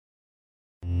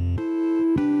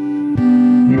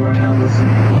You are now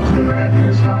listening to the Rad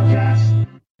News Podcast.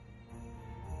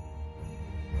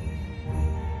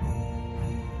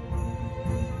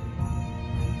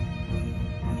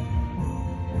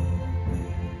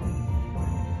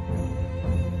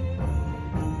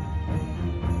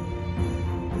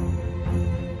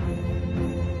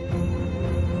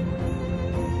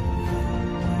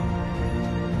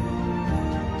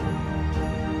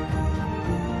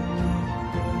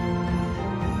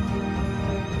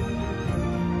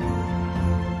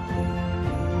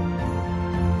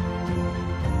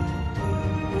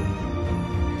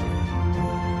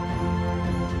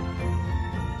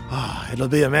 It'll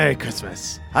be a Merry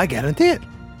Christmas. I guarantee it.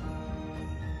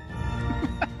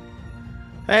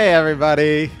 Hey,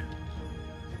 everybody.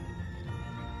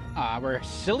 We're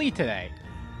silly today.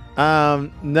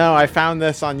 No, I found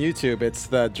this on YouTube. It's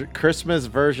the Christmas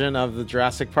version of the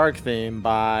Jurassic Park theme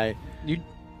by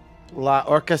La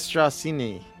Orchestra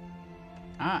Cine.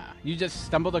 You just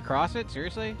stumbled across it?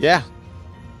 Seriously? Yeah.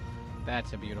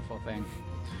 That's a beautiful thing.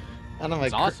 And I'm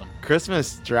It's like, awesome.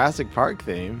 Christmas Jurassic Park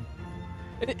theme.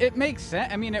 It makes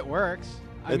sense. I mean, it works.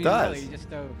 It does. Really, you just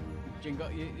throw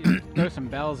jingle, you throw some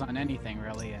bells on anything,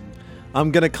 really, and I'm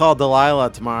going to call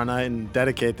Delilah tomorrow night and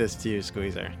dedicate this to you,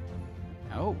 Squeezer.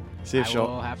 See if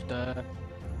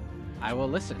I will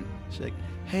listen. She's like,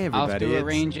 hey, I'll have everybody. to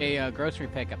arrange a grocery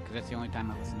pickup because that's the only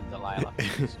time I listen to Delilah.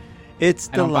 It's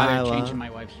I don't bother Delilah. changing my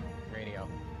wife's radio.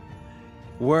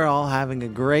 We're all having a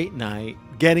great night,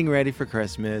 getting ready for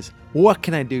Christmas. What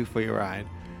can I do for your ride?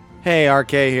 Hey, RK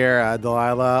here,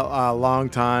 Delilah, long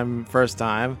time, first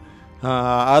time.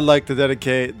 I'd like to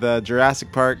dedicate the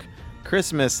Jurassic Park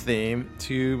Christmas theme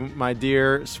to my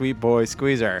dear sweet boy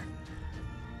Squeezer.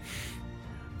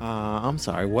 I'm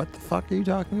sorry, what the fuck are you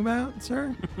talking about,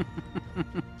 sir?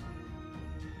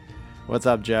 What's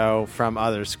up, Joe, from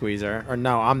other Squeezer? Or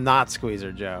no, I'm not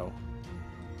Squeezer, Joe.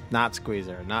 Not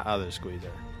Squeezer, not other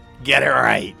Squeezer. Get it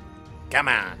right. Come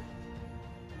on.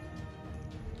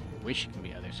 Wish you could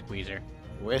be other Squeezer.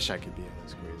 Wish I could be other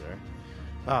Squeezer.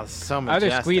 Oh, so much. Other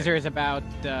Squeezer is about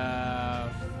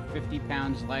 50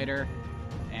 pounds lighter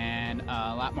and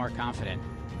a lot more confident.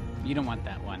 You don't want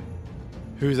that one.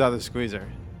 Who's other Squeezer?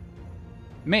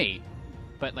 Me,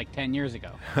 but like 10 years ago.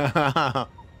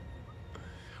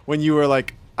 When you were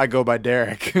like, I go by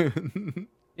Derek.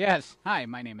 Yes. Hi,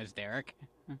 my name is Derek.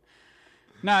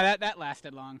 No, that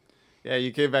lasted long. Yeah,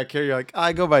 you came back here. You're like,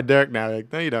 I go by Derek now. You're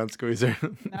like, no, you don't, Squeezer.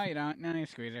 No, you don't. No, you're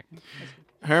Squeezer.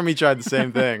 Hermie tried the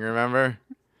same thing. Remember?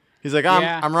 He's like, I'm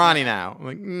Yeah. Ronnie now. I'm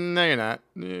like, no, you're not.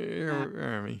 You're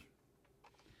Hermie.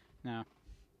 No.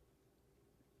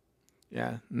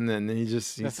 Yeah, and then he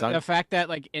The fact that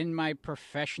like in my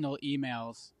professional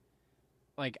emails,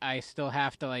 like I still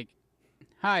have to like,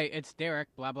 hi, it's Derek,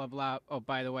 blah blah blah. Oh,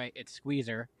 by the way, it's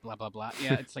Squeezer, blah blah blah.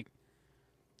 Yeah, it's like,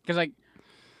 because like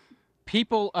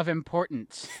people of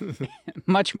importance,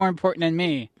 much more important than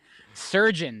me,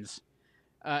 surgeons,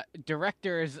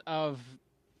 directors of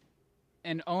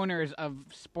and owners of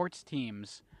sports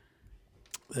teams.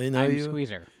 They know I'm you.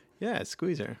 Squeezer. Yeah,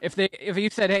 Squeezer. If you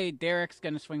said, hey, Derek's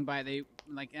gonna swing by, they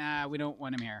like, we don't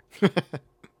want him here.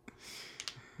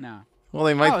 No. Well,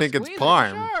 they might think Squeezer, it's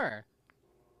Parm. Sure.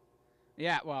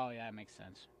 Yeah, well, yeah, it makes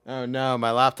sense. Oh no,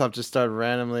 my laptop just started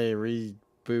randomly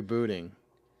rebooting.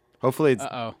 Hopefully it's.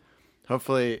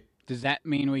 Hopefully. Does that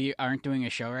mean we aren't doing a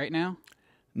show right now?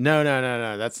 No.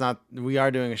 That's not. We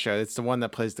are doing a show. It's the one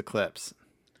that plays the clips.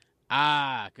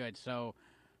 Ah, good. So,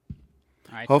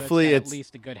 all right. Hopefully so it's at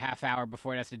least a good half hour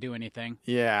before it has to do anything.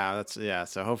 Yeah,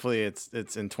 So hopefully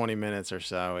it's in 20 minutes or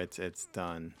so. It's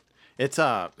done. It's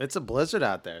a blizzard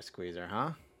out there, Squeezer,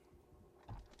 huh?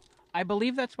 I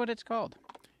believe that's what it's called.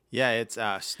 Yeah, it's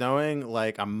snowing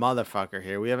like a motherfucker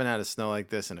here. We haven't had a snow like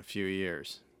this in a few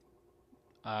years.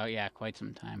 Yeah, quite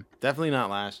some time. Definitely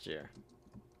not last year.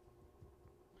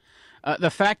 The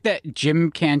fact that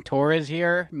Jim Cantor is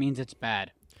here means it's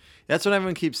bad. That's what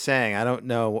everyone keeps saying. I don't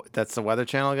know. That's the Weather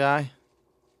Channel guy?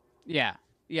 Yeah.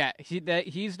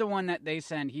 He's the one that they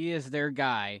send. He is their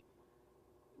guy,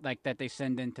 like, that they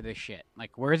send into the shit.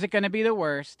 Like, where is it going to be the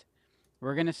worst?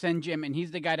 We're going to send Jim, and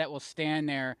he's the guy that will stand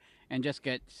there and just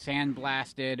get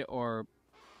sandblasted or,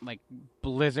 like,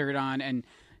 blizzard on. And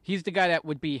he's the guy that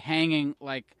would be hanging,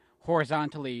 like,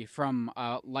 horizontally from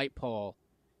a light pole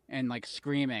and, like,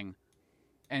 screaming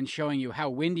and showing you how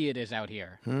windy it is out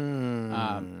here.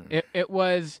 It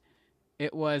was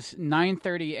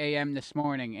 9:30 a.m. this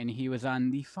morning, and he was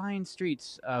on the fine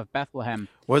streets of Bethlehem.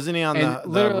 Wasn't he on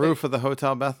the roof of the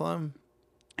Hotel Bethlehem?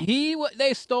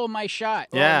 They stole my shot.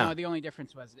 Yeah. Well, no, the only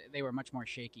difference was they were much more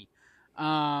shaky.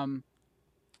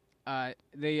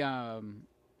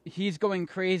 He's going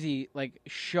crazy, like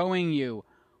showing you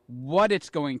what it's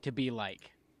going to be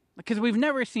like, because we've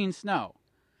never seen snow.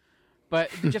 But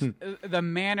just the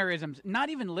mannerisms, not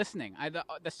even listening.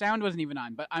 The sound wasn't even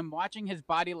on, but I'm watching his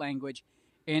body language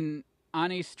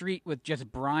on a street with just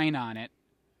brine on it,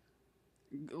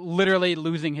 literally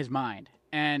losing his mind.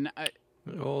 And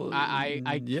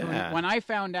yeah. when I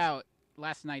found out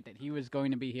last night that he was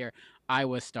going to be here, I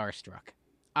was starstruck.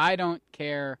 I don't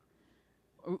care.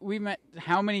 We met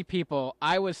how many people.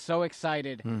 I was so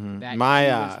excited that he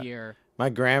was here. My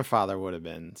grandfather would have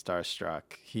been starstruck.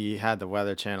 He had the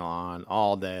Weather Channel on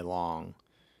all day long.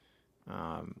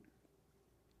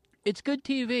 It's good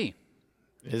TV.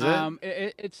 Is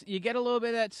it? It's you get a little bit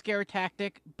of that scare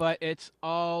tactic, but it's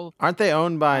all. Aren't they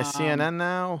owned by CNN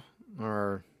now?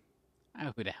 Or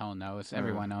who the hell knows?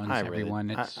 Everyone owns everyone.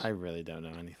 Really, I really don't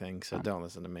know anything, so don't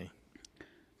listen to me.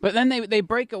 But then they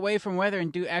break away from weather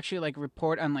and do actually like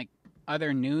report on like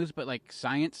other news, but like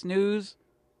science news.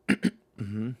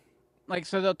 Mm-hmm. Like,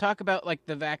 so they'll talk about like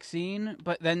the vaccine,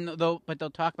 but they'll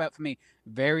talk about from a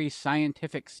very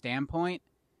scientific standpoint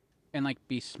and like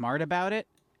be smart about it.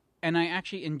 And I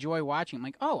actually enjoy watching. I'm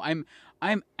like, oh,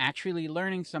 I'm actually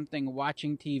learning something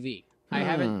watching TV. I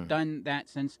haven't done that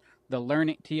since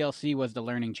TLC was the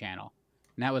Learning Channel,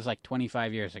 and that was like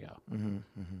 25 years ago. Mm-hmm.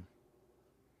 Mm-hmm.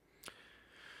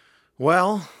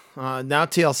 Well, now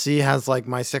TLC has like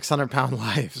My 600-Pound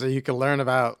Life, so you can learn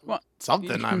about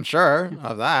something. I'm sure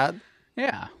of that.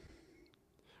 Yeah.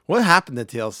 What happened to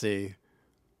TLC?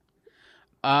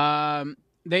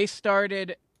 They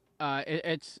started.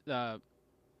 It's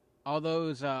all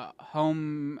those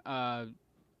home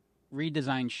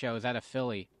redesign shows out of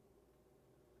Philly.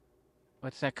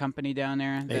 What's that company down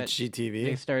there? HGTV.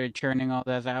 They started churning all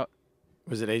those out.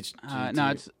 Was it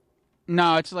HGTV?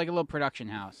 No, it's like a little production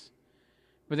house.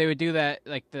 But they would do that,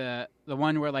 like the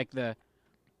one where like the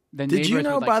Did neighbors you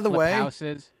know, would, like, by the flip way?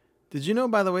 houses. Did you know,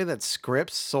 by the way, that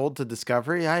Scripps sold to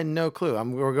Discovery? I had no clue.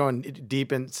 We're going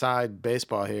deep inside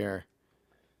baseball here.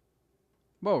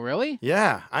 Whoa, really?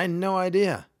 Yeah, I had no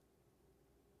idea.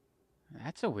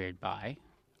 That's a weird buy.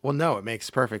 Well, no, it makes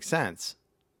perfect sense.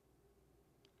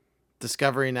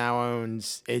 Discovery now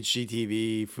owns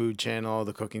HGTV, Food Channel,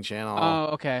 the Cooking Channel.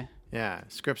 Oh, okay. Yeah,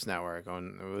 Scripps Network.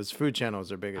 It was Food Channel was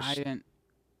their biggest. I didn't.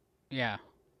 Yeah.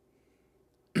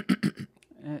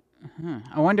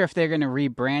 I wonder if they're going to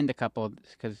rebrand a couple,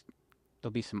 because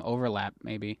there'll be some overlap,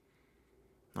 maybe.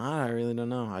 I really don't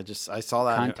know. I saw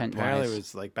that. Content-wise. Apparently, it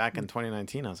was like back in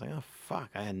 2019. I was like, oh fuck,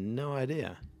 I had no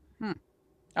idea.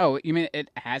 Oh, you mean it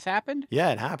has happened?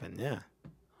 Yeah, it happened. Yeah.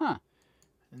 Huh.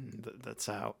 And that's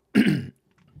how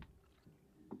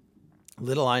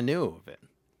little I knew of it.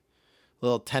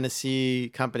 Little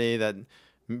Tennessee company that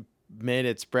made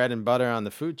its bread and butter on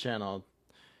the Food Channel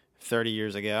 30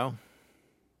 years ago.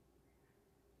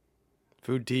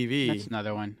 Food TV. That's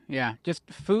another one. Yeah, just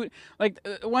food. Like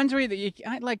ones where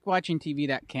I like watching TV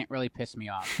that can't really piss me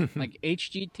off. Like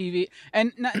HGTV,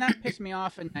 and not piss me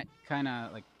off in that kind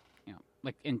of like,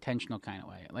 like intentional kind of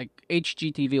way. Like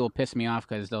HGTV will piss me off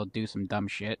because they'll do some dumb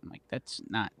shit. I'm like, that's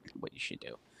not what you should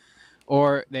do.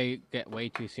 Or they get way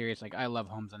too serious. Like, I love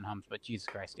Homes and Hums, but Jesus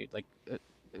Christ, dude, like,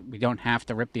 we don't have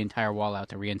to rip the entire wall out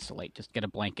to re-insulate. Just get a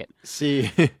blanket.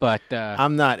 See, but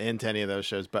I'm not into any of those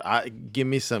shows, but give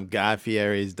me some Guy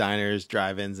Fieri's Diners,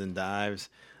 Drive-Ins, and Dives.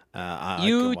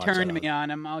 You turned me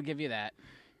on him. I'll give you that.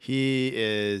 He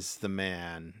is the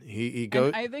man. He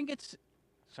goes. I think it's.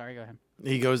 Sorry, go ahead.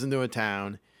 He goes into a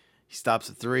town. He stops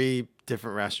at 3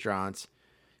 different restaurants.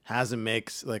 Has them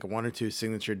make like 1 or 2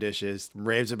 signature dishes.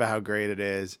 Raves about how great it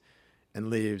is. And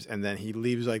leaves, and then he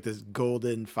leaves like this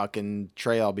golden fucking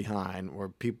trail behind, where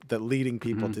leading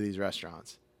people to these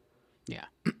restaurants. Yeah,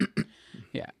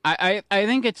 yeah. I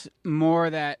think it's more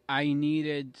that I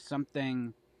needed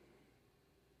something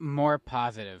more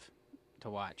positive to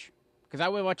watch, because I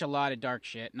would watch a lot of dark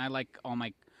shit, and I like all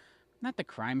my, not the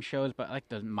crime shows, but I like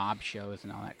the mob shows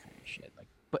and all that kind of shit.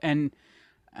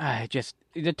 Like, just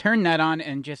to turn that on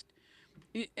and just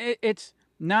it's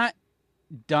not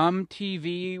dumb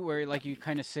TV where like you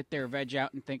kind of sit there, veg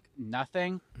out, and think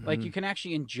nothing. Like, you can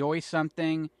actually enjoy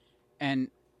something and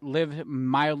live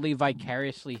mildly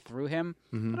vicariously through him,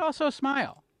 but also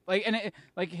smile. Like, and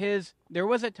there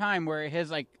was a time where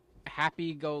his like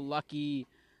happy-go-lucky,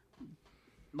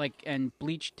 like, and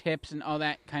bleach tips and all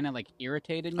that kind of like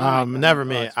irritated me. Never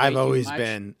me. I've always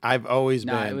been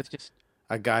it was just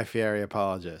a Guy Fieri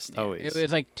apologist. Yeah, always. It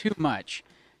was like too much.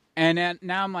 And then,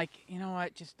 now I'm like, you know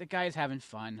what? Just the guy's having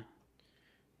fun.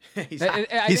 He's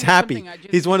happy.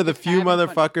 He's one of the few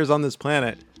motherfuckers on this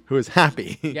planet who is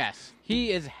happy. Yes,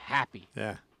 he is happy.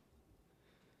 Yeah.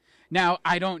 Now,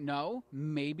 I don't know.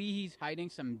 Maybe he's hiding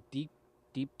some deep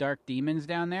deep dark demons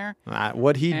down there.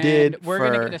 What he And did we're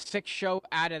for gonna get a 6 show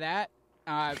out of that.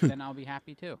 Then I'll be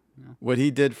happy too. what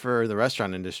he did for the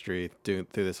restaurant industry through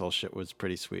this whole shit was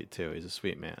pretty sweet too. He's a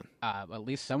sweet man. At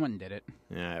least someone did it.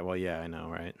 Yeah, well, yeah, I know,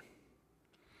 right?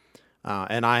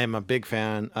 And I am a big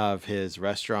fan of his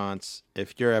restaurants.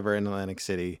 If you're ever in Atlantic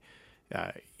City,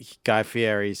 Guy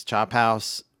Fieri's Chop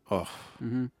House. Oh,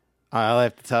 I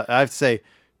have to say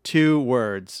 2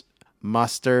 words: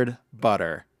 mustard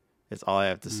butter. Is all I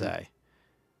have to say,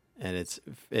 and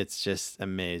it's just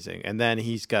amazing. And then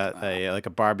he's got a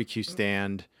barbecue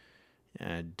stand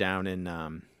down in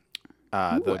the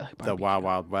Wild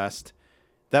Wild West.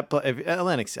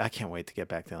 Atlantic City, I can't wait to get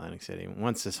back to Atlantic City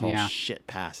once this whole shit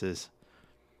passes.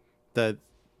 The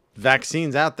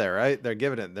vaccine's out there, right? They're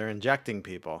giving it. They're injecting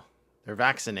people. They're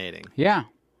vaccinating. Yeah.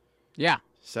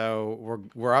 So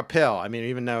we're uphill. I mean,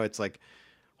 even though it's like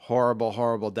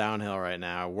horrible downhill right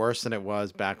now, worse than it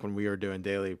was back when we were doing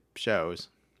daily shows.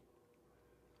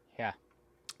 Yeah.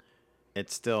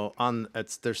 It's still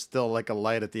there's still like a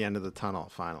light at the end of the tunnel.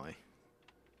 Finally.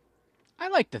 I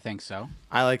like to think so.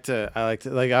 I like to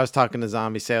like I was talking to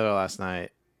Zombie Sailor last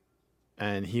night,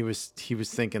 and he was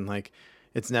thinking like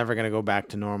it's never gonna go back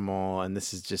to normal, and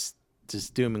this is just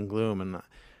doom and gloom,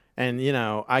 and you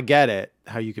know, I get it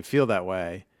how you could feel that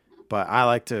way, but I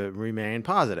like to remain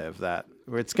positive that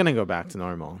it's gonna go back to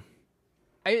normal.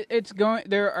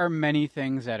 There are many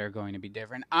things that are going to be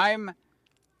different.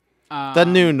 The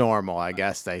new normal, I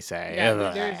guess they say. Yeah,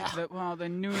 the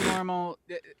new normal.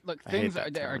 Look, things are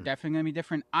definitely going to be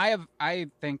different. I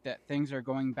think that things are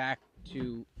going back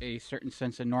to a certain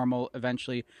sense of normal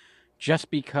eventually,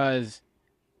 just because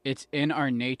it's in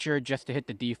our nature just to hit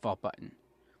the default button.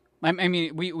 I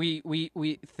mean,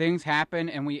 we things happen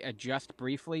and we adjust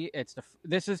briefly.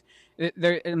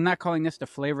 I'm not calling this the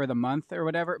flavor of the month or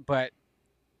whatever, but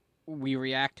we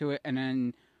react to it and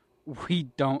then we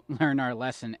don't learn our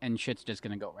lesson, and shit's just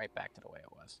going to go right back to the way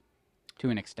it was, to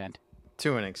an extent.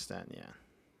 To an extent, yeah.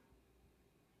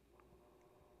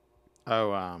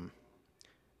 Oh,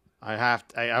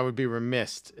 I would be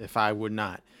remiss if I would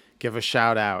not give a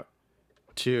shout out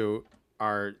to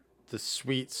the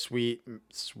sweet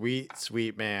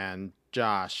man,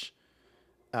 Josh.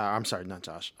 I'm sorry, not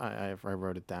Josh. I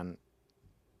wrote it down.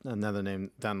 Another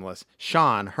name down the list.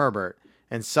 Sean Herbert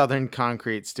and Southern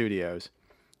Concrete Studios.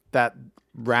 That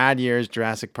Rad Years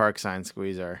Jurassic Park sign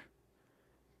squeezer.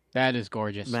 That is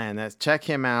gorgeous. Man, check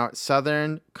him out.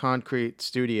 Southern Concrete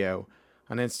Studio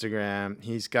on Instagram.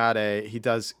 He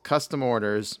does custom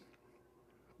orders.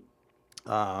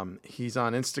 He's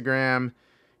on Instagram.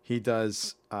 He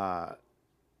does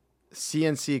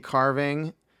CNC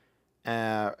carving.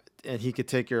 And he could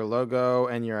take your logo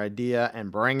and your idea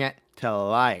and bring it to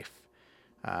life.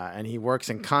 And he works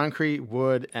in concrete,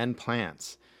 wood, and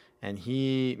plants. And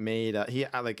he made I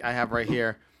have right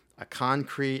here a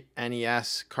concrete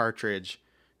NES cartridge,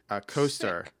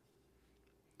 coaster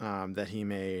that he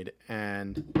made,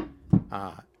 and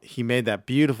he made that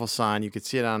beautiful sign. You could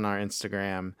see it on our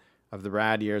Instagram of the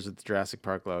Rad Years with the Jurassic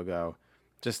Park logo.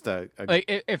 Just like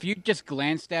if you just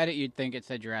glanced at it, you'd think it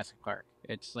said Jurassic Park.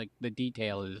 It's like the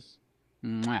detail is,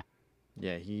 mwah.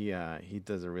 Yeah, he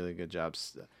does a really good job.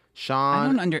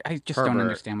 Sean, I just Herbert, don't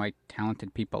understand why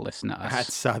talented people listen to us. At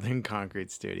Southern Concrete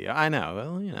Studio. I know.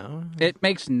 Well, you know. It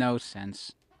makes no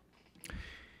sense.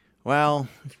 Well,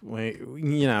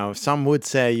 some would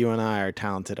say you and I are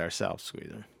talented ourselves,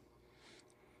 Squeezer.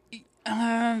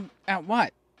 At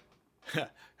what?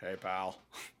 Hey, pal.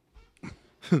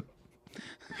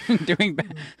 Doing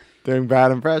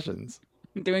bad impressions.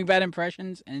 Doing bad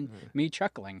impressions and me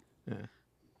chuckling. Yeah.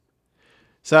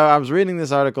 So I was reading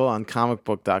this article on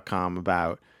comicbook.com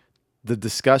about the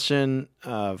discussion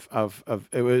of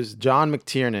it was John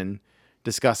McTiernan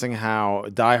discussing how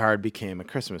Die Hard became a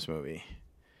Christmas movie.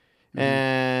 Mm-hmm.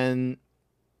 And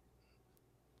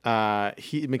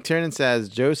McTiernan says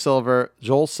Joel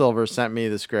Silver sent me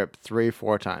the script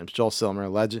 3-4 times. Joel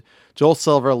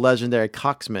Silver, legendary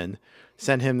coxman,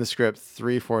 sent him the script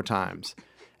 3-4 times.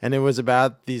 And it was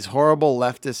about these horrible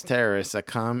leftist terrorists that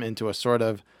come into a sort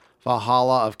of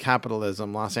Valhalla of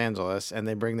capitalism, Los Angeles, and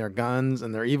they bring their guns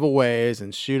and their evil ways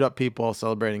and shoot up people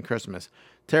celebrating Christmas.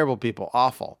 Terrible people,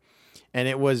 awful. And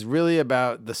it was really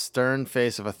about the stern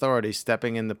face of authority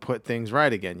stepping in to put things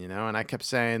right again, you know? And I kept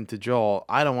saying to Joel,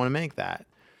 I don't want to make that.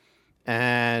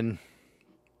 And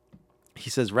he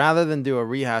says, rather than do a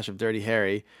rehash of Dirty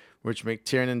Harry, which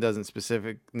McTiernan doesn't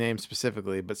name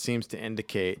specifically, but seems to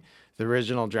indicate the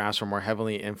original drafts were more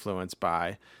heavily influenced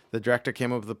by, the director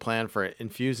came up with a plan for it,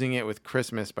 infusing it with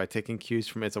Christmas by taking cues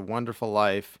from It's a Wonderful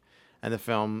Life and the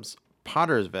film's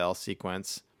Pottersville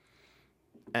sequence,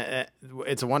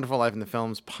 It's a Wonderful Life in the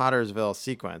film's Pottersville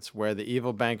sequence, where the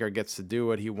evil banker gets to do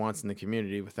what he wants in the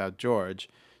community without George,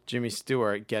 Jimmy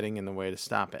Stewart, getting in the way to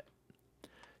stop it.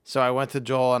 So I went to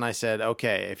Joel and I said,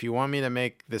 okay, if you want me to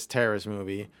make this terrorist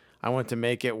movie, I want to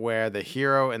make it where the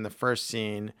hero in the first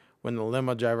scene, when the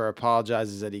limo driver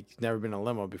apologizes that he's never been in a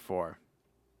limo before.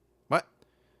 What?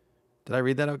 Did I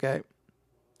read that okay?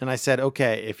 And I said,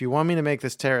 okay, if you want me to make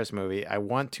this terrorist movie, I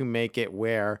want to make it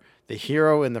where the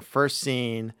hero in the first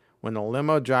scene, when the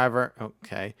limo driver,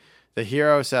 okay, the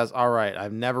hero says, all right,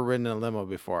 I've never ridden in a limo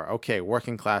before. Okay,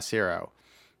 working class hero.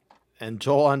 And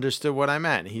Joel understood what I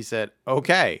meant. He said,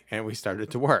 okay, and we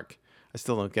started to work. I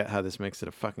still don't get how this makes it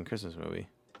a fucking Christmas movie.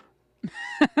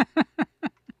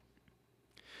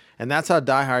 And that's how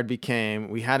Die Hard became.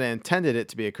 We hadn't intended it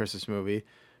to be a Christmas movie,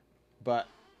 but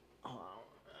I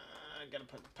gotta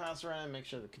put the password in and make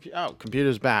sure the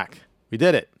computer's back. We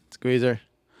did it, Squeezer.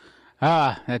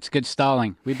 Ah, that's good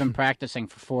stalling. We've been practicing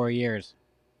for 4 years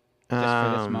just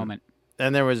for this moment.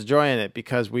 And there was joy in it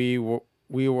because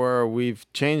we've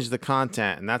changed the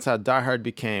content, and that's how Die Hard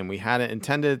became. We hadn't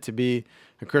intended it to be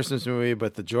a Christmas movie,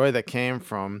 but the joy that came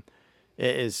from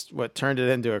it is what turned it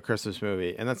into a Christmas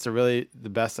movie, and that's the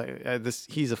best.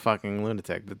 He's a fucking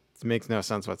lunatic. That makes no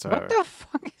sense whatsoever. What the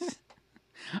fuck is?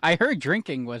 I heard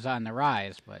drinking was on the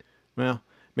rise, but well,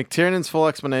 McTiernan's full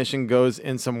explanation goes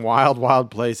in some wild, wild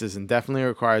places and definitely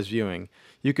requires viewing.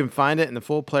 You can find it in the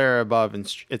full player above,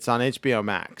 and it's on HBO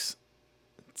Max.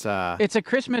 It's a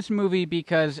Christmas movie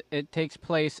because it takes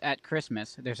place at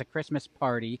Christmas. There's a Christmas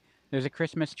party. There's a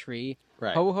Christmas tree.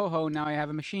 Right. Ho, ho, ho, now I have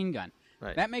a machine gun.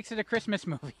 Right. That makes it a Christmas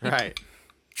movie. Right.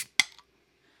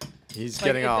 He's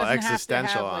getting all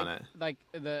existential on it. Like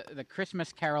the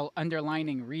Christmas Carol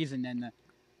underlining reason, and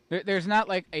there's not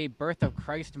like a birth of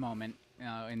Christ moment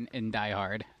in Die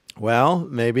Hard. Well,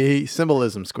 maybe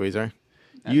symbolism, Squeezer.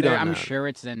 You don't know. I'm sure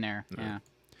it's in there. No. Yeah.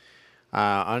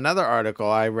 Another article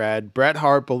I read, Bret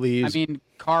Hart believes... I mean,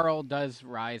 Carl does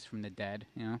rise from the dead,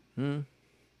 you know?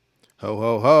 Ho,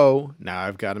 ho, ho. Now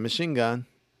I've got a machine gun.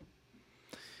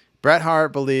 Bret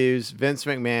Hart believes Vince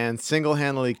McMahon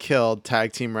single-handedly killed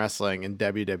tag team wrestling in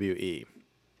WWE.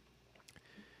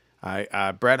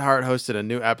 Bret Hart hosted a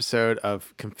new episode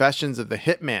of Confessions of the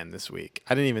Hitman this week.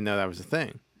 I didn't even know that was a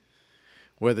thing.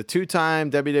 Where the two-time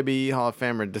WWE Hall of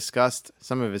Famer discussed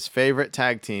some of his favorite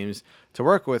tag teams to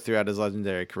work with throughout his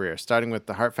legendary career, starting with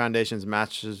the Hart Foundation's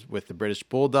matches with the British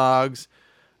Bulldogs,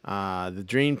 the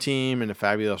Dream Team, and the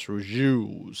Fabulous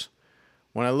Rougeaus.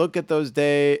 When I look at those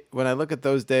days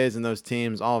and those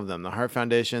teams, all of them, the Hart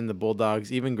Foundation, the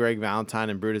Bulldogs, even Greg Valentine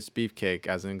and Brutus Beefcake,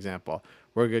 as an example,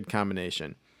 were a good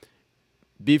combination.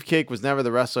 Beefcake was never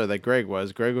the wrestler that Greg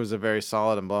was. Greg was a very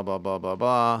solid and blah, blah, blah, blah,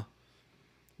 blah.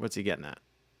 What's he getting at?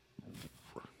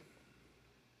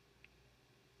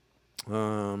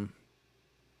 Well,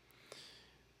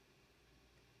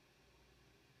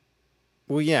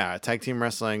 yeah, tag team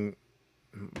wrestling,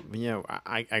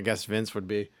 I guess Vince would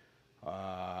be,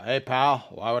 hey, pal,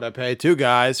 why would I pay two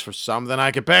guys for something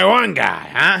I could pay one guy,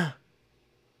 huh?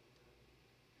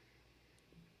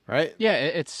 Right? Yeah,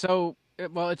 it's so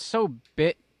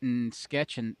bit and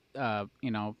sketch and,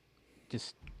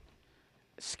 just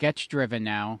sketch-driven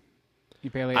now. You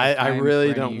barely have I time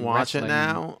really for any don't watch it wrestling.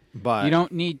 now, but... You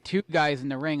don't need two guys in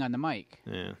the ring on the mic.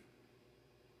 Yeah.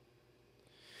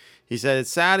 He said, it's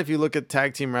sad if you look at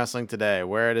tag team wrestling today,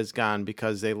 where it has gone,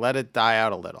 because they let it die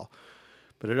out a little.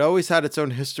 But it always had its own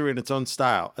history and its own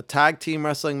style. A tag team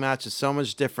wrestling match is so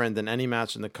much different than any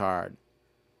match in the card.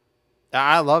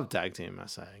 I love tag team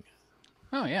wrestling.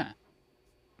 Oh, yeah.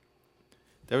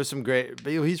 There was some great...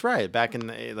 But he's right. Back in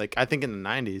the, I think in the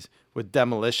 90s, with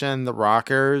Demolition, the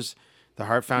Rockers, the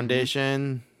Hart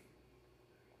Foundation.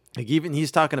 Even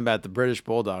he's talking about the British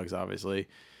Bulldogs, obviously,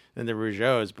 and the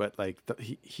Rougeaus, but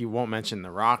he won't mention the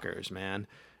Rockers, man,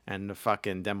 and the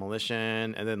fucking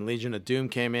Demolition, and then Legion of Doom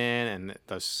came in, and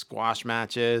the squash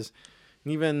matches,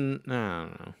 even I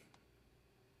don't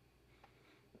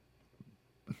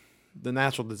know, the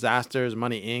Natural Disasters,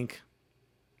 Money Inc.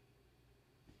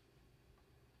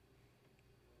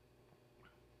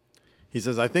 He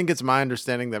says, I think it's my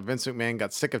understanding that Vince McMahon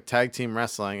got sick of tag team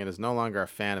wrestling and is no longer a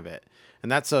fan of it.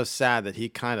 And that's so sad that he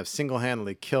kind of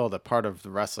single-handedly killed a part of the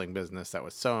wrestling business that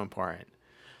was so important.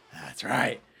 That's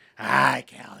right. I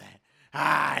killed it.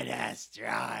 I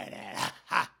destroyed it.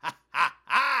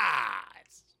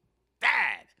 It's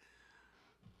dead.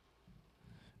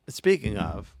 Speaking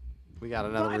of, we got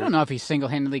another... Well, I don't know if he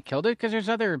single-handedly killed it, because there's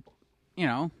other,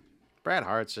 Bret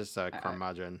Hart's just a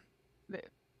curmudgeon.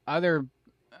 Other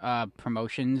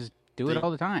promotions do it all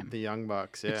the time. The Young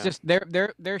Bucks, yeah. It's just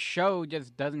their show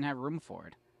just doesn't have room for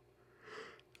it.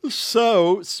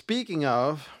 So, speaking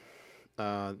of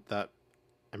that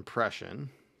impression,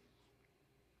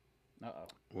 Uh-oh.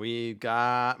 we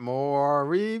got more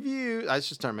reviews. I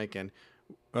should start making.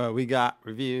 We got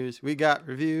reviews. We got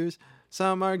reviews.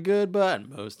 Some are good, but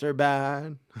most are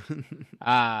bad.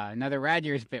 Another Rad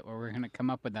Years bit where we're going to come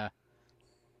up with a...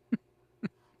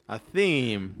 A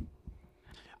theme.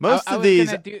 I Most was of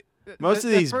these, gonna do, most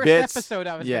of the these first bits. episode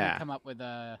I was yeah. going to come up with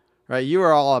a... Right, you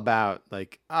were all about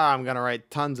like, I'm gonna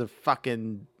write tons of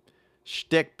fucking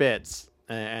shtick bits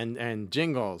and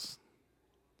jingles,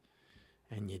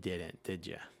 and you didn't, did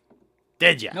you?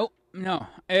 Did you? Nope, no.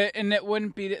 And it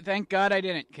wouldn't be... Thank God I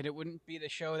didn't, because it wouldn't be the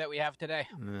show that we have today.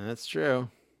 That's true.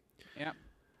 Yep.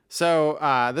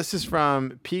 So this is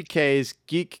from PK's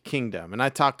Geek Kingdom, and I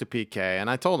talked to PK, and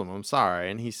I told him I'm sorry,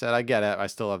 and he said I get it, I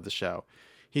still love the show.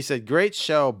 He said great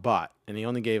show, but, and he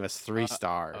only gave us 3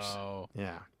 stars. Oh.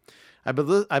 Yeah. I've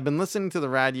been listening to the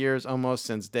Rad Years almost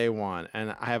since day one,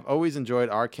 and I have always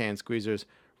enjoyed RK and Squeezer's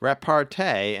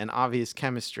repartee and obvious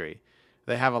chemistry.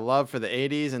 They have a love for the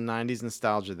 80s and 90s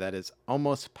nostalgia that is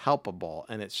almost palpable,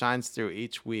 and it shines through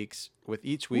each week's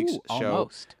show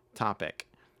Almost. topic.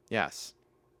 Yes.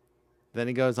 Then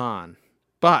he goes on.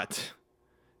 But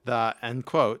the, end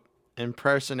quote,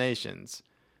 impersonations,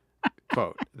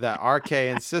 quote, that RK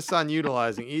insists on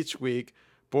utilizing each week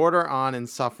border on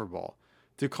insufferable.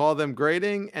 To call them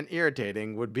grating and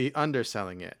irritating would be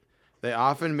underselling it. They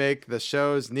often make the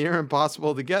shows near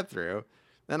impossible to get through.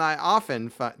 And I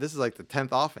often this is like the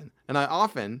 10th often.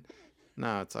 And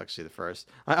no, it's actually the first.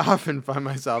 I often find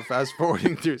myself fast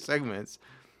forwarding through segments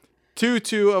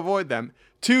to avoid them.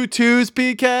 2 twos,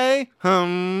 PK?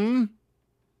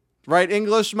 Write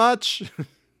English much?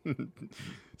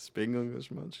 Speak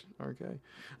English much? Okay.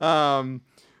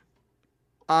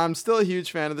 I'm still a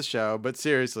huge fan of the show, but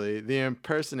seriously, the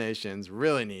impersonations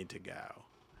really need to go.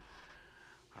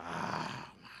 Oh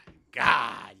my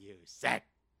God, you sick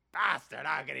bastard.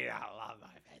 How can you not love my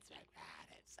Vince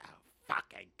McMahon? It's so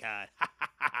fucking good.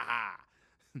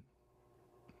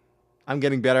 I'm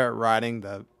getting better at riding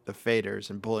the faders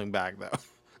and pulling back, though.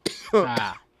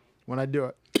 When I do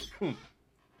it.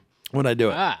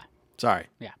 Sorry.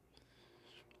 Yeah.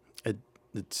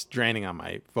 It's draining on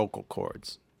my vocal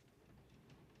cords.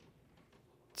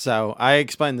 So I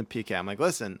explained to PK, I'm like,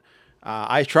 listen,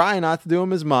 I try not to do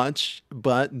them as much,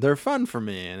 but they're fun for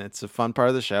me, and it's a fun part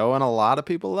of the show, and a lot of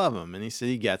people love them. And he said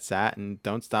he gets that, and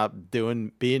don't stop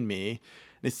being me. And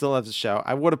he still loves the show.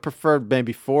 I would have preferred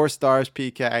maybe 4 stars,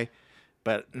 PK,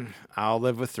 but I'll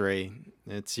live with 3.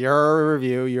 It's your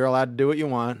review. You're allowed to do what you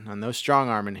want. I'm no strong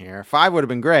arm in here. 5 would have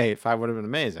been great. 5 would have been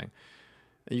amazing.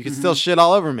 You can still shit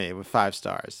all over me with 5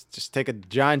 stars. Just take a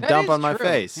giant dump on my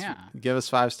face. Yeah. Give us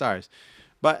 5 stars.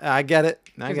 But I get it.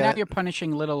 Because now you're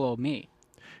punishing little old me.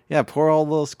 Yeah, poor old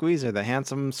little Squeezer, the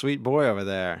handsome, sweet boy over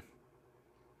there.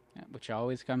 Yeah, which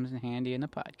always comes in handy in the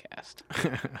podcast.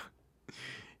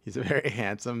 He's a very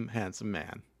handsome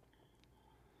man.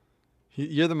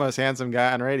 You're the most handsome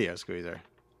guy on radio, Squeezer.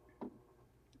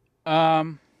 I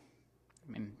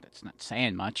mean, that's not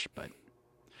saying much, but...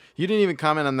 You didn't even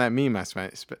comment on that meme I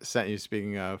sent you,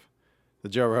 speaking of. The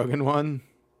Joe Rogan one.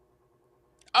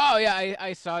 Oh, yeah,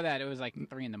 I saw that. It was like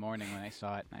 3 in the morning when I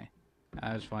saw it. And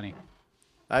that was funny.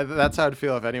 That's how I'd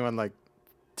feel if anyone like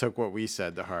took what we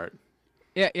said to heart.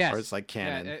 Yeah, yes. Or it's like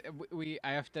canon. Yeah,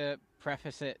 I have to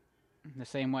preface it the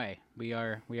same way. We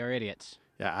are idiots.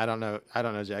 Yeah, I don't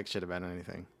know jack shit about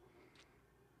anything.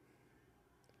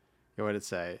 What did it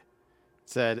say? It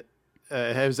said,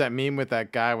 it was that meme with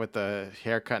that guy with the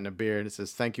haircut and a beard. It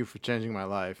says, "Thank you for changing my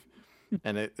life."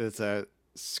 And it's a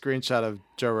screenshot of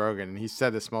Joe Rogan, and he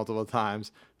said this multiple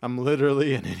times. I'm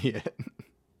literally an idiot.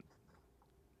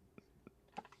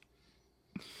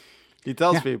 He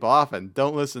tells people often,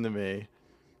 "Don't listen to me.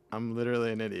 I'm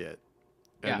literally an idiot."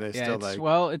 And they still like.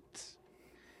 Well, it's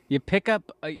you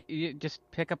just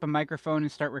pick up a microphone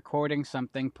and start recording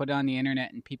something, put it on the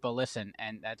internet, and people listen,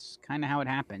 and that's kind of how it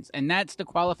happens. And that's the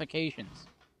qualifications.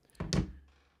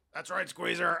 That's right,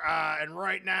 Squeezer. And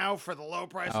right now, for the low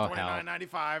price of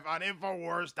 $29.95 on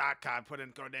Infowars.com, put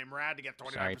in code name RAD to get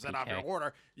 29% off your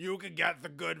order. You can get the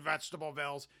good vegetable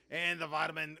pills and the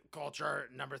vitamin culture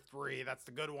 #3. That's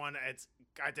the good one.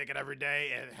 I take it every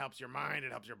day. It helps your mind.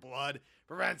 It helps your blood.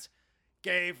 Prevents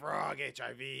gay frog,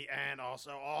 HIV, and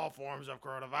also all forms of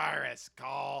coronavirus.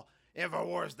 Call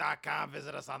Infowars.com.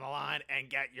 Visit us on the line and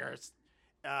get your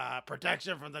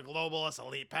protection from the globalist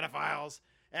elite pedophiles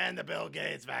and the Bill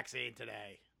Gates vaccine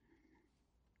today.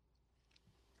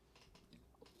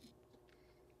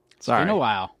 Sorry. It's been a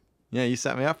while. Yeah, you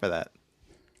set me up for that.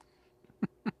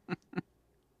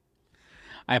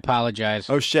 I apologize.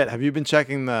 Oh, shit. Have you been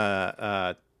checking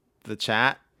the the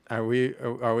chat. Are we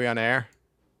on air?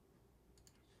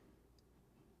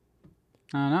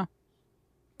 I don't know.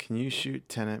 Can you shoot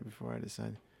Tenet before I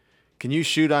decide? Can you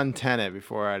shoot on Tenet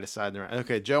before I decide to rent?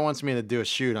 Okay, Joe wants me to do a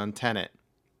shoot on Tenet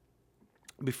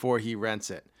before he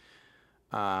rents it.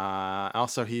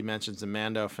 Also, he mentions the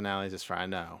Mando finale just for I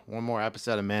know. One more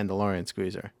episode of Mandalorian,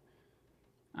 Squeezer.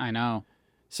 I know.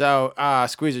 So,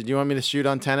 Squeezer, do you want me to shoot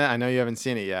on Tenet? I know you haven't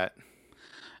seen it yet.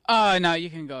 No, you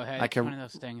can go ahead. I It's can- one of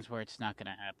those things where it's not going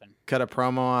to happen. Cut a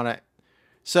promo on it.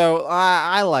 So,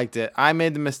 I liked it. I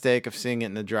made the mistake of seeing it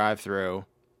in the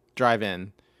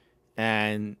drive-in,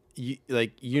 and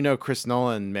Chris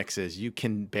Nolan mixes. You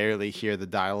can barely hear the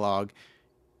dialogue.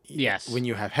 Yes. When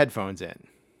you have headphones in.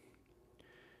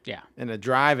 Yeah. In a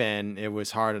drive-in, it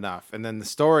was hard enough. And then the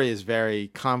story is very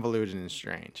convoluted and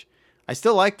strange. I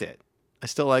still liked it.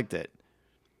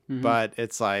 Mhm. But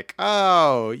it's like,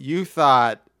 oh, you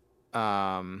thought,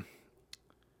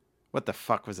 what the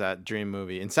fuck was that dream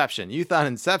movie? Inception. You thought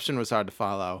Inception was hard to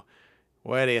follow.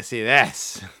 Where do you see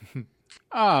this?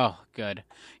 Oh, good.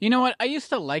 You know what? I used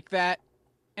to like that.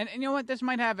 And you know what? This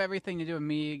might have everything to do with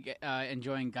me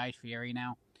enjoying Guy Fieri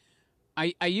now.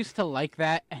 I used to like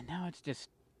that, and now it's just...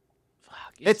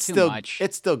 Fuck, it's too much.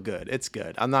 It's still good. It's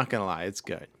good. I'm not going to lie. It's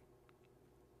good.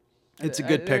 It's a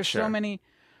good There's picture. so many...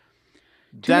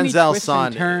 Too many Denzel's twists and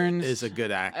son turns, is a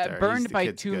good actor. burned The by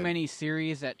kid's too good. many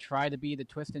series that try to be the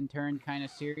twist and turn kind of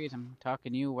series. I'm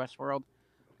talking you, Westworld,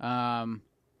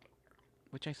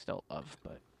 which I still love,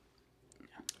 but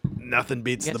Nothing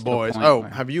beats Gets the to the boys. point Oh, where-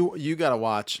 have you got to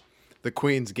watch The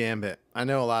Queen's Gambit. I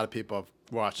know a lot of people have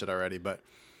watched it already, but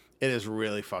it is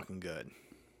really fucking good.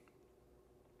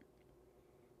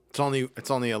 It's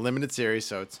only a limited series,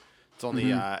 so it's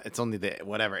only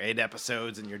the 8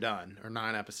 episodes and you're done, or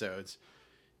 9 episodes.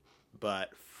 But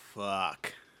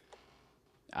fuck.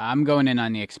 I'm going in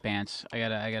on The Expanse. I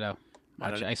gotta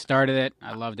watch it. I started it.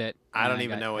 I loved it. I and don't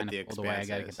even got know what kinda The pulled away. I Expanse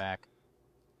gotta is. get back.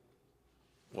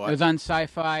 What? It was on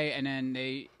Sci-Fi, and then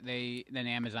then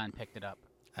Amazon picked it up.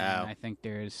 Oh. And I think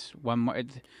there's one more.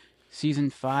 Season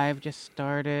 5 just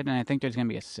started, and I think there's gonna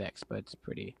be a 6, but it's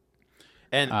pretty.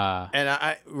 And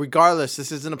I regardless,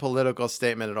 this isn't a political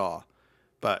statement at all,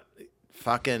 but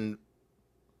fucking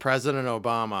President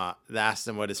Obama asked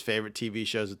him what his favorite TV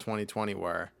shows of 2020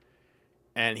 were,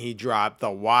 and he dropped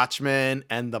The Watchmen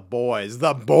and The Boys.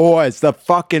 The Boys, the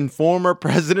fucking former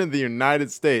president of the United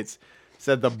States,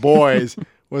 said The Boys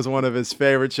was one of his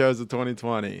favorite shows of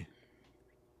 2020.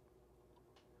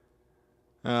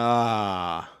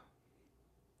 Oh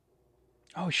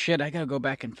shit! I gotta go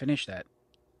back and finish that.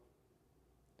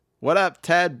 What up,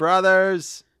 Ted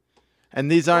Brothers?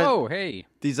 And these aren't Oh hey.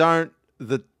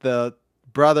 the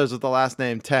brothers with the last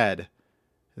name Ted.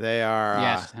 They are.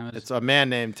 Yes, It's a man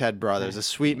named Ted Brothers, a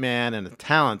sweet man and a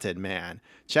talented man.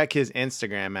 Check his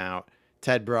Instagram out,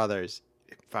 Ted Brothers.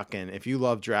 Fucking, if you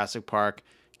love Jurassic Park,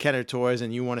 Kenner Toys,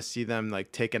 and you want to see them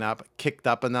like kicked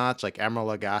up a notch, like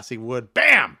Emerald Lagasse would,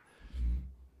 bam.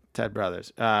 Ted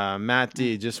Brothers. Matt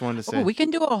D just wanted to say, Oh, we can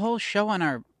do a whole show on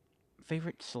our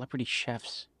favorite celebrity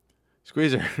chefs.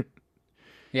 Squeezer.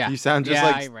 Yeah. You sound just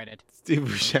yeah, like I read it. Steve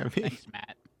Buscemi. Thanks,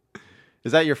 Matt.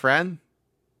 Is that your friend?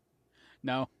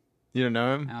 No, You don't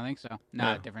know I him? don't think so.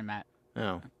 No, No. different Matt.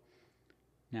 Oh.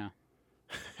 No.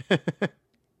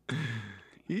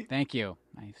 Thank you,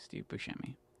 my Steve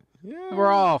Buscemi. Yeah.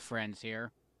 We're all friends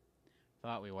here.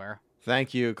 Thought we were.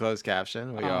 Thank you, closed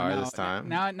caption. We Oh, are no, this time.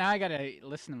 Now I gotta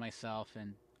listen to myself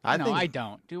and. I No, think I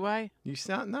don't. Do I? you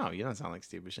don't sound like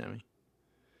Steve Buscemi.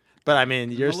 But I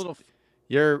mean, I'm a little.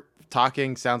 your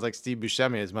talking sounds like Steve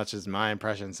Buscemi as much as my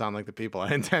impressions sound like the people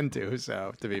I intend to.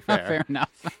 So to be fair, Fair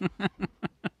enough.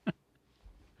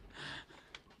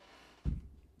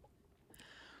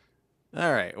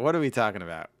 all right. What are we talking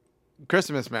about?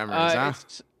 Christmas memories, huh?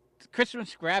 It's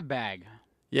Christmas grab bag.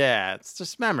 Yeah, it's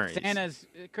just memories.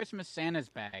 Christmas Santa's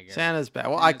bag. or Santa's bad.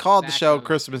 Well, I Santa's called the sack show of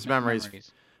Christmas memories.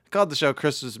 I called the show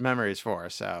Christmas memories for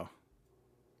us. So,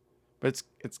 but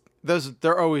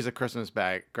they're always a Christmas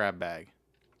grab bag.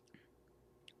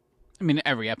 I mean,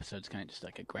 every episode's kind of just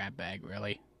like a grab bag,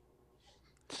 really.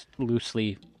 It's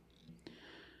loosely.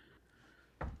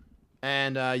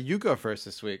 And you go first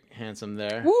this week, handsome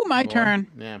there. Ooh, my boy. turn.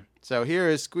 Yeah. So here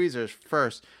is Squeezer's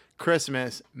first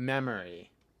Christmas memory.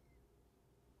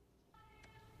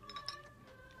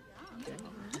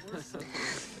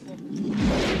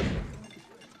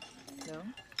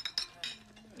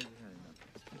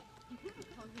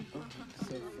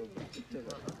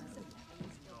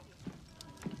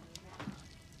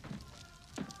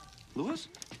 Louis?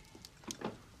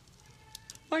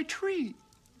 My tree.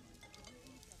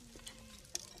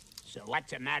 So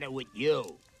what's the matter with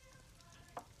you?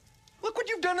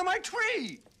 done to my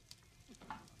tree?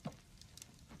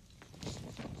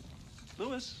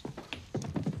 Louis?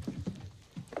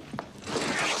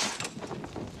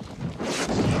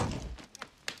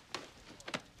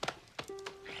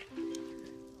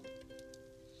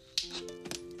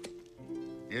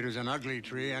 It is an ugly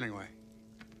tree anyway.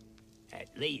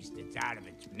 At least it's out of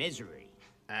its misery.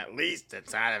 At least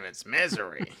it's out of its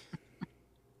misery.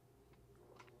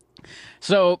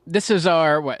 So this is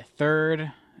our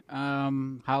third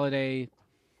holiday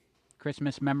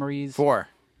Christmas memories. 4.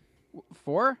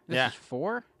 4? This Yeah. is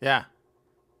 4? Yeah.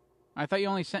 I thought you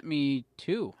only sent me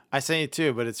 2. I sent you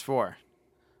 2, but it's 4.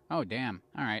 Oh damn.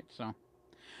 All right. So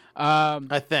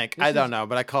I think. This I don't is- know,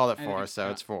 but I called it I 4, think- so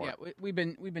it's 4. Yeah, we've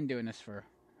been doing this for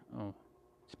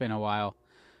it's been a while.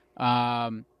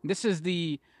 This is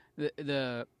the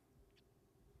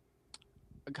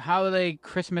holiday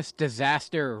Christmas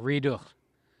disaster redo.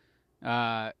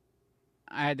 I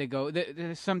had to go.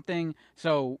 There's something.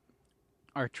 So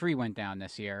our tree went down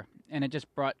this year, and it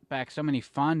just brought back so many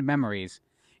fond memories.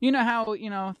 You know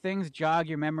how things jog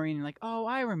your memory, and you're like, oh,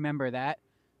 I remember that.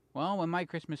 Well, when my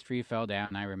Christmas tree fell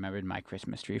down, I remembered my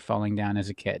Christmas tree falling down as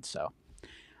a kid. So,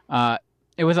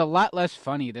 it was a lot less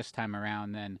funny this time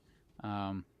around than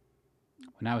when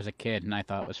I was a kid, and I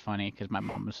thought it was funny because my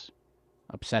mom was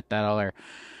upset that all her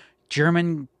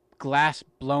German glass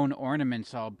blown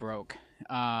ornaments all broke.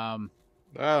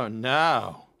 Oh,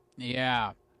 no.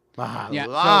 Yeah. My Yeah,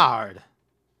 so- Lord.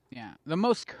 Yeah, the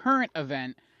most current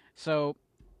event. So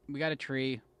we got a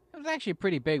tree. It was actually a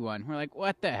pretty big one. We're like,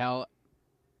 what the hell?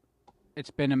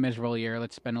 It's been a miserable year.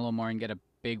 Let's spend a little more and get a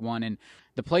big one. And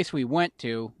the place we went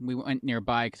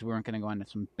nearby because we weren't going to go on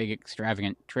some big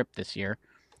extravagant trip this year.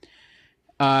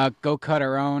 Go cut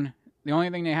our own. The only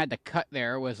thing they had to cut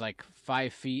there was like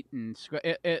 5 feet, and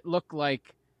it looked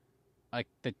like a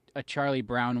Charlie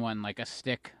Brown one, like a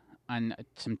stick on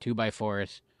some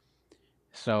 2x4s.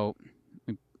 So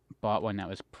we bought one that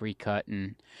was pre-cut,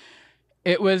 and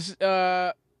it was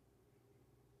a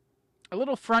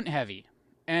little front heavy,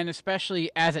 and especially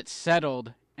as it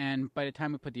settled, and by the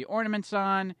time we put the ornaments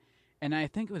on, and I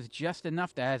think it was just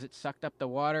enough that as it sucked up the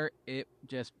water, it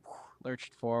just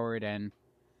lurched forward, and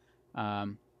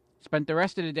spent the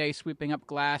rest of the day sweeping up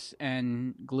glass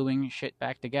and gluing shit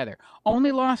back together.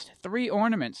 Only lost 3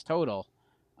 ornaments total,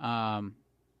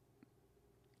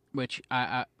 which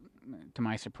I to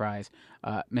my surprise,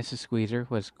 Mrs. Squeezer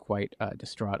was quite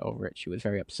distraught over it. She was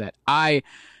very upset. I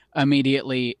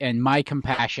immediately, in my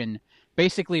compassion,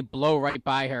 basically blow right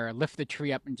by her, lift the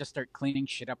tree up, and just start cleaning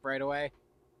shit up right away.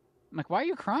 I'm like, why are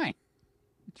you crying?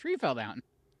 The tree fell down.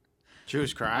 She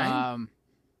was crying?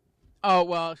 Oh,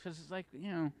 well, because it's like,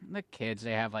 the kids,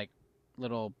 they have like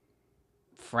little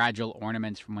fragile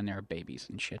ornaments from when they were babies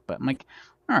and shit. But I'm like,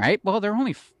 all right, well,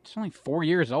 it's only 4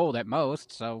 years old at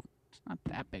most, so it's not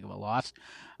that big of a loss.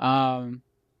 None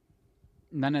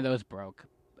of those broke.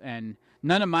 And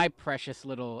none of my precious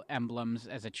little emblems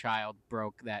as a child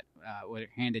broke that were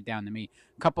handed down to me.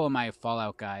 A couple of my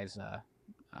Fallout guys,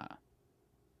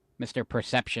 Mr.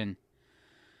 Perception,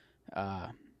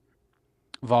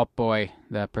 Vault Boy,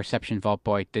 the Perception Vault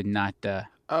Boy, did not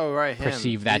oh, right, him.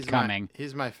 perceive that coming.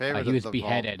 He's my favorite he was of the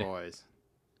beheaded. Vault Boys.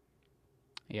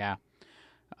 Yeah.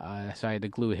 So I had to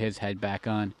glue his head back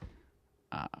on.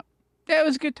 Yeah, it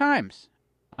was good times.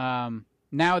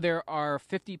 Now there are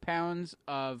 50 pounds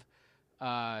of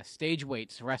stage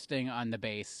weights resting on the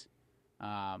base.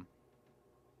 Why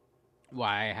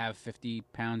I have 50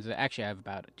 pounds. Actually, I have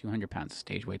about 200 pounds of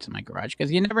stage weights in my garage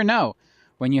because you never know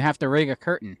when you have to rig a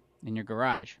curtain in your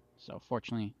garage. So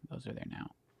fortunately, those are there now.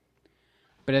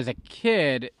 But as a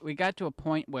kid, we got to a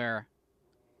point where,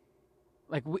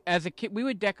 like, as a kid, we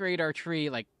would decorate our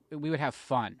tree, like, we would have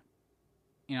fun.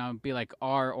 It'd be like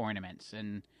our ornaments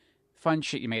and fun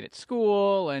shit you made at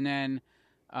school, and then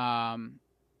all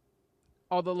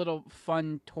the little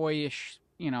fun, toyish,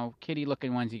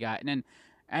 kitty-looking ones you got. And then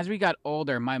as we got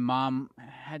older, my mom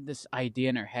had this idea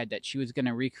in her head that she was going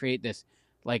to recreate this,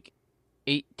 like,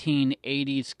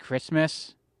 1880s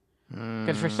Christmas.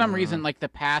 Because for some reason, like, the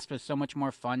past was so much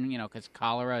more fun, because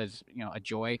cholera is, a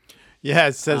joy. Yeah,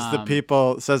 it says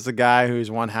says the guy who's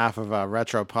one half of a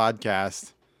retro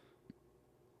podcast.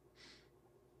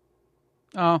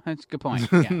 Oh, that's a good point.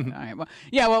 Yeah. All right. Well,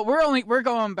 yeah. Well, we're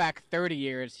going back 30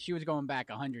 years. She was going back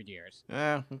 100 years.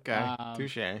 Yeah. Okay.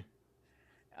 Touche.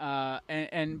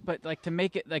 But like to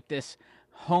make it like this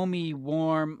homey,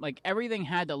 warm, like everything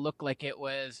had to look like it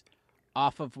was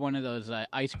off of one of those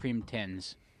ice cream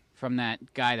tins from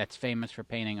that guy that's famous for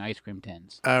painting ice cream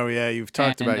tins. Oh yeah, you've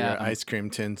talked about your ice cream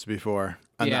tins before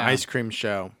on the ice cream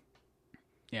show.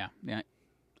 Yeah.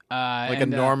 Like a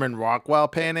Norman Rockwell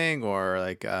painting, or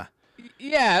like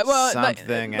yeah, well,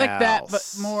 something like that, but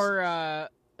else. more I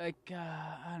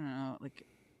don't know, like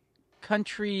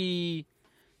country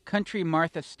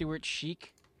Martha Stewart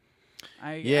chic.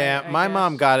 Yeah, I my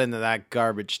mom guess. got into that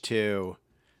garbage too.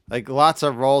 Like lots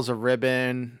of rolls of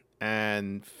ribbon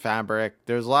and fabric.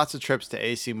 There's lots of trips to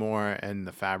AC Moore and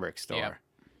the fabric store. Yep.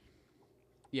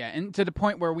 Yeah, and to the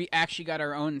point where we actually got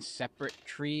our own separate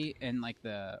tree in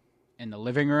the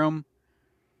living room.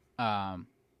 To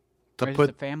Or is it put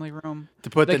the family room? to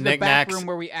put Like the the back knickknacks. room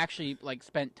where we actually like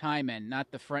spent time in,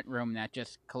 not the front room that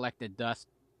just collected dust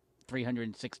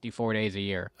 364 days a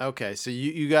year. Okay, so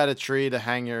you got a tree to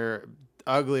hang your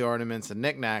ugly ornaments and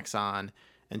knickknacks on,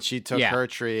 and she took Yeah. her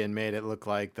tree and made it look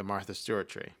like the Martha Stewart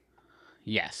tree.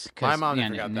 Yes, My mom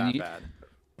never got that bad.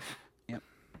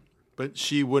 But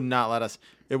she would not let us.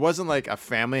 It wasn't like a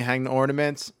family hang the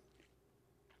ornaments.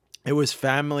 It was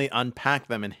family unpack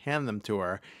them and hand them to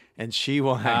her, and she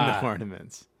will hang the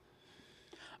ornaments.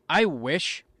 I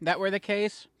wish that were the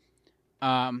case,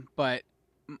 but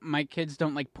my kids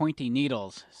don't like pointy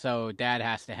needles, so Dad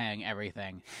has to hang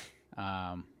everything.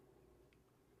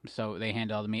 So they hand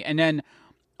it all to me, and then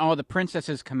all the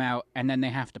princesses come out, and then they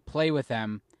have to play with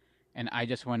them, and I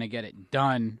just want to get it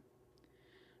done.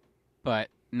 But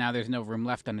now there's no room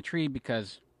left on the tree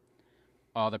because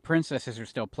all the princesses are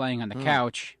still playing on the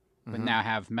couch, but now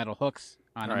have metal hooks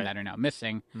on them that are now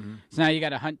missing. So now you got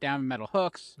to hunt down metal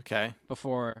hooks Okay.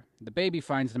 before the baby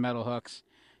finds the metal hooks.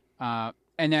 And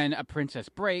then a princess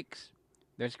breaks.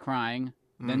 There's crying.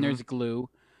 Then there's glue.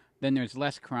 Then there's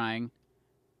less crying.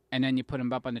 And then you put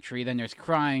them up on the tree. Then there's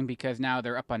crying because now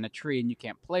they're up on the tree and you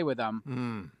can't play with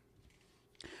them.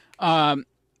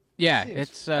 Yeah,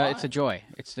 it's a joy.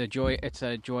 It's a joy. It's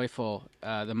a joyful,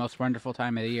 the most wonderful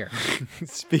time of the year.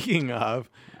 Speaking of,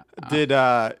 did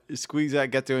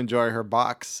Squeezette get to enjoy her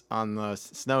box on the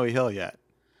snowy hill yet?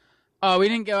 Oh, we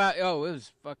didn't go out. Oh, it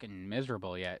was fucking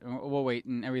miserable yet. We'll wait,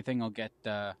 and everything will get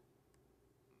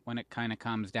when it kind of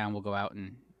calms down. We'll go out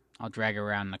and I'll drag her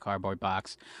around in the cardboard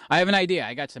box. I have an idea.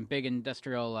 I got some big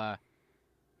industrial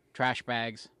trash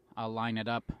bags. I'll line it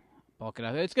up, bulk it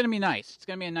up. It's gonna be nice. It's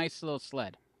gonna be a nice little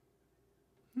sled.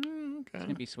 Okay. It's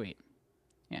gonna be sweet.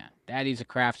 Yeah, Daddy's a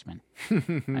craftsman.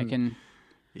 I can.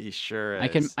 He sure is. I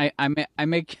can. I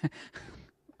make.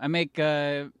 I make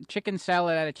chicken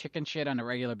salad out of chicken shit on a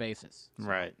regular basis.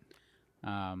 Right.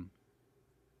 A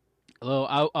little.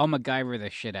 I'll MacGyver the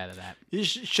shit out of that. You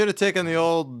should have taken the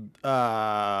old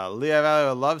Lehigh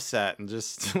Valley Love set and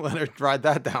just let her ride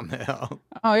that down the hill.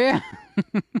 Oh yeah.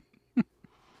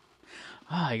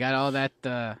 I got all that.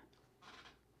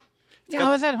 I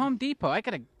was at Home Depot. I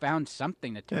could have found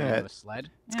something to turn into a sled.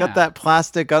 It's got that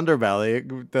plastic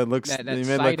underbelly that looks. That they made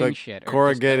look siding like shit, or just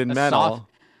corrugated a metal.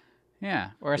 Yeah,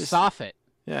 or a soffit.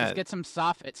 Yeah. Just get some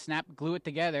soffit, snap, glue it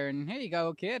together, and here you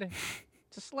go, kid.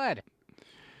 It's a sled.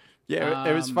 Yeah,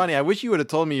 it was funny. I wish you would have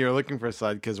told me you were looking for a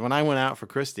sled, because when I went out for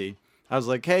Christy, I was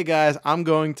like, "Hey guys, I'm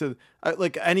going to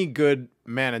like any good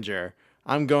manager.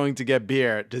 I'm going to get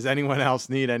beer. Does anyone else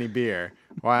need any beer?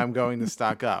 Why I'm going to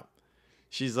stock up?"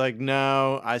 She's like,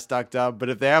 "No, I stocked up, but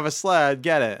if they have a sled,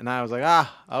 get it." And I was like,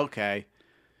 okay."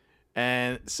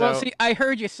 And so, Well, see, I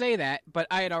heard you say that, but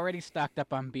I had already stocked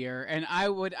up on beer, and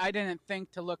I didn't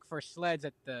think to look for sleds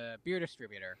at the beer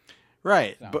distributor.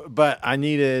 right, So. but I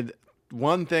needed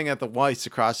one thing at the Weiss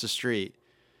across the street,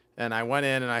 and I went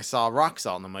in and I saw rock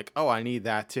salt, and I'm like, "Oh, I need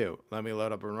that too. Let me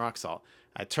load up on rock salt."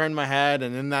 I turned my head,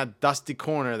 and in that dusty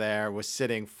corner there was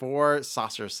sitting 4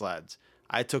 saucer sleds.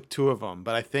 I took 2 of them,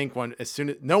 but I think as soon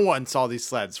as no one saw these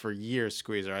sleds for years,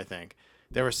 Squeezer, I think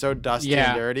they were so dusty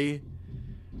and dirty.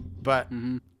 But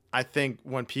I think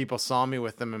when people saw me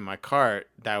with them in my cart,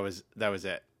 that was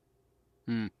it.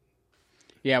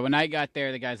 Yeah, when I got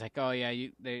there, the guy's like, "Oh yeah,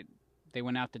 they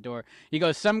went out the door." He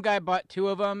goes, "Some guy bought 2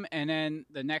 of them, and then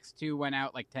the next 2 went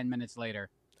out like 10 minutes later."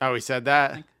 Oh, he said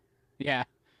that? Yeah.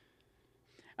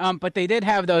 But they did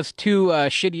have those 2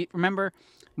 shitty. Remember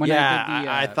when Yeah,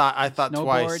 I did the I thought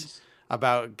twice snowboards?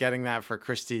 about getting that for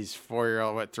Christy's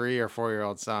 4-year-old, 3 or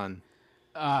 4-year-old son.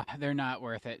 They're not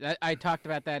worth it. I talked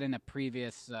about that in a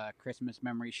previous Christmas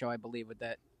memory show, I believe, with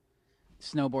that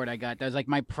snowboard I got. That was like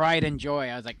my pride and joy.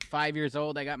 I was like 5 years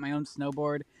old. I got my own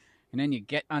snowboard, and then you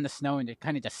get on the snow and it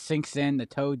kind of just sinks in. The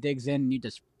toe digs in, and you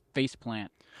just face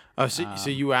plant. Oh, so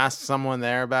you asked someone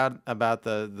there about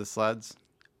the sleds?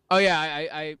 Oh yeah,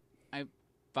 I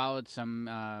followed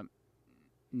some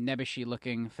nebbishy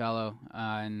looking fellow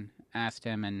and asked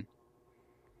him, and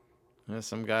Yeah,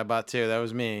 some guy bought 2. That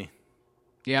was me.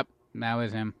 yep, that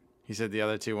was him. He said the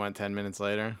other 2 went 10 minutes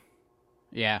later.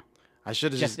 Yeah. I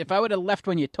should have Just if I would have left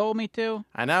when you told me to,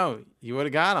 I know you would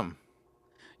have got them.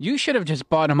 you should have just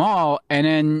bought them all and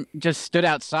then just stood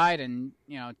outside and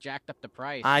jacked up the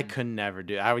price. I and could never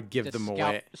do. I would give just them scalp,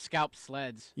 away. Scalp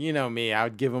sleds. You know me. I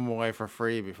would give them away for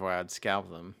free before I'd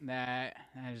scalp them. That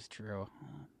is true.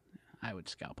 I would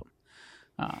scalp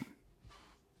them.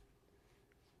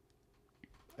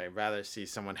 I'd rather see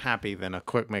someone happy than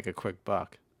make a quick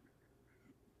buck.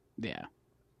 Yeah.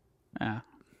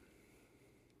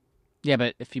 Yeah,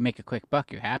 but if you make a quick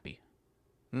buck, you're happy.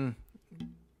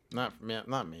 Not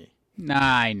me. Nah,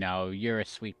 I know. You're a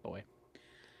sweet boy.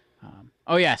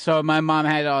 Oh, yeah. So my mom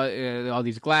had all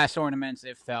these glass ornaments.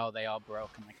 It fell. They all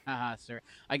broke. I'm like, haha, sir.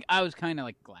 Like, I was kind of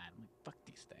like glad. I'm like, fuck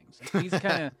these things. Like, these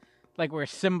kind of like were a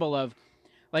symbol of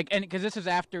like, and because this is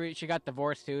after she got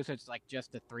divorced too. So it's like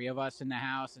just the three of us in the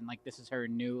house. And like, this is her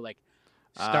new, like,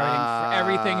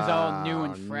 everything's all new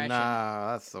and fresh. No, and,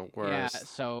 that's the worst. yeah.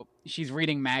 So she's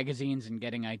reading magazines and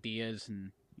getting ideas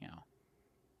and,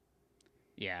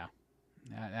 yeah.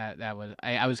 That was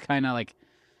I was kind of like,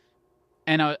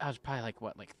 and I was probably like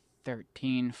what, like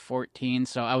 13, 14,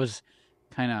 so I was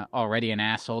kind of already an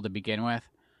asshole to begin with.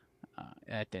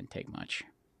 That didn't take much.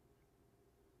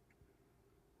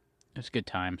 It was good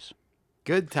times.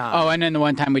 Good time. Oh, and then the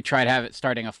one time we tried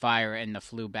starting a fire and the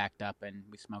flue backed up and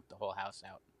we smoked the whole house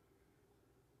out.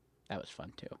 That was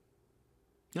fun too.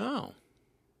 Oh.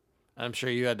 I'm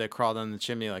sure you had to crawl down the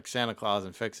chimney like Santa Claus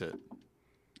and fix it.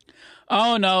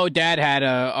 Oh no, Dad had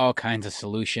all kinds of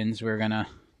solutions. We were gonna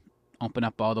open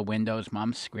up all the windows.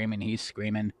 Mom's screaming, he's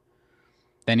screaming.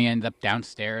 Then he ended up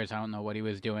downstairs. I don't know what he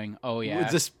was doing. Oh yeah,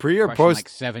 Was this pre or crushing post? like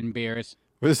 7 beers.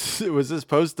 Was this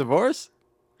post divorce?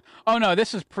 Oh no,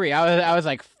 this was pre. I was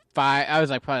like 5. I was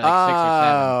like probably like 6 or 7.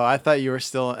 Oh, I thought you were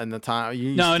still in the time.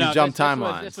 You No, jumped this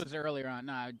timelines. This was earlier on.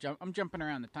 No, I'm jumping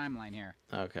around the timeline here.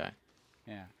 Okay.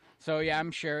 Yeah. So yeah, I'm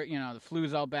sure the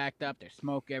flue's all backed up. There's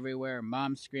smoke everywhere.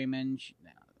 Mom's screaming. The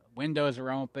windows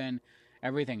are open.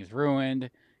 Everything's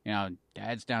ruined.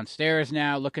 Dad's downstairs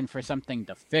now looking for something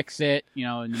to fix it.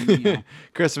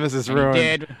 Christmas is and he ruined.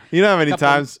 did. You know how many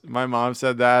times my mom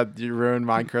said that? You ruined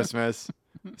my Christmas.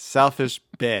 Selfish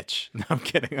bitch. No, I'm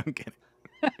kidding.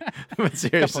 But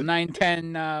seriously. Couple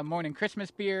 9-10 morning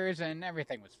Christmas beers and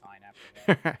everything was fine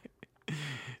after that.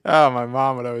 Oh, my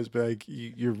mom would always be like,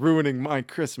 "You're ruining my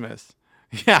Christmas."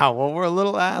 Yeah, well, we're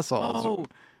little assholes. Oh,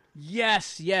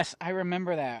 yes, I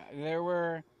remember that. There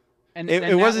were, and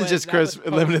It wasn't just Christmas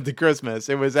limited to Christmas.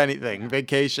 It was anything: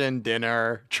 vacation,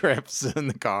 dinner, trips in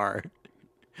the car.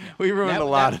 We ruined a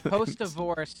lot of things. Post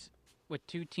divorce with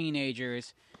 2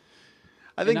 teenagers.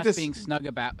 I think us this being smug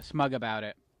about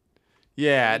it.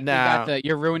 Yeah, We no. got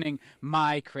you're ruining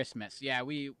my Christmas. Yeah,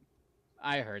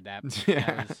 I heard that. Yeah.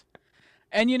 That was,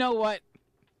 and you know what?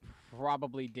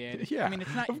 Probably did. Yeah, I mean,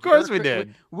 it's not. of course your we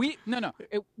did. We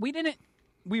didn't.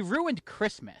 We ruined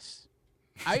Christmas.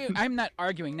 I'm not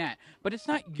arguing that, but it's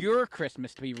not your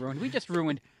Christmas to be ruined. We just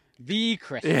ruined the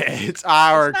Christmas. Yeah, it's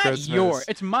our It's not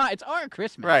Christmas. It's our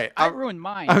Christmas. Right. I ruined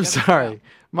mine. I'm just as sorry, well.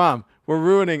 Mom. We're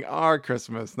ruining our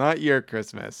Christmas, not your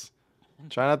Christmas.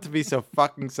 Try not to be so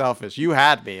fucking selfish. You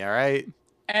had me, all right?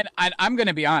 And I'm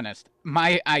gonna be honest.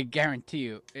 I guarantee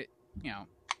you,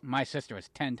 my sister was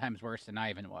 10 times worse than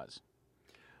Ivan was.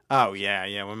 Oh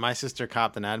yeah. When my sister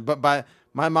copped an ad, but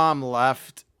my mom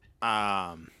left.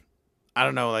 I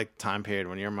don't know, like time period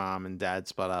when your mom and dad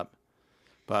split up.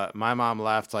 But my mom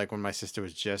left like when my sister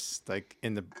was just like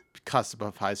in the cusp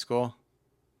of high school,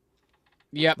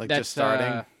 Yep, like that's just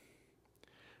starting.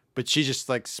 But she just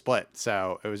like split,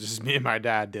 so it was just me and my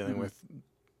dad dealing with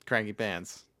cranky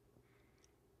pants.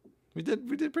 We did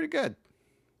pretty good.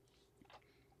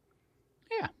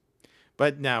 Yeah.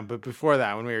 But before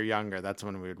that, when we were younger, that's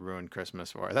when we would ruin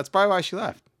Christmas for her. That's probably why she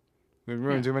left. We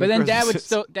ruined too many. But then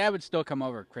Christmases. Dad would still come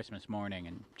over Christmas morning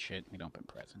and shit. We'd open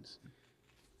presents.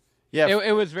 Yeah.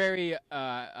 It was very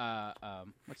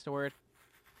what's the word?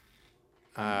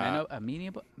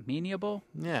 Amenable.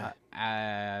 Yeah.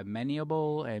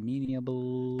 Amenable.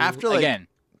 After like again,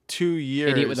 2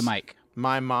 years, idiot with a mic.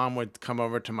 my mom would come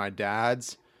over to my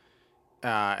dad's,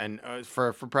 and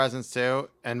for presents too,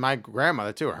 and my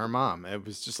grandmother too, her mom. It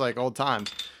was just like old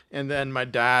times. And then my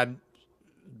dad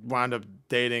wound up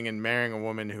dating and marrying a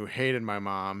woman who hated my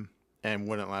mom and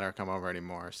wouldn't let her come over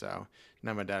anymore. So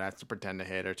now my dad has to pretend to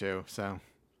hate her too. So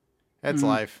it's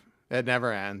life. It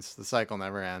never ends. The cycle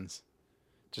never ends.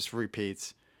 Just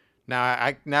repeats.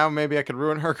 Now maybe I could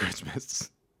ruin her Christmas.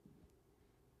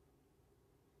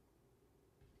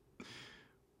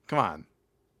 Come on.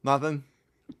 Nothing?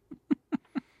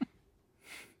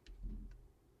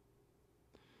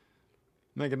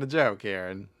 Making a joke here,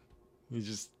 and you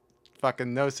just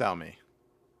fucking no-sell me.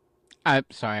 I'm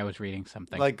sorry, I was reading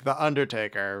something. Like the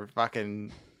Undertaker,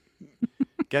 fucking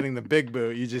getting the big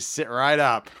boot. You just sit right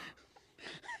up.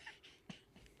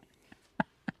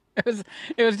 It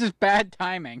was just bad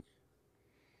timing.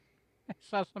 I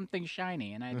saw something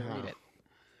shiny and I had to read it.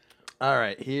 All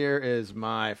right, here is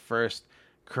my first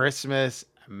Christmas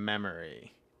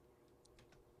memory.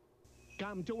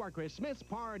 Come to our Christmas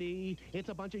party. It's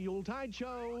a bunch of Yuletide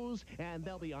shows, and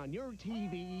they'll be on your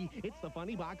TV. It's the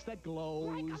funny box that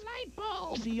glows. Like a light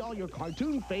bulb. See all your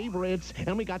cartoon favorites,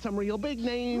 and we got some real big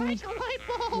names. Like a light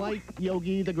bulb. Like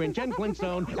Yogi, the Grinch, and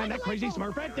Flintstone, and that crazy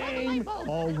Smurfette Dame.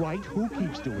 All right, who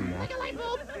keeps doing that? Like a light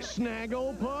bulb.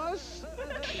 Snagglepuss.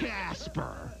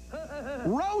 Casper.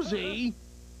 Rosie.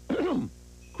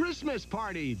 Christmas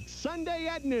party, Sunday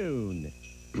at noon.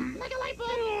 Like a light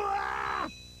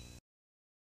bulb.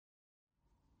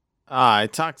 I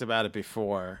talked about it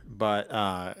before, but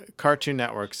Cartoon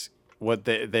Network's what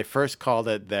they first called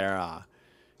it their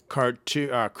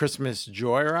Christmas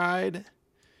Joyride,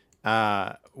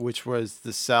 which was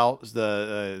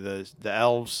the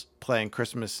elves playing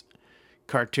Christmas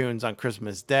cartoons on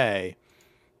Christmas Day,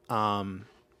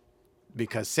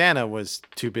 because Santa was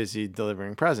too busy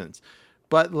delivering presents.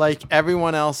 But like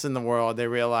everyone else in the world, they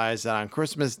realized that on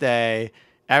Christmas Day,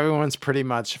 everyone's pretty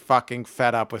much fucking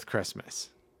fed up with Christmas.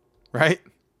 Right?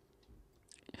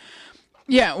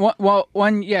 Yeah,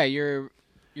 you're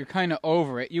kind of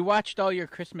over it. You watched all your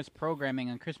Christmas programming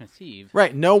on Christmas Eve.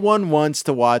 Right. No one wants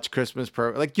to watch Christmas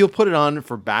like you'll put it on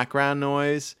for background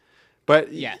noise,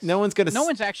 but yes. No one's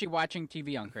one's actually watching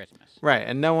TV on Christmas. Right,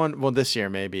 and no one. Well, this year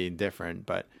may be different,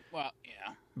 but well,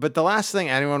 yeah. But the last thing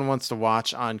anyone wants to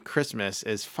watch on Christmas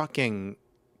is fucking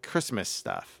Christmas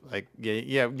stuff. Like,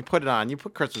 yeah, you put it on. You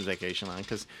put Christmas Vacation on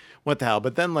because what the hell?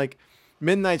 But then like.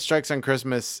 Midnight strikes on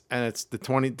Christmas, and it's the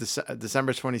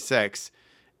December 26th,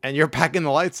 and you're packing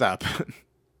the lights up.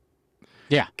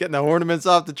 Yeah. Getting the ornaments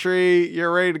off the tree,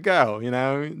 you're ready to go. You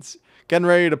know, it's getting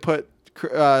ready to put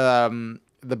the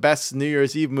best New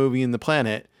Year's Eve movie in the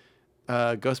planet,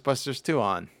 Ghostbusters 2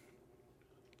 on.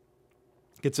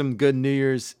 Get some good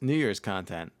New Year's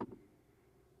content.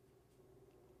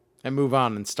 And move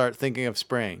on and start thinking of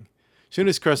spring. As soon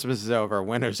as Christmas is over,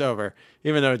 winter's over,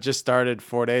 even though it just started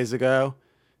 4 days ago,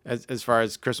 as far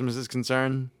as Christmas is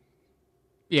concerned.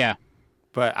 Yeah.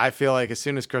 But I feel like as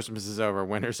soon as Christmas is over,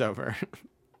 winter's over.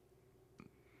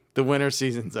 The winter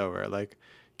season's over. Like,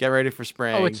 get ready for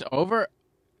spring. Oh, it's over?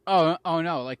 Oh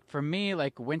no. Like, for me,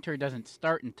 like, winter doesn't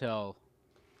start until,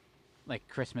 like,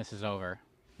 Christmas is over.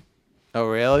 Oh,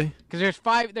 really? Because there's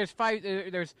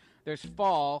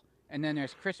fall, and then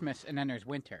there's Christmas, and then there's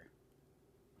winter.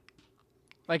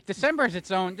 Like, December is its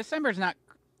own. December's not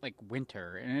like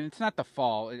winter, and it's not the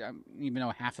fall. Even though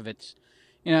half of it's,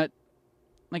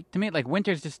 like to me, like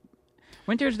winter's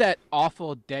that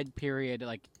awful dead period,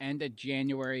 like end of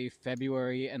January,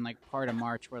 February, and like part of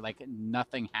March, where like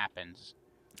nothing happens.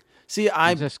 See,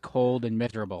 it's just cold and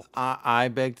miserable. I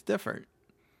beg to differ.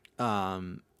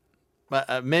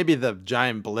 But maybe the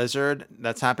giant blizzard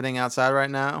that's happening outside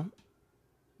right now.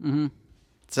 Mm-hmm.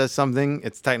 Says something.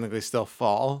 It's technically still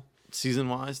fall.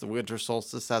 Season-wise, the winter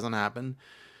solstice hasn't happened,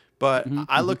 but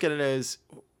I look at it as.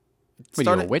 What,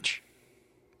 you're a witch?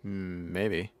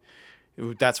 Maybe.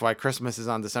 That's why Christmas is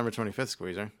on December 25th,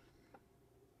 Squeezer.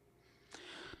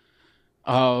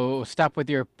 Oh, stop with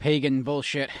your pagan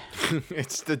bullshit.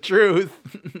 It's the truth.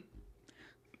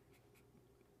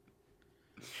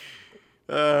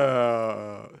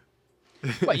 What,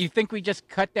 you think we just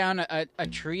cut down a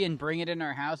tree and bring it in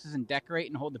our houses and decorate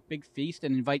and hold a big feast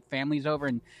and invite families over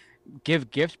and give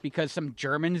gifts because some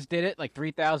Germans did it like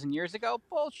 3,000 years ago?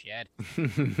 Bullshit.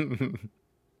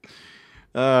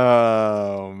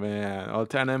 Oh, man. Oh,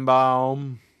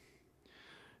 Tenenbaum.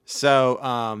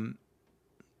 So,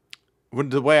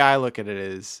 the way I look at it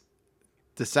is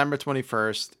December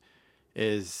 21st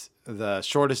is the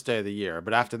shortest day of the year.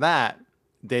 But after that,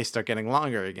 days start getting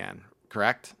longer again,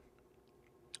 correct?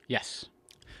 Yes.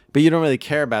 But you don't really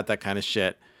care about that kind of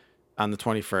shit on the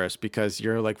 21st because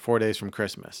you're like 4 days from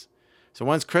Christmas. So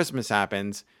once Christmas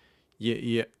happens,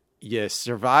 you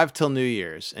survive till New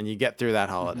Year's and you get through that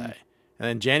holiday. Mm-hmm. And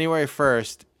then January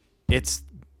 1st, it's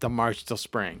the march till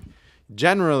spring.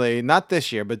 Generally, not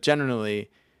this year, but generally,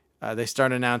 they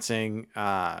start announcing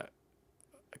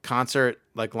concert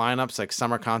like lineups, like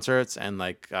summer concerts and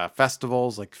like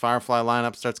festivals, like Firefly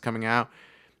lineup starts coming out,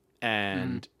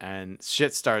 and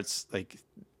shit starts like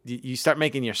you start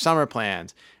making your summer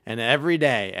plans, and every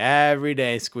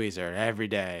day, Squeezer, every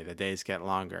day the days get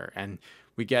longer, and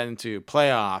we get into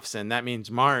playoffs, and that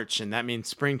means March, and that means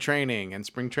spring training, and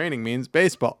spring training means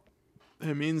baseball.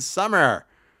 It means summer.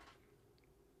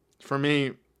 For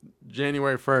me,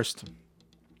 January 1st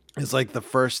is like the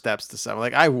first steps to summer.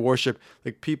 Like I worship,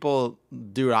 like people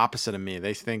do opposite of me.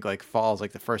 They think like fall is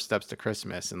like the first steps to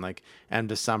Christmas and like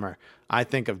end of summer. I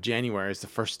think of January as the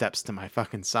first steps to my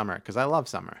fucking summer because I love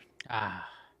summer. Ah.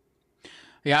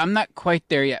 Yeah, I'm not quite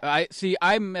there yet.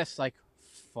 I miss like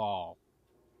fall.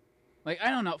 Like I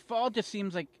don't know, fall just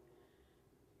seems like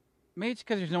maybe it's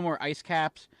because there's no more ice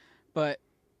caps, but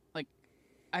like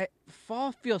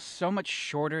fall feels so much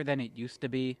shorter than it used to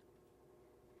be.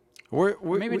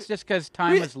 Maybe it's just because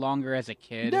time was longer as a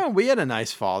kid. No, we had a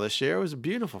nice fall this year. It was a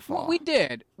beautiful fall. Well, we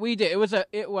did. It was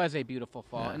a beautiful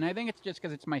fall, and I think it's just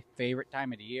because it's my favorite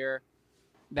time of the year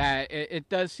that it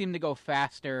does seem to go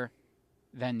faster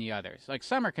than the others. Like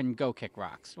summer can go kick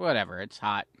rocks, whatever. It's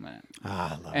hot.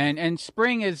 I love and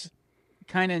spring is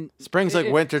kind of spring's like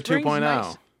winter 2.0.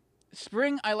 Nice.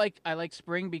 Spring, I like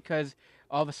spring because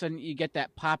all of a sudden you get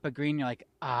that pop of green. You're like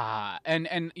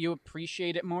and you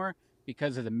appreciate it more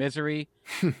because of the misery.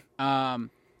 And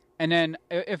then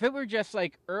if it were just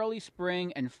like early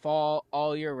spring and fall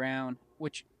all year round,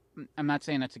 which I'm not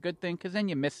saying that's a good thing because then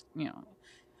you miss,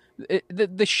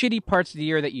 the shitty parts of the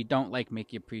year that you don't like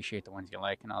make you appreciate the ones you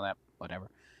like and all that, whatever.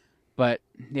 But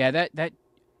yeah, that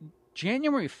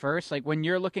January 1st, like when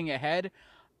you're looking ahead,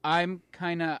 I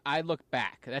look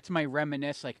back. That's my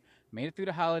reminisce. Like made it through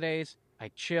the holidays. I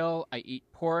chill. I eat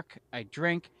pork. I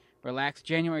drink. Relax.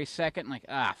 January 2nd, like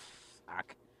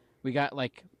fuck. We got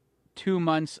like 2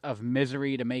 months of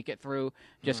misery to make it through.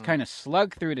 Just kind of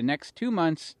slug through the next 2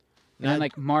 months. And then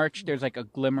like March, there's like a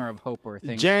glimmer of hope where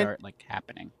things start like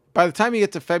happening. By the time you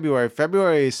get to February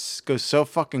goes so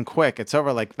fucking quick. It's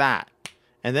over like that.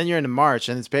 And then you're into March,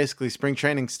 and it's basically spring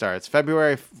training starts.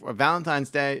 February,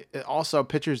 Valentine's Day, also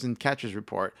pitchers and catchers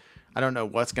report. I don't know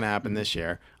what's going to happen this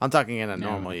year. I'm talking in a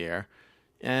normal year.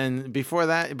 And before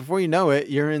that, before you know it,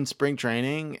 you're in spring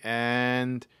training,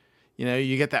 and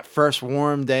you get that first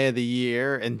warm day of the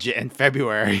year in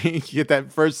February. You get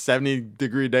that first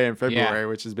 70-degree day in February,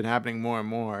 which has been happening more and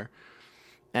more.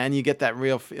 And you get that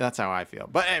real. That's how I feel.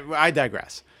 But I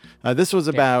digress. This was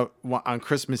about on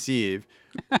Christmas Eve.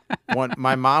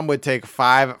 My mom would take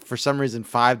 5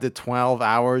 to 12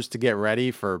 hours to get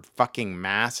ready for fucking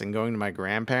mass and going to my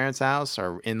grandparents' house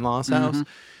or in-laws' house.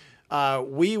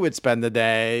 We would spend the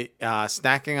day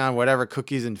snacking on whatever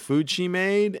cookies and food she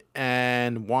made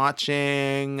and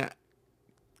watching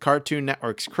Cartoon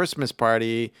Network's Christmas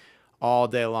Party all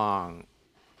day long.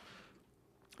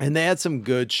 And they had some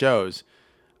good shows.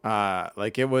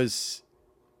 Like it was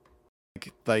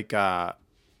like Bah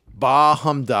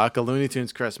Humduck, A Looney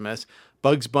Tunes Christmas,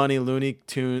 Bugs Bunny,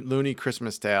 Looney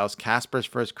Christmas Tales, Casper's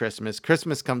First Christmas,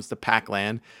 Christmas Comes to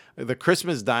Pac-Land, The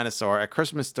Christmas Dinosaur, A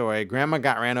Christmas Story, Grandma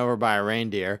Got Ran Over by a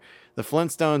Reindeer, The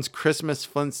Flintstones Christmas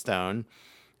Flintstone,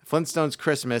 Flintstones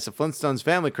Christmas, A Flintstones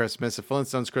Family Christmas, A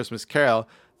Flintstones Christmas Carol,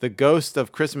 The Ghost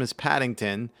of Christmas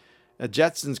Paddington, A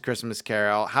Jetsons Christmas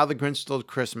Carol, How the Grinch Stole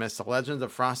Christmas, The Legend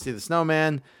of Frosty the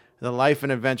Snowman, The Life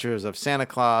and Adventures of Santa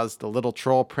Claus, The Little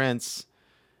Troll Prince,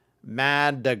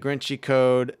 Mad, The Grinchy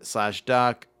Code /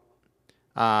 Duck,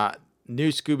 New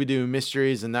Scooby-Doo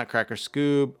Mysteries and Nutcracker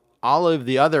Scoob, all of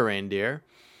the other reindeer,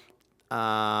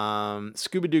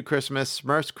 Scooby-Doo Christmas,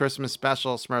 Smurfs Christmas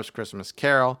Special, Smurfs Christmas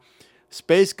Carol,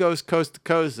 Space Goes Coast to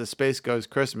Coast, The Space Goes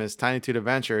Christmas, Tiny Toon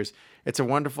Adventures, It's a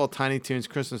Wonderful Tiny Toons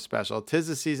Christmas Special, 'Tis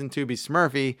the Season to Be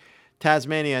Smurfy,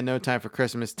 Tasmania, No Time for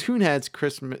Christmas, Toonheads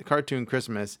Christmas Cartoon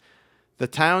Christmas, The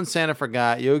Town Santa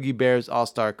Forgot, Yogi Bear's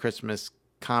All-Star Christmas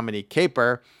Comedy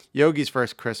Caper, Yogi's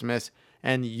First Christmas,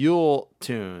 and Yule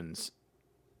Tunes.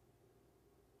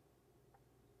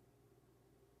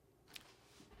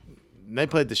 They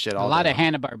played the shit all day. A lot of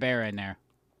Hanna-Barbera in there.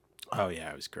 Oh, yeah,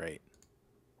 it was great.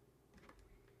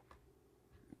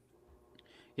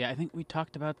 Yeah, I think we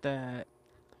talked about that.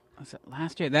 Was it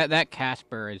last year? That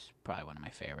Casper is probably one of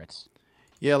my favorites.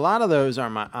 Yeah, a lot of those are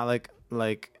my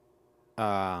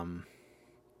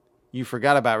you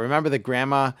forgot about. Remember the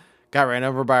Grandma Got Ran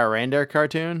Over by a Reindeer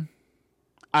cartoon?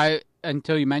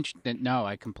 Until you mentioned it, no,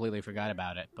 I completely forgot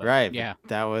about it. But right. Yeah.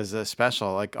 That was a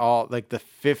special. The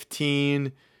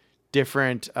 15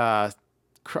 different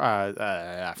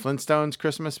Flintstones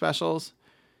Christmas specials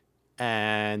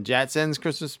and Jetsons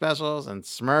Christmas specials and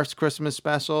Smurfs Christmas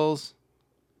specials.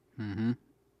 Mm-hmm.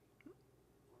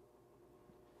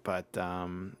 But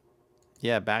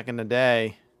yeah, back in the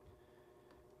day,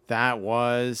 that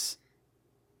was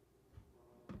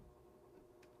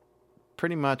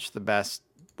pretty much the best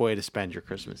way to spend your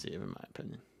Christmas Eve, in my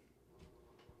opinion.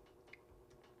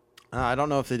 I don't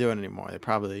know if they do it anymore. They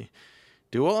probably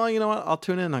do. Well, you know what? I'll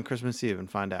tune in on Christmas Eve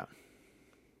and find out.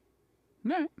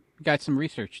 All right. got some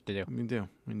research to do.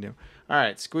 We do. All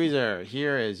right, Squeezer,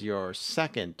 here is your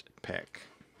second pick.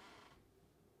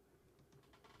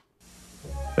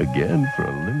 Again, for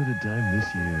a limited time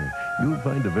this year, you'll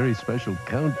find a very special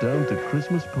countdown to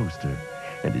Christmas poster.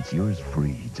 And it's yours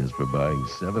free just for buying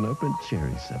 7-Up and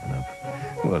Cherry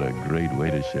 7-Up. What a great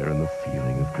way to share in the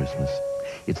feeling of Christmas.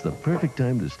 It's the perfect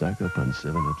time to stock up on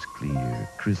 7-Up's clear,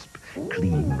 crisp,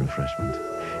 clean refreshment.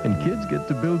 And kids get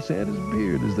to build Santa's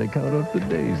beard as they count off the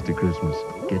days to Christmas.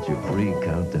 Get your free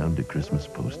countdown to Christmas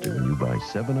poster when you buy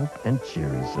 7-Up and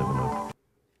Cherry 7-Up.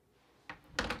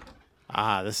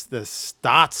 The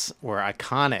Stotts were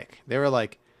iconic. They were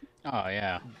like Oh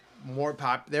yeah. more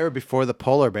pop. They were before the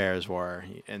polar bears were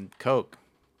and Coke.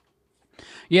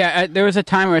 Yeah, there was a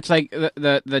time where it's like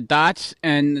the Dots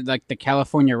and like the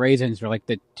California Raisins were like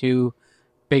the two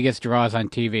biggest draws on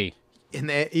TV. And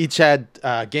they each had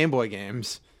Game Boy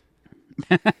games.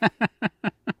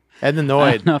 And the I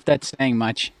Noid. don't know if that's saying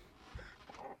much.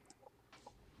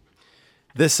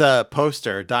 This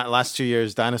poster, last 2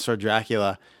 years, Dinosaur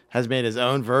Dracula has made his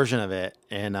own version of it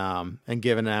and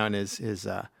given out in his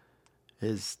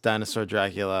Dinosaur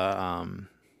Dracula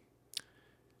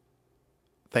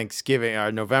Thanksgiving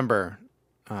or November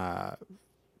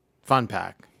fun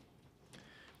pack,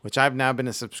 which I've now been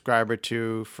a subscriber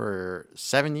to for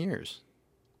 7 years.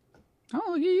 Oh,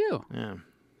 look at you. Yeah.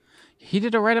 He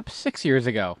did a write-up 6 years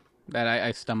ago that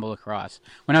I stumbled across.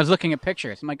 When I was looking at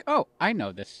pictures, I'm like, oh, I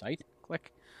know this site.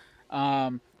 Click.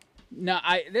 No,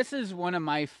 this is one of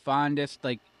my fondest,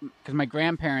 like, because my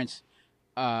grandparents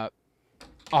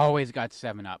always got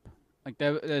 7-Up. Like,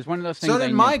 there's one of those things. So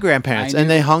did my grandparents, and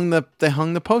they hung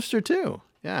the poster too.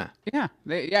 Yeah. Yeah,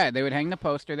 they would hang the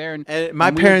poster there, and my and we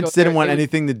would parents go there, didn't want they would-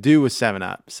 anything to do with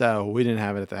 7-Up, so we didn't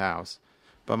have it at the house.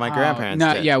 But my grandparents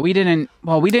no, did. yeah, we didn't.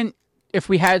 Well, we didn't. If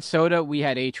we had soda, we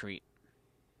had A-Treat.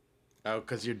 Oh,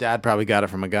 because your dad probably got it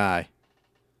from a guy.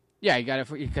 Yeah, you got it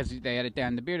because they had it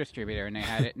down the beer distributor, and they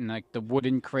had it in like the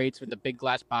wooden crates with the big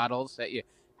glass bottles that you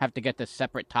have to get the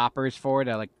separate toppers for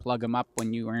to like plug them up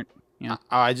when you weren't. You know.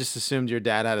 Oh, I just assumed your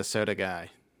dad had a soda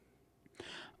guy.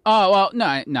 Oh well,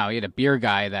 no, he had a beer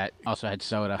guy that also had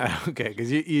soda. Okay,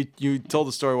 because you told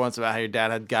the story once about how your dad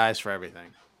had guys for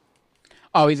everything.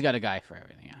 Oh, he's got a guy for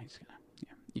everything. Yeah,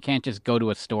 You can't just go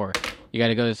to a store. You got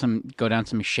to go down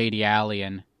some shady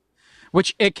alley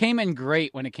which it came in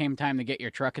great when it came time to get your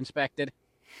truck inspected,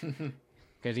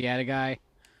 because he had a guy.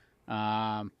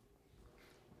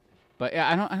 But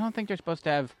yeah, I don't think they're supposed to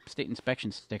have state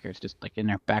inspection stickers just like in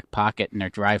their back pocket in their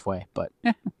driveway. But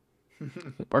it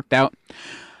worked out.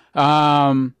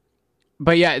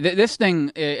 But yeah, this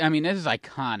thing. I mean, this is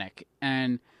iconic,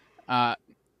 and I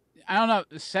don't know.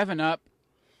 7-Up.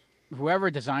 Whoever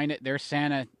designed it, their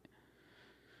Santa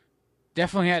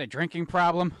definitely had a drinking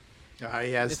problem.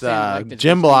 He has This Santa, like,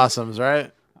 Jim Blossoms,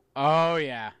 right? Oh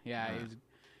yeah, he's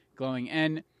glowing.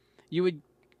 And you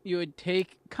would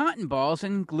take cotton balls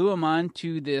and glue them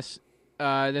onto this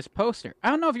poster. I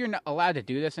don't know if you're not allowed to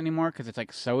do this anymore because it's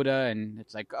like soda, and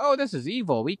it's like, oh, this is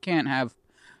evil. We can't have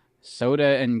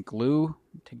soda and glue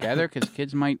together because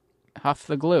kids might huff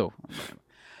the glue.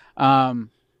 Yeah,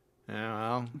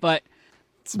 well, But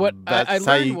what I that's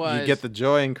how learned you was get the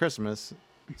joy in Christmas.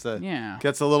 yeah.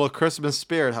 Gets a little Christmas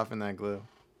spirit huffing that glue.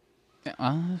 Yeah,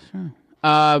 well, that's true.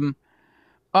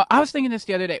 I was thinking this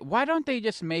the other day. Why don't they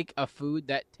just make a food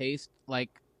that tastes like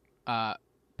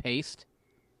paste?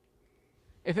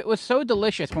 If it was so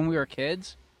delicious when we were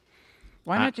kids,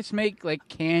 why not just make like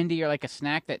candy or like a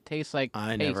snack that tastes like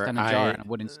paste on a jar and a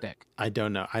wooden stick? I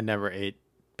don't know. I never ate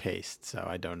paste, so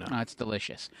I don't know. Oh, it's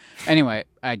delicious. Anyway,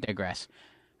 I digress.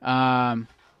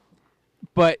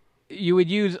 But you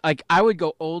would use, like, I would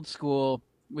go old school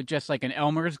with just like an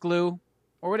Elmer's glue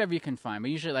or whatever you can find, but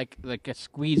usually like a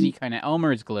squeezy kind of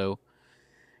Elmer's glue.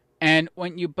 And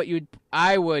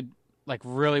I would like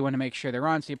really want to make sure they're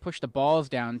on, so you push the balls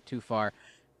down too far,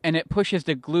 and it pushes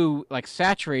the glue, like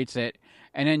saturates it,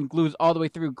 and then glues all the way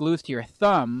through, glues to your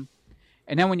thumb.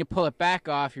 And then when you pull it back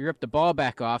off, you rip the ball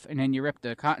back off, and then you rip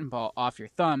the cotton ball off your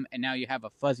thumb, and now you have a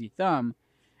fuzzy thumb.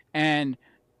 And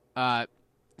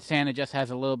Santa just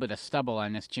has a little bit of stubble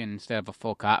on his chin instead of a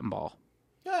full cotton ball.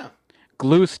 Yeah.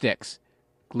 Glue sticks.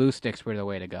 Glue sticks were the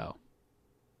way to go.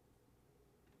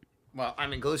 Well, I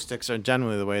mean, glue sticks are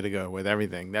generally the way to go with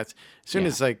everything. That's as soon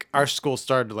as like our school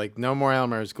started, like no more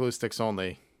Elmer's, glue sticks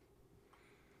only.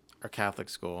 Our Catholic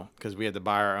school, because we had to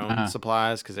buy our own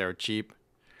supplies because they were cheap.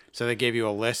 So they gave you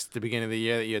a list at the beginning of the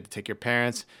year that you had to take your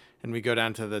parents, and we go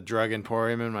down to the drug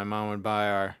emporium, and my mom would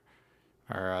buy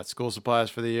our school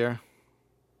supplies for the year.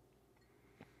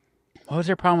 What was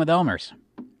their problem with Elmer's?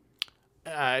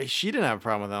 She didn't have a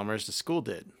problem with Elmer's. The school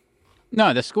did.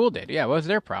 No, the school did. Yeah, what was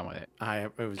their problem with it? I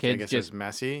guess Kids it was just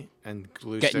messy and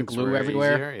glue getting sticks glue were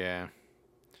everywhere? easier. Yeah.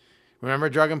 Remember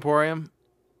Drug Emporium?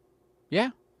 Yeah.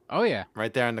 Oh yeah.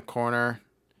 Right there in the corner,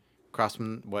 across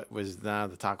from what was now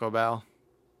the Taco Bell.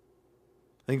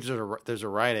 I think there's a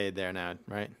Rite Aid there now,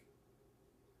 right?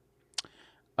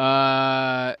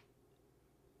 Uh.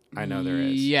 I know there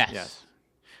is. Yes. Yes.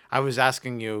 I was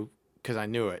asking you because I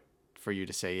knew it for you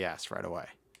to say yes right away.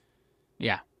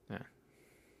 Yeah.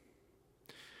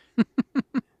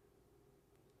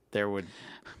 There would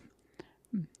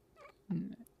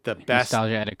the best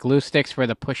Nostalgia had glue sticks for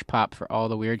the push pop for all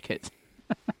the weird kids.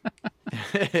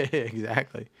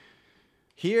 exactly.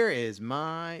 Here is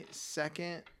my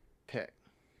second pick.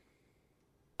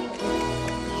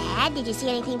 Dad, did you see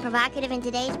anything provocative in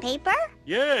today's paper?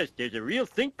 Yes, there's a real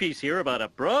think piece here about a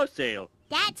bra sale.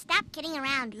 Dad, stop kidding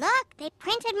around. Look, they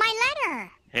printed my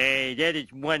letter. Hey, that is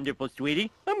wonderful,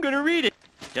 sweetie. I'm gonna read it.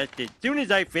 Just as soon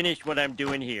as I finish what I'm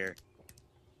doing here.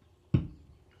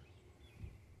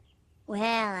 Well,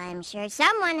 I'm sure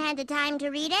someone had the time to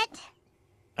read it.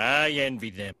 I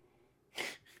envy them.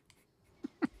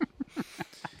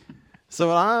 So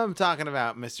what I'm talking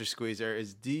about, Mr. Squeezer,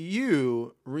 is do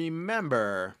you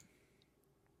remember,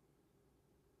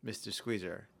 Mr.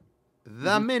 Squeezer,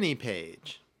 the mini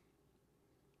page?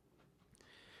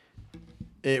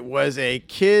 It was a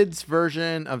kid's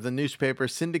version of the newspaper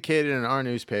syndicated in our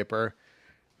newspaper,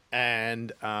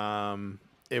 and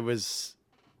it was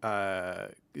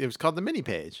called the mini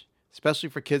page, especially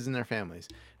for kids and their families.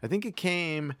 I think it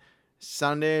came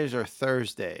Sundays or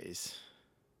Thursdays.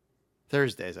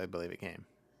 Thursdays, I believe it came.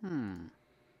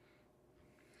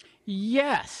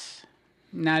 Yes.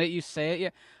 Now that you say it, yeah.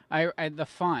 I the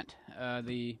font,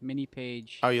 the mini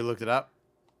page. Oh, you looked it up?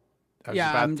 I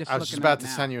was just looking about up to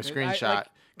now. send you a screenshot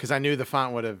because I knew the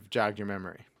font would have jogged your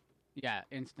memory. Yeah,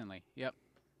 instantly. Yep.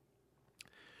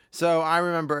 So I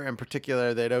remember in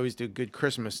particular they'd always do good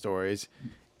Christmas stories,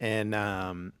 and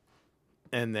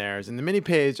theirs and the mini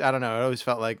page. I don't know. It always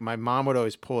felt like my mom would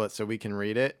always pull it so we can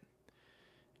read it,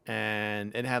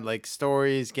 and it had like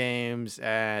stories, games,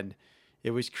 and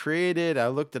it was created. I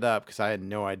looked it up because I had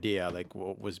no idea like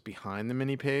what was behind the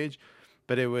mini page,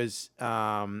 but it was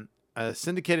a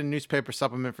syndicated newspaper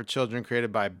supplement for children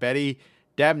created by Betty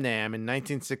Debnam in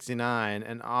 1969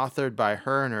 and authored by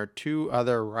her and her two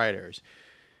other writers.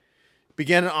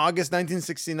 Began in August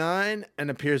 1969 and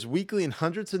appears weekly in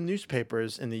hundreds of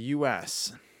newspapers in the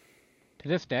U.S. To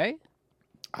this day?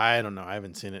 I don't know. I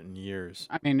haven't seen it in years.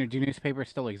 I mean, do newspapers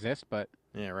still exist? But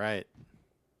Yeah, right.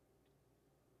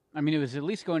 I mean, it was at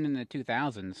least going in the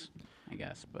 2000s, I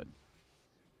guess. But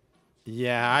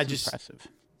Yeah, I it's just. impressive.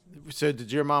 So,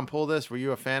 did your mom pull this? Were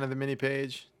you a fan of the mini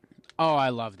page? Oh, I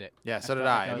loved it. Yeah, so felt did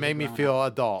like I. was It a made me grown-up. feel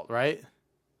adult, right?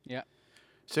 Yeah.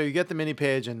 So you get the mini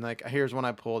page, and like, here's one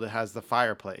I pulled. It has the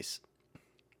fireplace.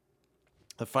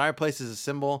 The fireplace is a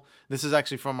symbol. This is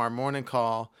actually from our morning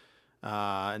call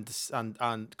on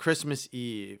Christmas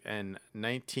Eve in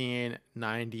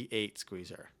 1998,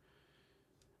 Squeezer.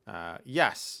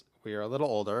 Yes, we are a little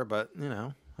older, but, you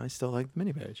know, I still like the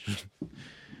mini page.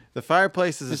 The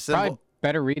fireplace is a It's symbol. probably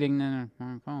better reading than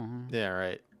a phone. Yeah,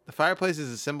 right. The fireplace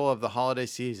is a symbol of the holiday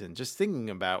season. Just thinking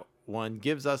about one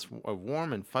gives us a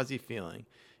warm and fuzzy feeling.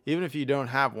 Even if you don't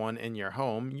have one in your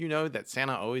home, you know that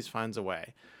Santa always finds a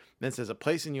way. This is a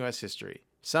place in U.S. history.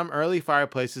 Some early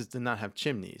fireplaces did not have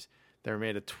chimneys. They were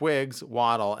made of twigs,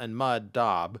 wattle, and mud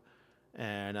daub,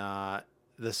 and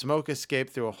the smoke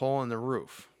escaped through a hole in the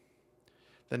roof.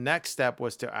 The next step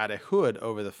was to add a hood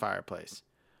over the fireplace.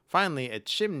 Finally, a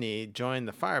chimney joined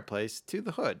the fireplace to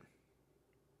the hood.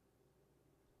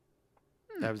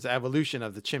 That was the evolution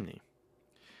of the chimney.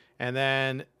 And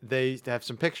then they have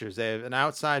some pictures. They have an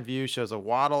outside view shows a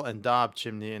wattle and daub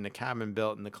chimney in a cabin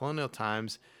built in the colonial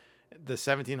times, the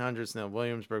 1700s in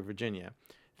Williamsburg, Virginia.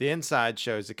 The inside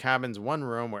shows the cabin's one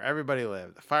room where everybody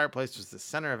lived. The fireplace was the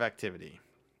center of activity.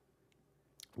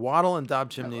 Wattle and daub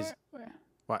chimneys.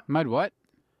 What? Mud what?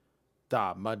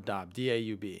 Daub, mud daub,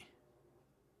 D-A-U-B.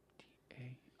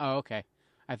 Oh, okay.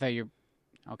 I thought you're...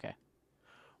 Okay.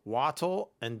 Wattle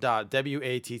and daub,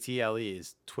 W-A-T-T-L-E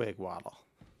is twig wattle.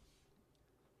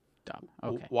 Daub.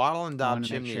 Okay. Wattle and I daub wanted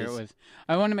to make chimneys. sure it was.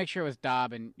 I want to make sure it was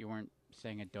daub, and you weren't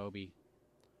saying Adobe.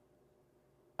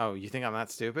 Oh, you think I'm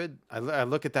that stupid? I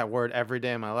look at that word every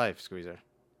day of my life, Squeezer.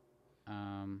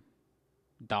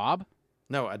 Daub?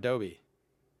 No, Adobe.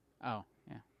 Oh,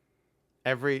 yeah.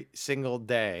 Every single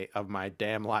day of my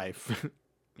damn life,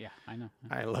 Yeah, I know.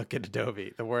 I look at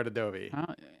Adobe, the word Adobe.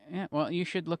 Yeah, well, you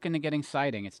should look into getting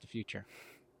siding. It's the future.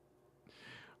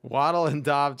 Wattle and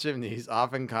daub chimneys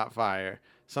often caught fire.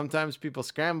 Sometimes people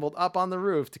scrambled up on the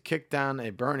roof to kick down a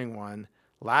burning one.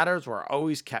 Ladders were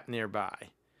always kept nearby.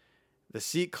 The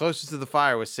seat closest to the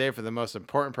fire was saved for the most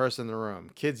important person in the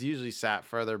room. Kids usually sat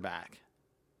further back.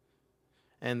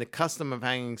 And the custom of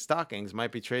hanging stockings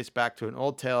might be traced back to an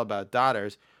old tale about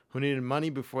daughters who needed money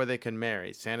before they could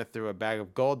marry. Santa threw a bag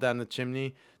of gold down the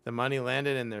chimney. The money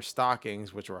landed in their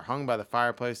stockings, which were hung by the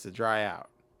fireplace to dry out.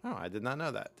 Oh, I did not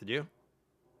know that. Did you?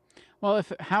 Well,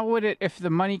 how would it if the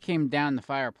money came down the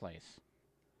fireplace,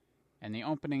 and the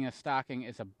opening of the stocking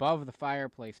is above the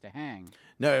fireplace to hang?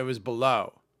 No, it was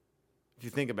below. If you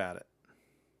think about it.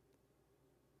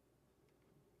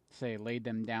 So they laid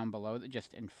them down below,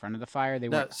 just in front of the fire. They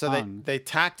No, weren't so hung. they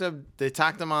tacked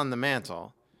them on the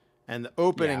mantle, and the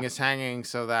opening Yeah. is hanging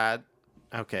so that.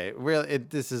 Okay, really,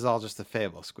 this is all just a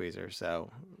fable, Squeezer.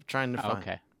 So trying to find.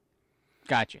 Okay.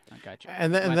 Gotcha.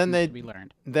 And then Lessons they to be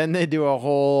learned. then they do a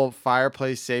whole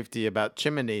fireplace safety about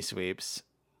chimney sweeps.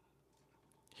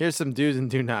 Here's some do's and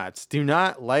do nots. Do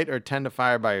not light or tend a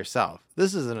fire by yourself.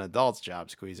 This is an adult's job,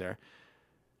 Squeezer.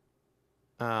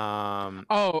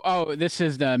 Oh, this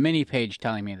is the mini page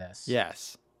telling me this.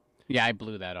 Yes. Yeah, I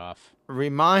blew that off.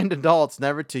 Remind adults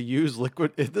never to use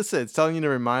liquid. It's telling you to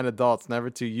remind adults never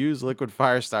to use liquid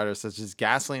fire starters such as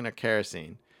gasoline or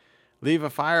kerosene. Leave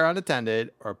a fire unattended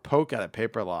or poke at a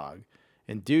paper log.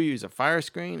 And do use a fire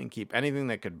screen and keep anything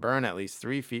that could burn at least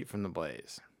 3 feet from the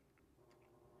blaze.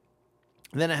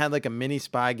 And then it had like a mini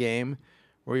spy game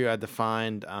where you had to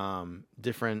find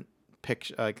different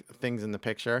things in the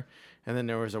picture. And then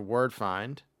there was a word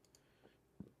find.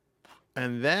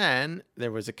 And then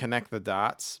there was a connect the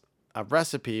dots, a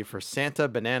recipe for Santa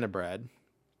banana bread.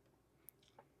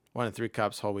 1 3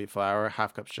 cups whole wheat flour,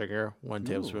 ½ cup sugar, 1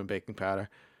 tablespoon baking powder,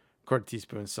 1/4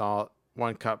 teaspoon salt,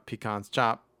 1 cup pecans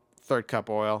chopped, 1/3 cup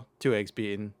oil, 2 eggs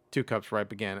beaten, 2 cups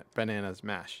ripe bananas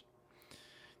mashed.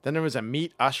 Then there was a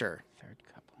meat usher. 1/3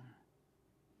 cup oil.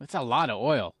 That's a lot of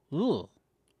oil. Ooh.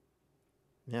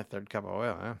 Yeah, 1/3 cup of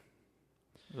oil, yeah.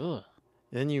 Ugh.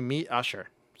 Then you meet Usher,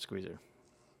 Squeezer.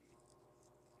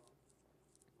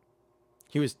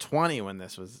 He was 20 when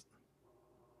this was.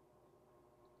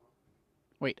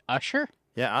 Wait, Usher?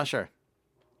 Yeah, Usher.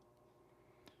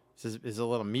 This is a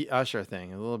little meet Usher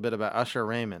thing, a little bit about Usher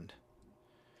Raymond.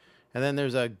 And then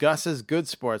there's a Gus's Good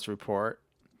Sports report.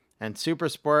 And Super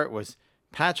Sport was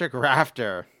Patrick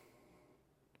Rafter.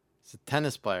 He's a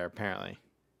tennis player, apparently.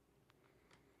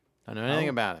 Don't know anything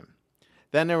about him.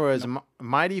 Then there was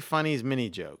Mighty Funny's mini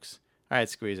jokes. All right,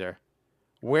 Squeezer.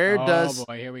 Oh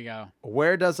boy, here we go.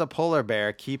 Where does a polar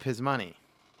bear keep his money?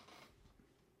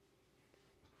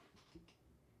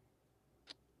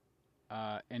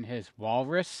 In his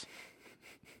walrus.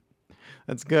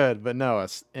 That's good, but no,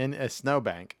 in a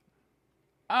snowbank.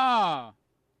 Oh,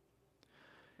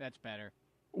 that's better.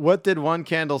 What did one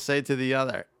candle say to the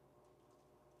other?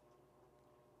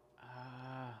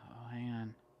 Hang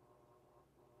on.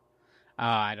 Oh,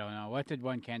 I don't know. What did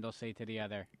one candle say to the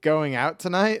other? Going out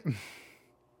tonight?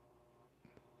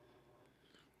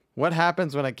 What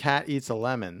happens when a cat eats a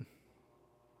lemon?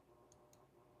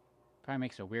 Probably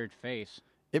makes a weird face.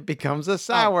 It becomes a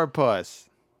sourpuss.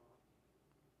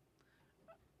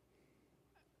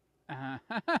 That's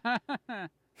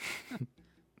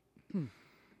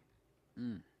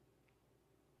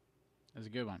a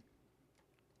good one.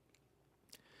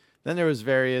 Then there was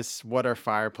various what are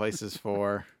fireplaces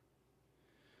for?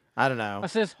 I don't know.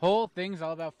 What's this whole thing's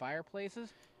all about fireplaces?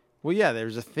 Well, yeah,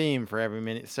 there's a theme for every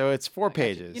minute. So it's 4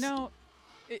 pages. You know,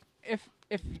 if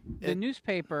the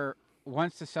newspaper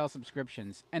wants to sell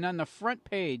subscriptions, and on the front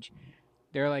page,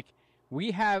 they're like,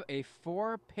 we have a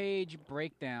 4-page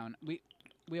breakdown. We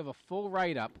have a full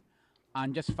write-up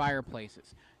on just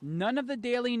fireplaces. None of the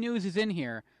daily news is in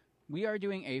here. We are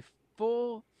doing a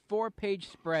full 4-page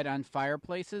spread on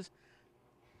fireplaces.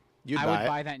 I would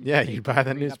buy that newspaper. Yeah, you'd buy that read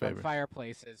up on newspaper.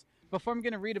 Fireplaces. Before I'm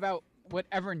going to read about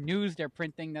whatever news they're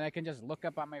printing that I can just look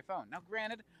up on my phone. Now,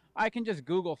 granted, I can just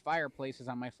Google fireplaces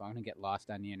on my phone and get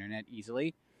lost on the internet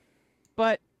easily.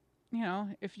 But, you know,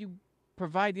 if you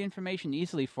provide the information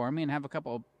easily for me and have a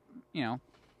couple, you know,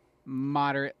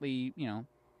 moderately, you know,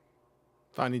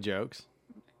 Funny jokes.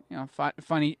 you know,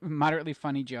 moderately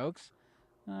funny jokes,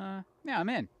 yeah, I'm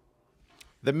in.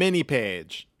 The mini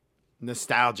page.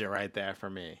 Nostalgia right there for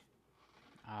me.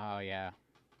 Oh, yeah.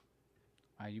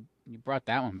 You brought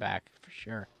that one back for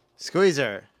sure.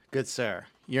 Squeezer, good sir.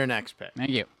 Your next pick. Thank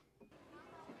you.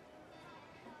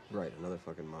 Right, another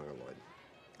fucking mongoloid.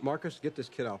 Marcus, get this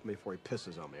kid off me before he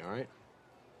pisses on me, all right?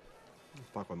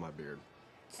 Fuck with my beard.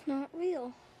 It's not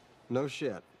real. No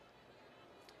shit.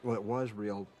 Well, it was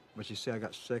real But you see, I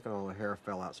got sick and all the hair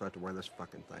fell out, so I had to wear this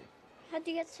fucking thing. How'd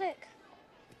you get sick?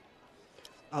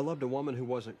 I loved a woman who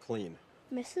wasn't clean.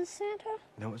 Mrs. Santa?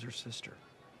 No, it was her sister.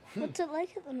 What's it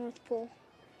like at the North Pole?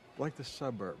 Like the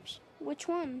suburbs. Which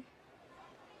one?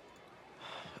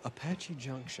 Apache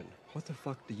Junction. What the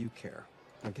fuck do you care?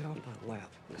 Now get off my lap.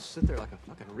 You sit there like a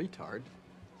fucking retard.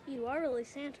 You are really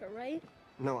Santa, right?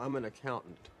 No, I'm an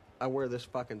accountant. I wear this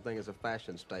fucking thing as a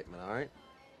fashion statement, all right?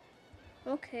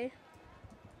 Okay.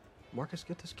 Marcus,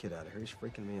 get this kid out of here. He's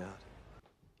freaking me out.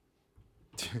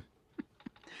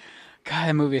 God,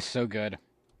 that movie is so good.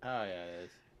 Oh, yeah, it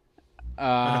is.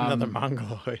 Um, Another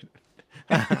Mongoloid.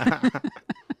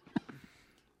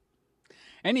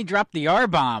 And he dropped the R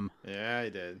bomb. Yeah,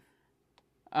 he did.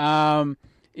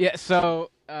 Yeah. So,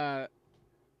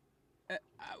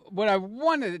 what I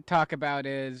wanted to talk about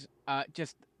is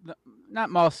just not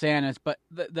Mall Santas, but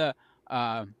the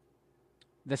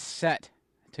set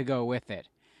to go with it,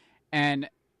 and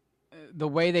the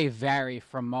way they vary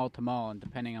from mall to mall, and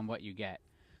depending on what you get.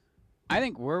 I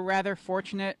think we're rather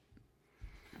fortunate.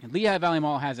 Lehigh Valley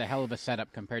Mall has a hell of a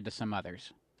setup compared to some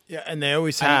others. Yeah, and they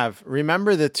always have.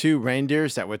 Remember the two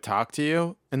reindeers that would talk to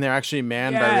you, and they're actually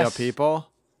manned by real people?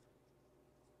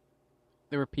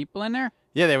 There were people in there?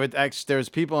 Yeah, they would actually. There was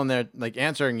people in there like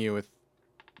answering you with,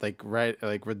 like with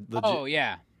legit. Oh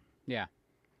yeah, yeah.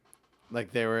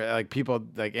 Like they were like people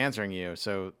like answering you.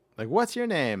 So like, what's your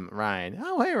name, Ryan?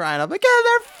 Oh, hey Ryan. I'm like, yeah,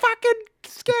 they're fucking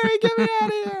scary. Get me out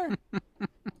of here.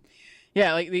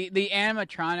 Yeah, like the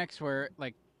animatronics were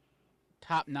like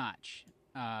top notch.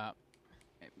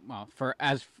 Well, for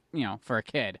a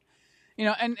kid,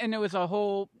 and it was a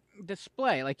whole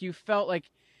display. Like you felt like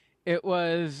it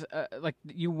was like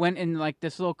you went in like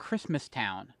this little Christmas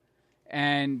town,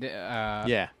 and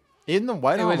yeah, even the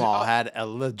Whitehall Mall had a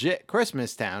legit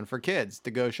Christmas town for kids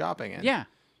to go shopping in. Yeah,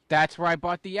 that's where I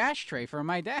bought the ashtray for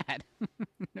my dad.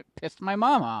 It pissed my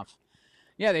mom off.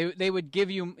 Yeah, they would give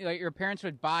you, like, your parents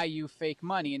would buy you fake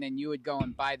money, and then you would go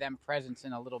and buy them presents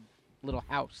in a little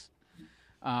house.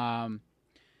 But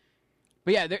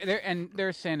yeah,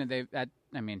 there's Santa. There's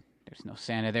no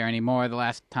Santa there anymore. The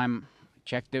last time I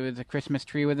checked, there was a Christmas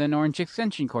tree with an orange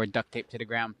extension cord duct taped to the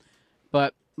ground.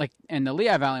 But and the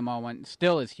Lehigh Valley Mall one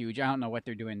still is huge. I don't know what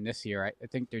they're doing this year. I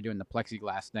think they're doing the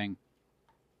plexiglass thing.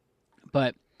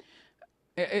 But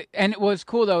and it was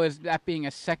cool though, is that being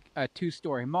a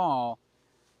 2-story mall.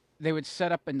 They would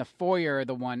set up in the foyer of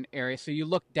the one area, so you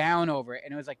look down over it,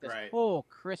 and it was like this whole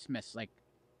Christmas, like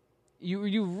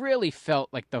you really felt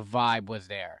like the vibe was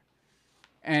there,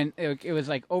 and it was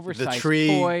like oversized the tree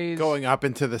toys going up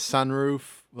into the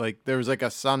sunroof. Like there was like a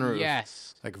sunroof,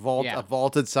 yes, like a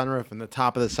vaulted sunroof in the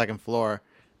top of the second floor,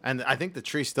 and I think the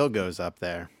tree still goes up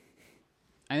there.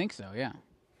 I think so, yeah.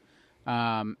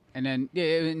 And then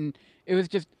it was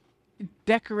just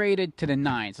decorated to the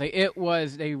nines. Like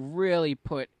they really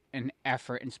put an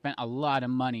effort and spent a lot of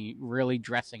money really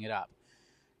dressing it up,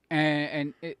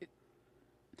 and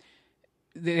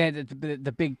they had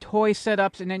the big toy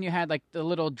setups, and then you had like the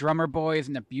little drummer boys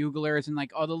and the buglers and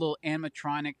like all the little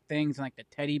animatronic things and like the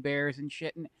teddy bears and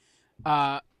shit, and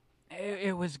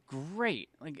it was great.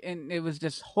 Like, and it was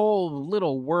this whole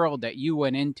little world that you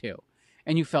went into,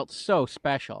 and you felt so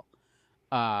special.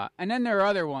 And then there are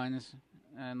other ones,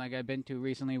 and like I've been to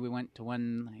recently. We went to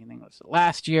one, I think it was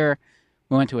last year.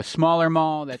 We went to a smaller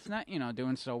mall that's not,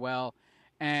 doing so well,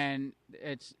 and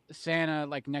it's Santa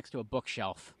like next to a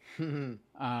bookshelf. So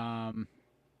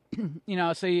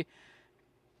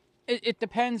it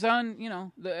depends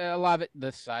on a lot of it,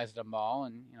 the size of the mall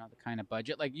and the kind of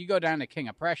budget. Like you go down to King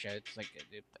of Prussia, it's like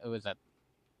it was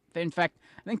in fact,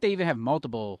 I think they even have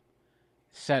multiple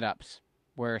setups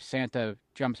where Santa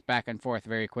jumps back and forth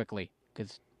very quickly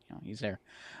because he's there.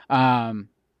 But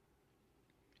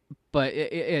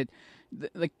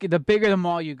the bigger the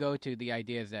mall you go to, the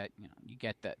idea is that you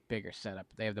get that bigger setup.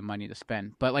 They have the money to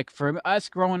spend. But like for us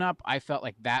growing up, I felt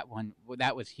like that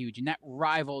was huge, and that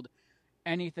rivaled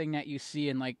anything that you see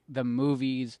in like the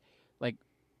movies.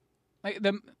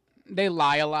 They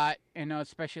lie a lot,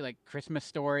 especially like Christmas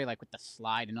Story, like with the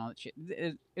slide and all that shit.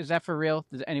 Is that for real?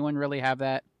 Does anyone really have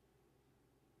that?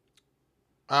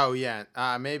 Oh yeah,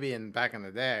 maybe back in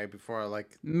the day before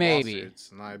like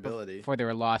lawsuits and liability. Before there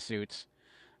were lawsuits.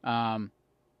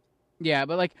 Yeah,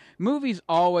 but like movies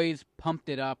always pumped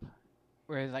it up,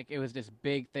 whereas like it was this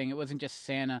big thing. It wasn't just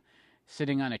Santa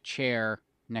sitting on a chair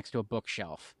next to a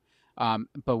bookshelf.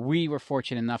 But we were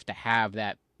fortunate enough to have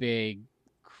that big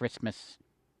Christmas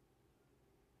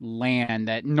land,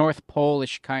 that North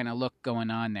Polish kind of look going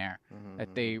on there,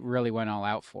 that they really went all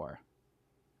out for.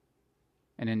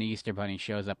 And then the Easter Bunny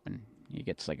shows up and he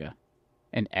gets like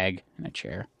an egg and a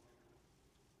chair.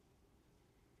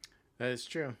 That is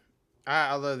true.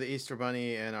 Although the Easter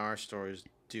Bunny in our stores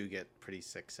do get pretty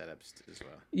sick setups as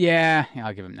well. Yeah,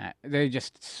 I'll give them that. They're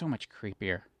just so much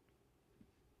creepier.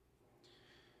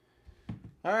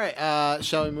 All right,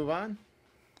 shall we move on?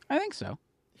 I think so.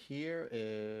 Here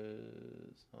is...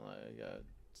 I got to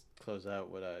close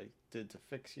out what I did to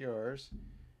fix yours.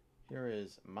 Here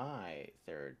is my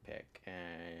third pick.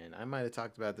 And I might have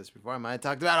talked about this before. I might have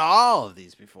talked about all of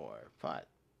these before. But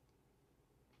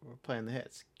we're playing the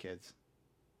hits, kids.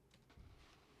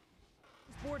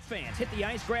 Sports fans, hit the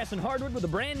ice, grass, and hardwood with a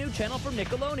brand new channel from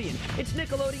Nickelodeon. It's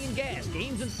Nickelodeon Gas,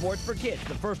 games and sports for kids,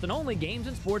 the first and only games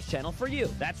and sports channel for you.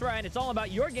 That's right, it's all about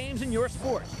your games and your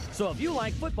sports. So if you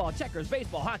like football, checkers,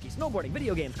 baseball, hockey, snowboarding,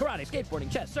 video games, karate,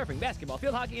 skateboarding, chess, surfing, basketball,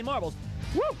 field hockey, and marbles,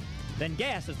 woo! Then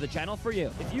Gas is the channel for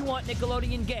you. If you want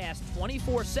Nickelodeon Gas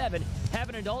 24/7, have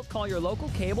an adult call your local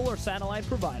cable or satellite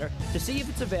provider to see if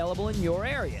it's available in your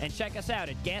area. And check us out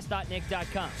at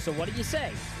gas.nick.com. So what do you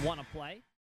say? Want to play?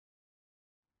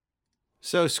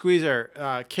 So,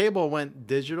 Squeezer, cable went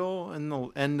digital in the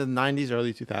end of the 90s,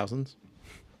 early 2000s.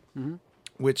 Mm-hmm.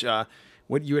 Which,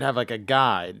 what you would have like a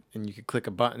guide, and you could click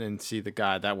a button and see the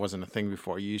guide. That wasn't a thing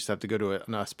before. You used to have to go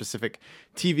to a specific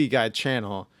TV guide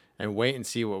channel and wait and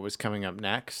see what was coming up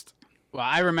next. Well,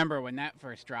 I remember when that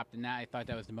first dropped, and I thought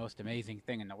that was the most amazing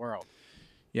thing in the world.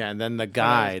 Yeah, and then the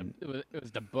guide. It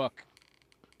was the book.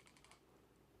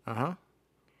 Uh-huh.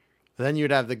 Then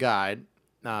you'd have the guide.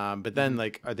 But then,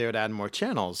 like, they would add more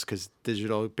channels because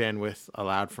digital bandwidth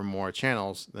allowed for more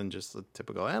channels than just the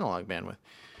typical analog bandwidth.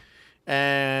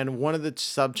 And one of the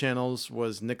sub-channels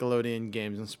was Nickelodeon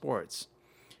Games and Sports.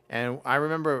 And I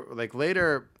remember, like,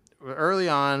 later, early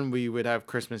on, we would have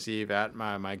Christmas Eve at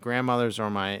my grandmother's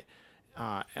or my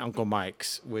Uncle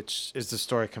Mike's, which is the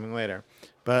story coming later.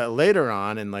 But later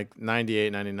on, in, like,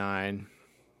 98, 99,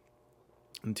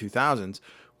 and 2000s,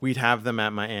 we'd have them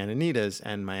at my Aunt Anita's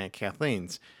and my Aunt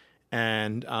Kathleen's,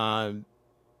 and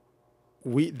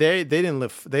they didn't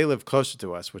live. They lived closer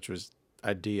to us, which was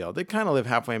ideal. They kind of live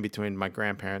halfway in between my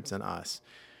grandparents and us.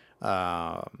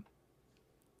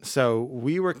 So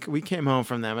we came home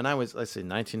from them, and I was, let's say,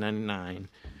 1999.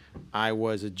 I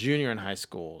was a junior in high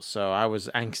school, so I was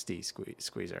angsty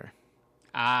Squeezer.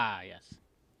 Ah, yes.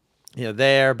 You know,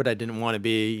 there, but I didn't want to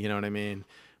be. You know what I mean?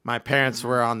 My parents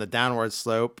were on the downward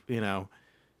slope. You know.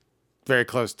 Very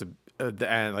close to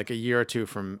the end, like a year or two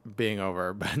from being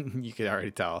over, but you could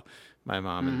already tell my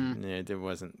mom, and it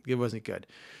wasn't good.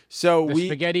 So the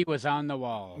spaghetti was on the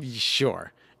wall.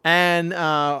 Sure. And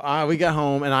we got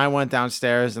home, and I went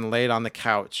downstairs and laid on the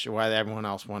couch while everyone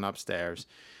else went upstairs.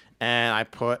 And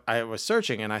I was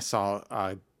searching, and I saw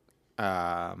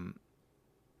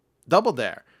Double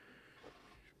Dare.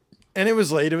 And it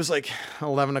was late. It was like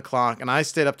 11 o'clock, and I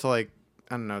stayed up till like,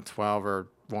 I don't know, 12 or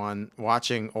 1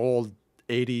 watching old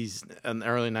 80s and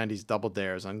early 90s Double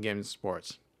Dares on Games and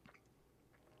Sports.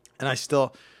 And I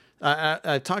still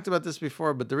I talked about this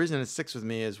before, but the reason it sticks with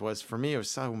me was for me it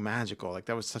was so magical. Like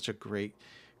that was such a great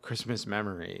Christmas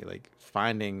memory. Like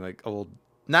finding like old.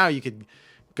 Now you could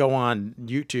go on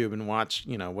YouTube and watch,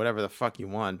 you know, whatever the fuck you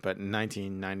want, but in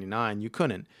 1999 you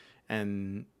couldn't.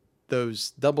 And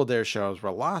those Double Dare shows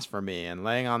were lost for me, and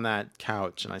laying on that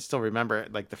couch, and I still remember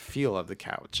like the feel of the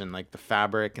couch and like the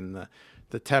fabric and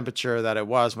the temperature that it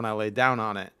was when I laid down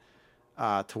on it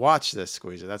to watch this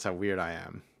Squeezer. That's how weird I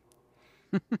am.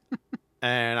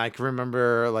 And I can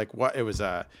remember like what it was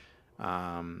how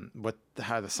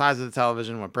the size of the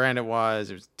television, what brand it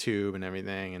was tube and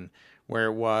everything, and where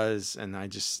it was, and I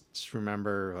just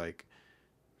remember like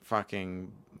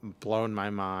fucking blown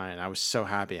my mind. I was so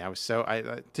happy. I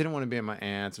didn't want to be at my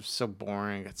aunt's. It was so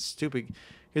boring. It's stupid.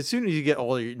 As soon as you get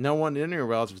older, none of your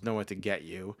relatives know what to get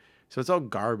you. So it's all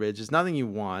garbage. It's nothing you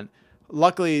want.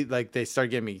 Luckily, like they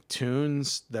started getting me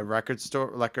tunes, the record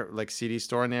store, like CD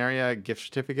store in the area, gift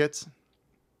certificates.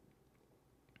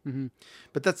 Mm-hmm.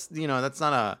 But that's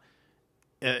not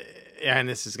and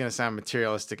this is gonna sound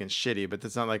materialistic and shitty, but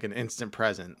that's not like an instant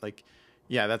present. Like,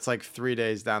 yeah, that's like 3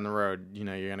 days down the road. You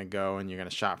know, you're going to go and you're going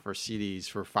to shop for CDs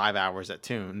for 5 hours at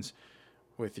Tunes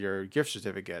with your gift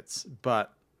certificates.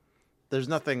 But there's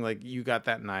nothing like you got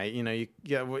that night. You know,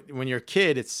 when you're a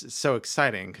kid, it's so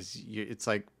exciting because it's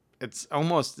like it's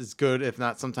almost as good, if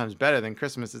not sometimes better than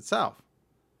Christmas itself.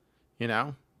 You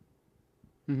know?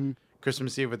 Mm-hmm.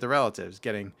 Christmas Eve with the relatives,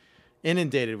 getting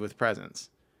inundated with presents.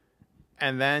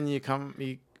 And then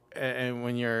and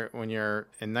when you're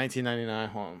in 1999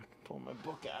 home. Pull my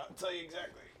book out and tell you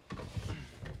exactly.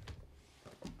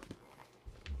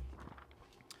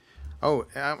 Oh,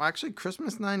 actually,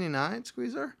 Christmas '99,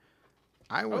 Squeezer.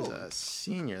 I was a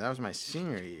senior. That was my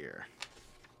senior year.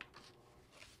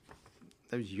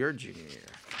 That was your junior year.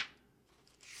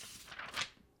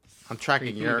 I'm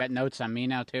tracking You your. got notes on me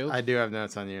now too. I do have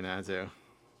notes on you now too.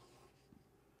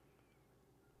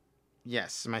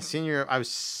 Yes, my senior year, I was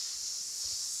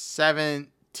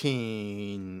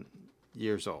 17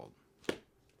 years old.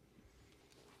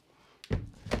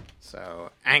 So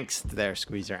angst there,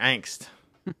 Squeezer, angst.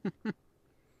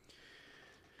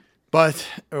 But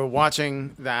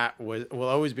watching that will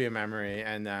always be a memory,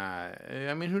 and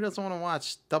I mean, who doesn't want to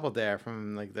watch Double Dare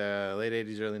from like the late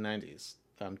 '80s, early '90s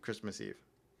on Christmas Eve?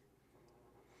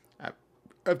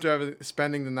 After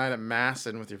spending the night at mass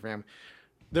and with your family,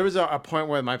 there was a point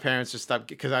where my parents just stopped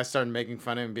because I started making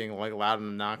fun of him being like loud and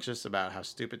obnoxious about how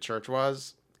stupid church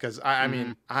was. Because I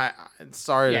mean,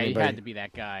 sorry to anybody. Yeah, you had to be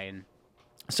that guy, and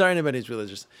sorry anybody's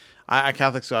religious. I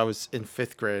Catholic, so I was in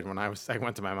 5th grade when I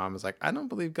went to my mom. I was like, I don't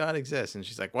believe God exists, and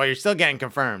she's like, well, you're still getting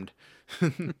confirmed.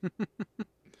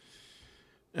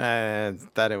 And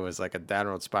that it was like a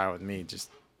downward spiral with me. Just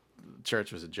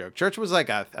church was a joke. Church was like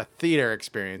a theater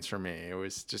experience for me. It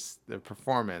was just the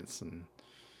performance, and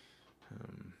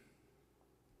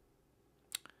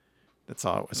that's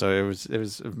all. So it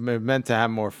was meant to have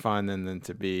more fun than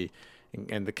to be.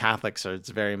 And the Catholics are, it's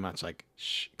very much like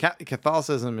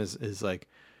Catholicism is like,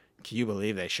 can you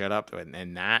believe they showed up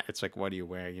and that it's like, what do you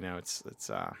wear? You know, that's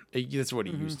what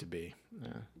it used to be.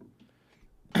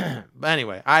 But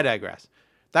anyway, I digress.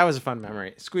 That was a fun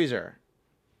memory. Squeezer,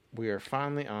 we are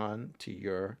finally on to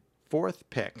your 4th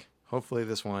pick. Hopefully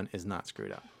this one is not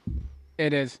screwed up.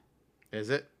 it is. Is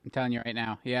it? I'm telling you right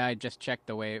now. Yeah, I just checked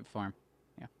the waveform.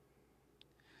 Yeah.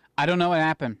 I don't know what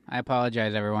happened. I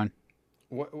apologize, everyone.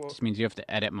 What just means you have to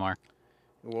edit more.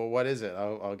 Well, what is it?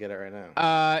 I'll get it right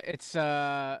now. It's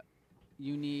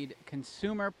you need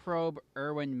Consumer Probe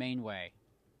Irwin Mainway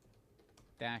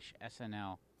 -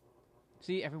 SNL.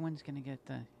 See, everyone's gonna get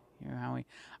the here Howie.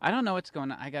 I don't know what's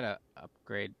going on. I gotta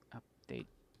update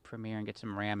Premiere and get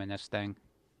some RAM in this thing.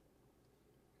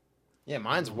 Yeah,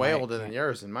 mine's way older than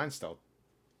yours, and mine's still.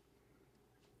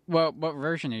 Well, what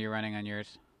version are you running on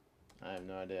yours? I have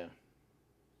no idea.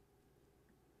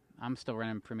 I'm still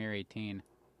running Premiere 18.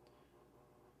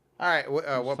 All right, what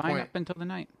fine point? Up until the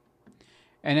night,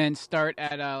 and then start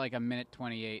at like a minute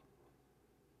 28.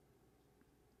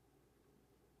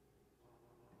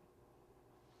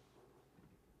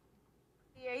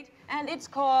 And it's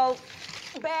called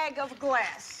Bag of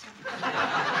Glass.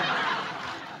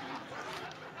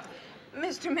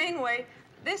 Mr. Mainway,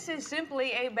 this is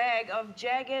simply a bag of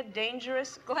jagged,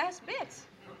 dangerous glass bits.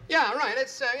 Yeah, right.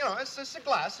 It's it's a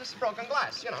glass. It's broken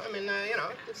glass. You know, I mean,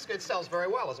 it sells very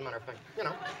well, as a matter of fact. You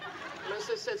know, I mean,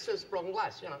 it's broken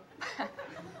glass. You know.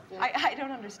 I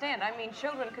don't understand. I mean,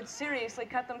 children could seriously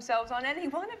cut themselves on any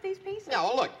one of these pieces. Yeah,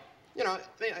 well, look. You know,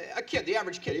 a kid, the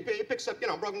average kid, he picks up,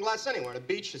 broken glass anywhere. The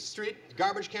beach, the street,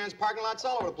 garbage cans, parking lots,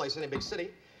 all over the place in a big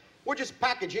city. We're just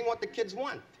packaging what the kids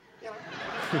want, you know.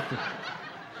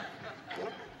 You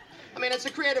know? I mean, it's a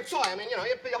creative toy. I mean, you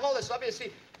hold this up, you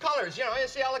see colors, you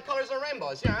see all the colors of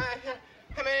rainbows, I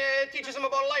mean, it teaches them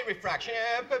about light refraction,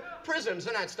 prisms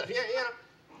and that stuff,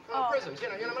 prisms, you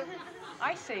know what I mean?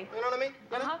 I see. You know what I mean?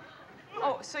 Uh-huh.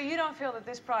 Oh, so you don't feel that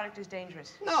this product is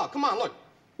dangerous? No, come on, look.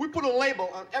 We put a label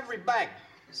on every bag.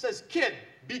 It says, kid,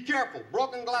 be careful,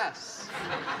 broken glass.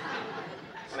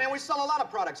 I mean, we sell a lot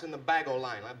of products in the Bag-O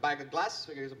line. A bag of glass,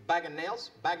 a bag of nails,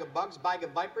 bag of bugs, bag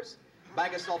of vipers,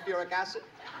 bag of sulfuric acid.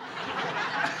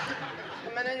 I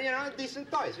mean, decent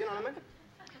toys, you know what I mean?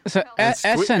 So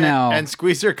SNL and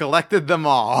Squeezer collected them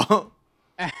all.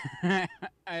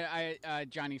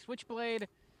 Johnny Switchblade.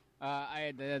 I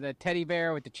had the teddy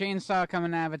bear with the chainsaw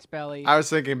coming out of its belly. I was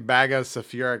thinking bag of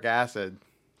sulfuric acid.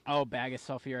 Oh, bag of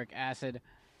sulfuric acid.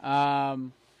 Yeah,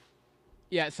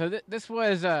 so this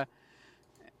was Dan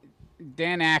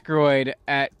Aykroyd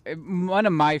at one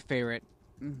of my favorite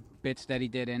bits that he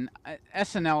did. And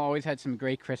SNL always had some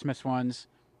great Christmas ones.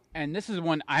 And this is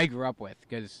one I grew up with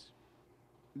because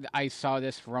I saw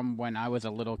this from when I was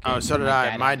a little kid. Oh, so did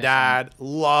I. My dad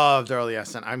loved early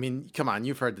SNL. I mean, come on,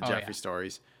 you've heard the Jeffrey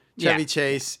stories. Chevy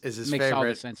Chase is his favorite. Makes all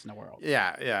the sense in the world.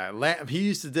 Yeah. He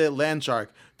used to do Land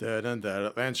Shark.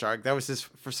 Land Shark. That was his.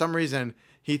 For some reason,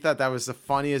 he thought that was the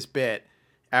funniest bit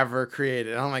ever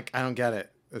created. And I'm like, I don't get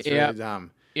it. It's really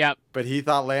dumb. Yep. But he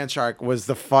thought Land Shark was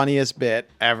the funniest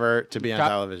bit ever to be on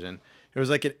television. It was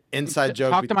like an inside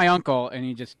joke. Talk to my uncle, and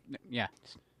he just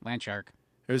Land Shark.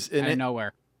 It was out of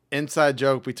nowhere. Inside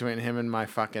joke between him and my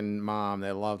fucking mom.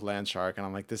 They loved Land Shark, and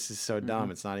I'm like, this is so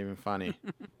dumb. It's not even funny.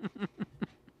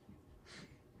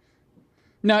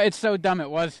 No, it's so dumb it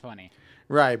was funny.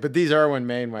 Right, but these Irwin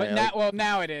Mainway. But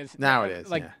now it is. Now it is.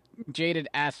 Like jaded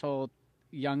asshole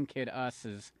young kid us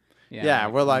is. Yeah,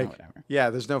 we're like,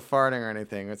 there's no farting or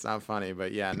anything. It's not funny,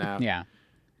 but now. Yeah.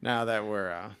 Now that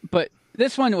we're But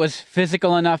this one was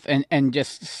physical enough and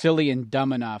just silly and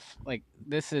dumb enough. Like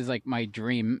this is like my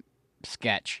dream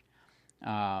sketch,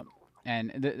 and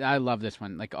I love this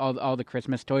one. Like all the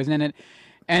Christmas toys in it.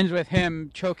 Ends with him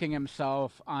choking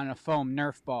himself on a foam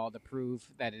Nerf ball to prove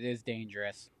that it is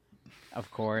dangerous,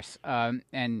 of course. And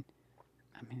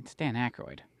I mean it's Dan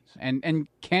Aykroyd, and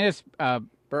Candace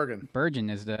Bergen. Bergen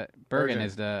is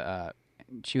the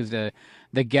she was the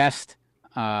guest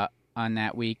on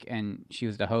that week, and she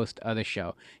was the host of the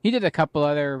show. He did a couple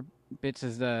other bits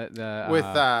as the with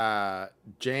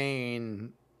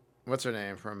Jane, what's her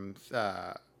name from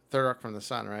Third Rock from the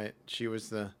Sun, right? She was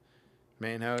the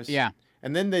main host. Yeah.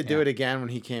 And then they do it again when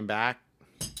he came back.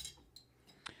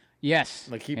 Yes.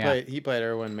 Like he played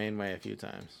Erwin Mainway a few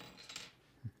times.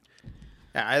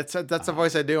 Yeah, that's the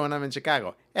voice I do when I'm in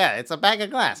Chicago. Yeah, it's a bag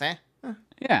of glass, eh?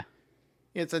 Yeah.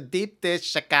 It's a deep dish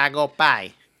Chicago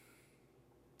pie.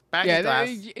 Bag of glass.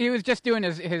 He was just doing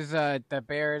his the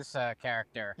Bears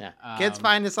character. Yeah. Kids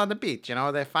find this on the beach, you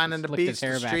know. They find on the beach,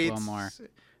 the streets, a little more.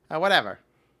 Whatever.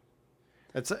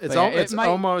 It's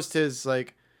almost his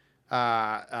like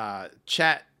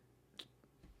chat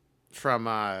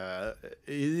from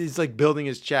he's like building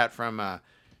his chat from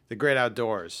The Great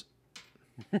Outdoors.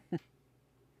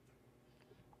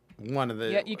 One of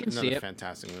the you can see it.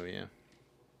 Fantastic movie,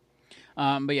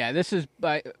 yeah. But yeah, this is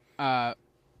by my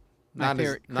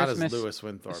favorite Christmas as Lewis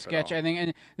Winthorpe sketch, at all. I think,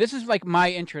 and this is like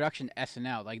my introduction to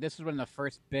SNL. Like this is one of the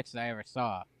first bits that I ever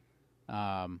saw.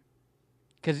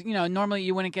 Because normally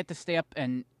you wouldn't get to stay up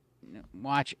and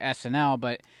watch SNL,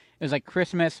 but it was like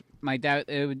Christmas. My dad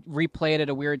would replay it at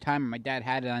a weird time, and my dad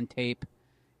had it on tape,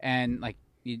 and like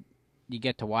you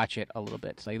get to watch it a little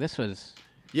bit. So like this was,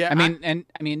 I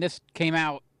mean, this came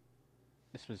out.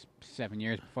 This was 7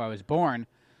 years before I was born,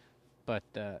 but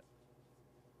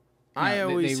I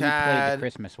always they replayed had the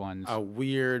Christmas ones. a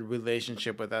weird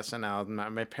relationship with SNL.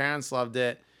 My parents loved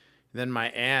it. Then my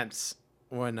aunts,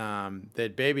 when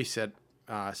they'd babysit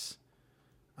us,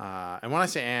 and when I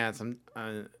say aunts,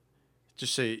 I'm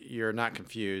just so you're not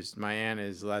confused. My aunt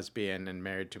is lesbian and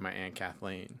married to my aunt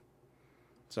Kathleen.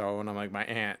 So when I'm like my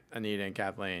aunt Anita and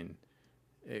Kathleen,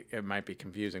 it might be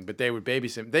confusing. But they would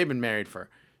babysit. They've been married for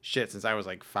shit since I was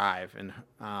like 5, and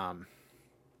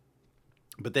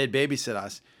but they'd babysit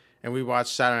us, and we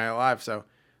watched Saturday Night Live. So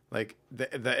like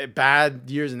the bad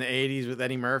years in the 80s with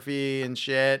Eddie Murphy and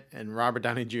shit, and Robert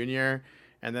Downey Jr.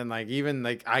 And then like even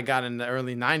like I got in the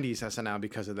early 90s SNL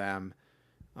because of them.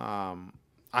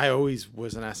 I always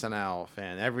was an SNL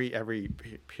fan. Every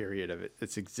period of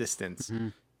its existence,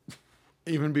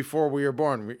 even before we were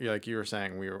born. Like you were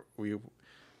saying,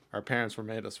 our parents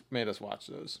made us watch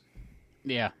those.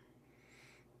 Yeah.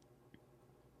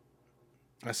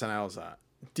 SNL is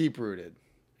deep rooted.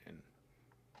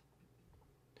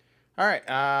 All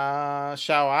right.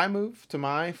 Shall I move to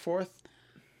my fourth?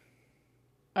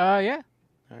 Yeah.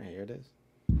 All right, here it is.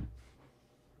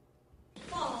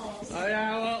 Oh,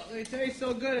 yeah, well, they taste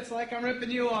so good, it's like I'm ripping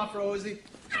you off, Rosie.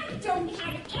 I don't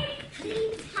have any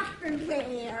clean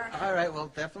Tupperware. All right,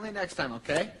 well, definitely next time,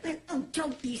 okay? Well, oh,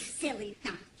 don't be silly.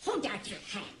 Now, hold out your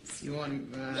hands. You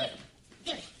want, There.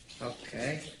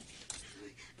 okay.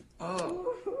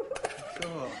 Oh,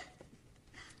 cool.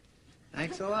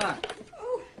 Thanks a lot.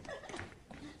 Oh.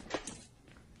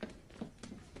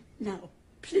 Now,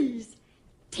 please,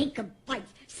 take a bite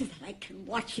so that I can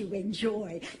watch you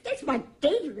enjoy. That's my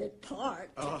favorite part.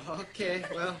 Oh, okay,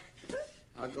 well,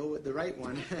 I'll go with the right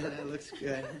one. That looks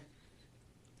good.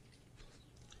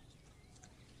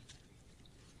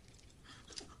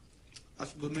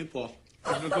 That's good meatball.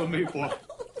 That's a good meatball.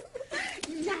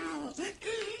 Now,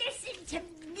 listen to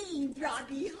me,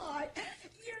 Robbie Hart.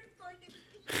 You're going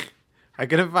to... I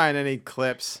couldn't find any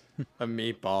clips of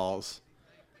Meatballs,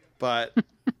 but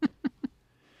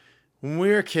when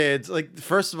we were kids, like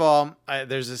first of all,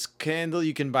 there's this candle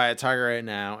you can buy at Target right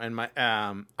now, and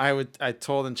I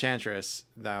told Enchantress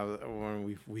that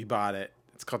when we bought it,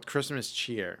 it's called Christmas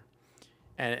Cheer,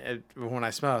 and when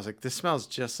I smelled it, I was like, this smells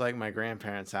just like my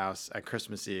grandparents' house at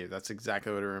Christmas Eve. That's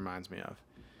exactly what it reminds me of.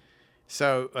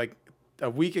 So like a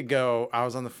week ago, I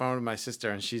was on the phone with my sister,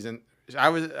 and I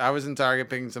was in Target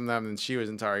picking something up, and she was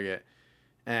in Target.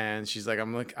 And she's like,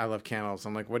 I love candles.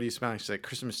 I'm like, what are you smelling? She's like,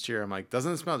 Christmas cheer. I'm like,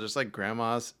 doesn't it smell just like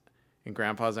grandma's and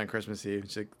grandpa's on Christmas Eve?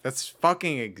 She's like, that's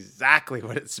fucking exactly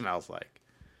what it smells like.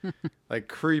 Like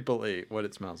creepily what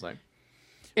it smells like.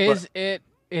 Is it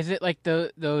like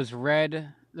those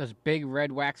big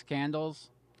red wax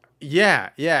candles? Yeah.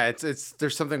 It's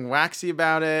there's something waxy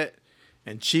about it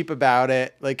and cheap about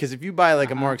it. Like, cause if you buy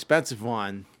like a more expensive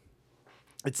one,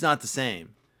 it's not the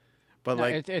same. But no,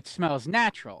 like it smells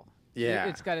natural. Yeah.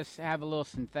 It's got to have a little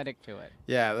synthetic to it.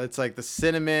 Yeah, it's like the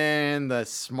cinnamon, the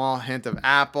small hint of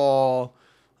apple,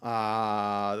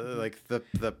 like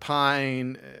the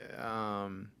pine,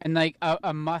 and like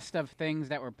a must of things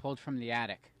that were pulled from the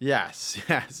attic. Yes,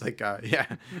 yes, like yeah,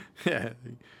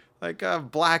 like a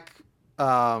black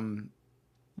mold.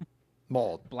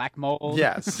 Black mold.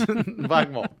 Yes,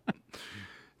 black mold.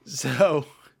 So,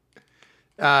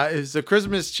 it's a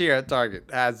Christmas cheer at Target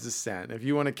has this scent. If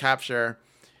you want to capture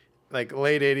like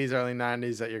late 80s, early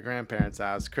 90s at your grandparents'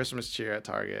 house, Christmas cheer at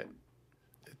Target.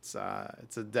 It's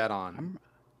a dead on.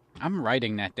 I'm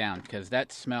writing that down because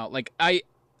that smell, like I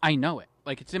know it.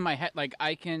 Like it's in my head. Like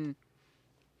I can.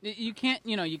 You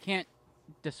can't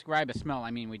describe a smell.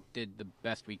 I mean, we did the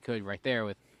best we could right there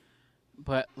with,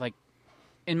 but like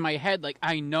in my head, like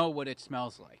I know what it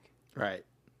smells like. Right.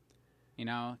 You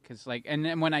know, because like, and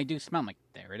then when I do smell, I'm like,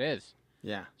 there it is.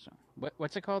 Yeah. So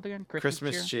what's it called again?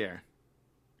 Christmas cheer.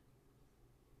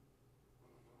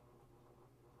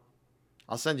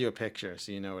 I'll send you a picture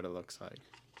so you know what it looks like.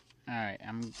 All right,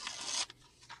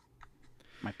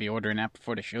 might be ordering that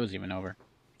before the show's even over.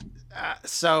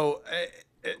 So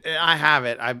I have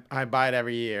it. I buy it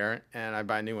every year, and I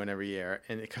buy a new one every year,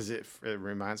 and because it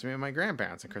reminds me of my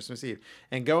grandparents on Christmas Eve.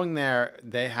 And going there,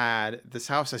 they had this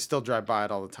house. I still drive by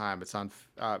it all the time. It's on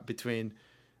between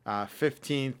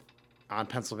 15th on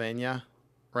Pennsylvania,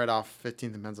 right off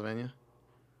 15th and Pennsylvania,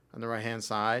 on the right hand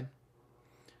side.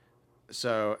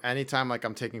 So anytime like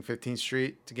I'm taking 15th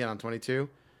Street to get on 22,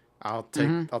 I'll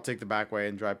take the back way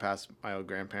and drive past my old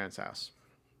grandparents' house.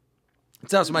 It's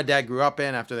the house my dad grew up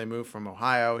in after they moved from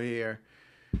Ohio here,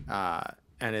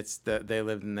 and they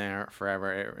lived in there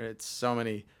forever. It's so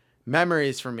many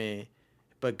memories for me,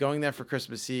 but going there for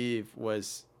Christmas Eve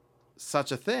was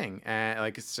such a thing, and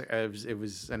like it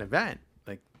was an event.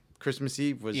 Like Christmas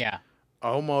Eve was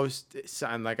almost,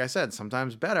 and like I said,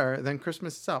 sometimes better than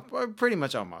Christmas itself. Well, pretty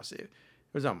much almost. It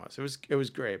was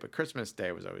great, but Christmas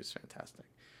Day was always fantastic.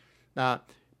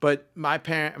 But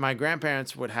my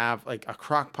grandparents would have like a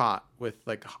crock pot with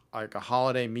like a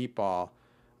holiday meatball,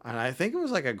 and I think it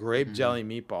was like a grape jelly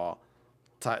meatball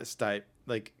type,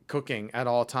 like cooking at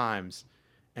all times,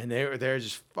 and they're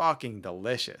just fucking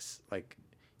delicious. Like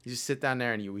you just sit down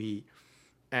there and you eat,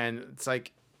 and it's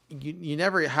like you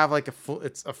never have like a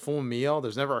full meal.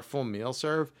 There's never a full meal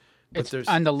served. But It's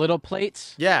on the little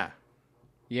plates. Yeah.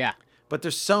 Yeah. But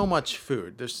there's so much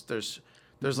food.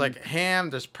 There's like ham.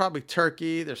 There's probably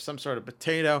turkey. There's some sort of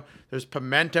potato. There's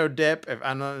pimento dip.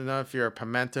 I don't know if you're a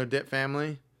pimento dip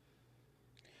family.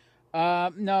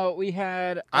 No, we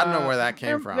had. I don't know where that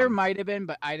came from. There might have been,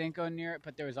 but I didn't go near it.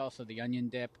 But there was also the onion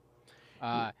dip,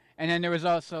 and then there is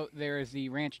the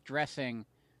ranch dressing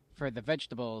for the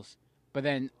vegetables. But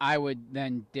then I would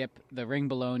dip the ring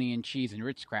bologna and cheese and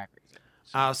Ritz crackers.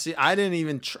 See, I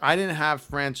didn't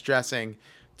have ranch dressing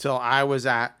till I was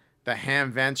at the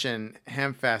Hamvention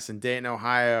Hamfest in Dayton,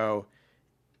 Ohio,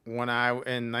 in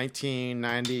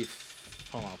 1990.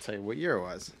 Hold on, I'll tell you what year it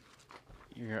was.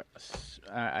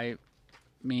 I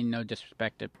mean, no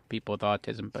disrespect to people with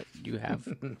autism, but you have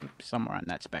somewhere on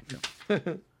that spectrum.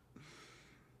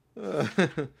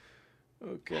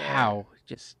 Okay. How?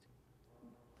 Just.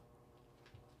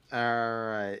 All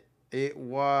right. It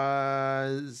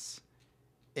was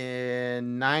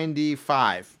in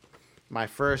 95. My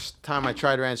first time I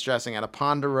tried ranch dressing at a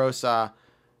Ponderosa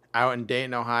out in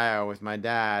Dayton, Ohio with my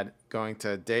dad going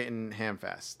to Dayton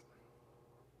Hamfest.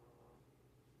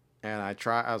 And I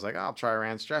was like, I'll try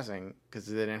ranch dressing because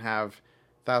they didn't have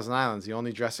Thousand Islands, the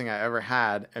only dressing I ever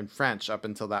had in French up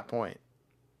until that point.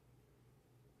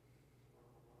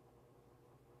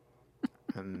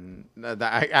 And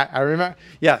I remember,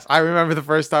 yes, I remember the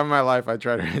first time in my life I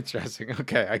tried ranch dressing.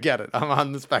 Okay, I get it. I'm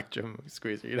on the spectrum,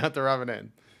 Squeezer. You don't have to rub it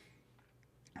in.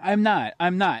 I'm not.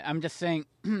 I'm just saying,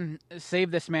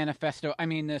 save this manifesto. I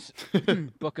mean, this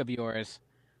book of yours,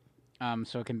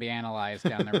 so it can be analyzed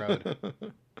down the road.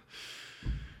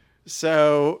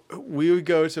 So we would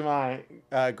go to my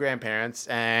grandparents,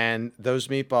 and those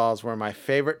meatballs were my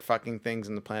favorite fucking things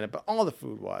on the planet, but all the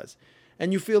food was.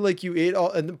 And you feel like you ate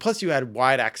all, and plus you had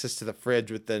wide access to the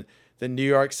fridge with the New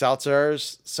York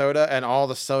seltzers soda and all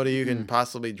the soda you can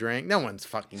possibly drink. No one's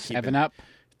fucking keeping 7-Up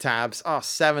tabs. Oh,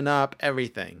 7-Up,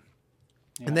 everything.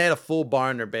 Yeah. And they had a full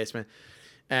bar in their basement.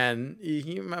 And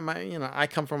I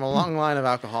come from a long line of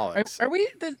alcoholics. Are we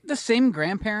the same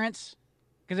grandparents?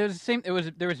 Because it was the same.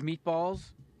 There was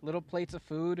meatballs, little plates of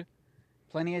food,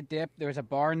 plenty of dip. There was a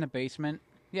bar in the basement.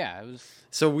 Yeah, it was.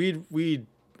 So we'd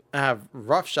have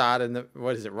Rough Shot and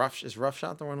what is it? Is Rough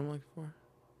Shot the one I'm looking for?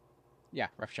 Yeah,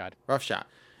 Rough Shot. Rough Shot.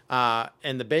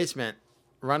 In the basement,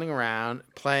 running around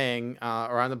playing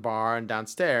around the bar and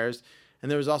downstairs. And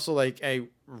there was also like a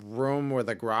room where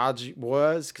the garage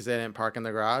was because they didn't park in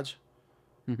the garage.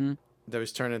 Mm-hmm. That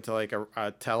was turned into like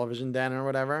a television den or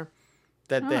whatever.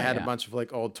 That they had a bunch of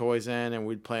like old toys in, and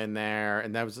we'd play in there.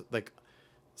 And that was like,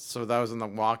 so that was on the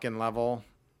walk-in level,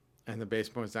 and the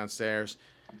basement was downstairs.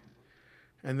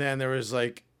 And then there was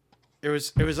like, it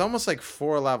was almost like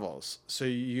 4 levels. So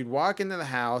you'd walk into the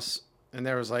house, and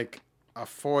there was like a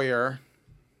foyer.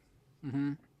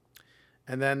 Mm-hmm.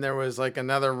 And then there was like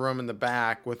another room in the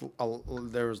back with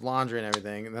there was laundry and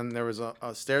everything. And then there was a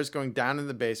stairs going down in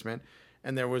the basement,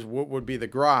 and there was what would be the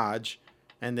garage,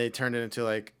 and they turned it into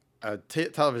like a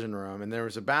television room, and there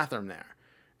was a bathroom there.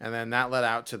 And then that led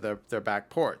out to their back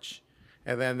porch.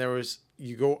 And then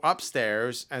you go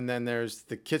upstairs, and then there's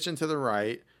the kitchen to the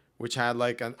right, which had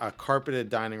like a carpeted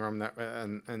dining room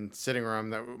and sitting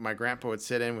room that my grandpa would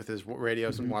sit in with his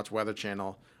radios and watch Weather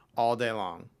Channel all day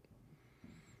long.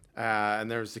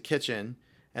 And there was the kitchen,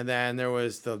 and then there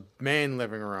was the main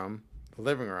living room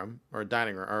or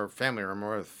dining room or family room or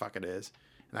whatever the fuck it is.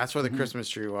 And that's where the Christmas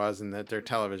tree was, and their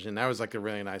television. That was like a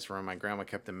really nice room. My grandma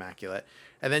kept immaculate.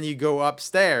 And then you go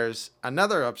upstairs,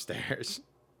 another upstairs.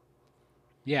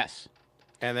 Yes.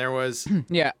 And there was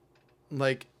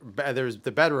like there was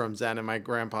the bedrooms then in my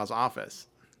grandpa's office.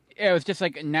 Yeah, it was just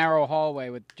like a narrow hallway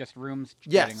with just rooms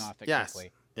splitting off it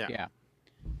quickly.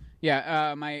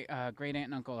 Yeah. My great aunt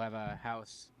and uncle have a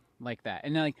house like that,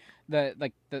 and then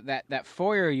like that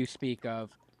foyer you speak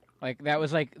of, like that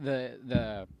was like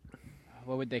the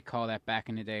what would they call that back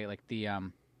in the day? Like the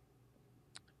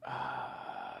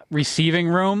receiving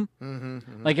room.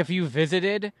 Mm-hmm. Like if you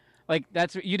visited, like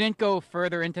you didn't go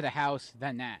further into the house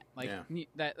than that. Like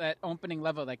that opening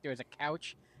level, like there was a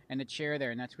couch and a chair there,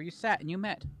 and that's where you sat and you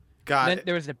met. Got it.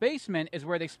 There was the basement, is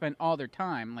where they spent all their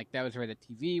time. Like that was where the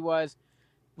TV was.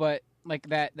 But like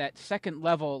that second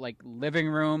level, like living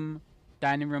room,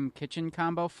 dining room, kitchen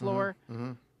combo floor,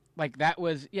 like that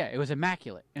was it was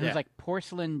immaculate. And it was like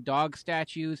porcelain dog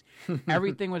statues.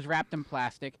 Everything was wrapped in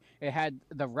plastic. It had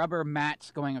the rubber mats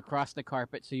going across the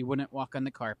carpet so you wouldn't walk on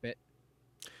the carpet.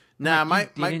 Nah,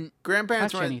 like my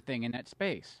grandparents touch weren't anything in that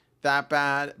space that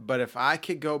bad. But if I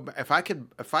could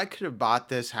have bought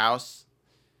this house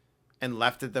and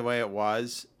left it the way it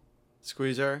was,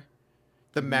 Squeezer.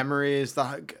 The memories,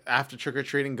 after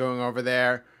trick-or-treating, going over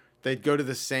there, they'd go to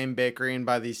the same bakery and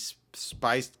buy these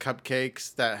spiced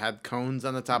cupcakes that had cones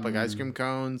on the top, like ice cream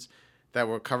cones that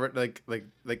were covered, like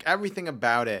everything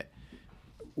about it.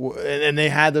 And they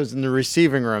had those in the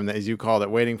receiving room, as you called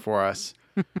it, waiting for us.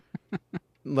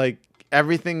 Like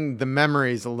everything, the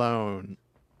memories alone.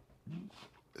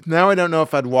 Now I don't know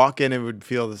if I'd walk in and it would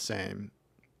feel the same.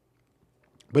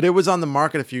 But it was on the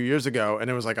market a few years ago, and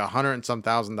it was like $100 and some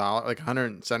thousand, like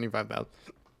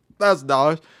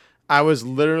 $175,000. I was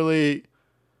literally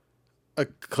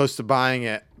close to buying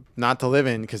it, not to live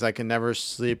in, because I could never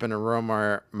sleep in a room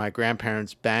where my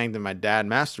grandparents banged and my dad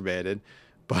masturbated.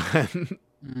 But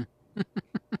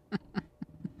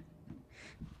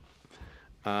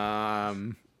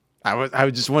I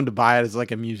just wanted to buy it as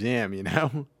like a museum, you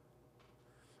know.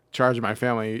 Charge my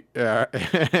family like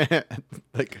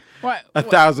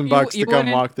 $1,000 to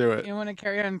come walk through it. You want to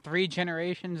carry on 3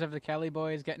 generations of the Kelly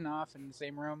boys getting off in the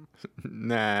same room?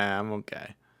 Nah, I'm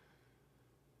okay.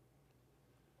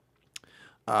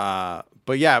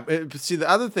 But yeah, see, the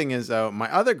other thing is though, my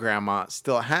other grandma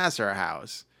still has her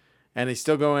house, and they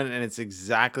still go in, and it's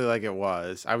exactly like it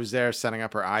was. I was there setting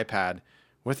up her iPad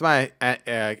with my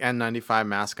N95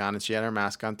 mask on, and she had her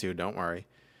mask on too. Don't worry.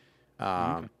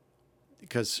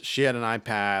 Because she had an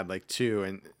iPad like 2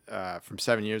 and from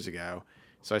 7 years ago,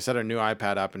 so I set her new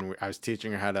iPad up, and I was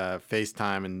teaching her how to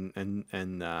FaceTime,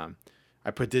 and I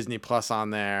put Disney Plus on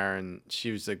there, and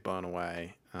she was like blown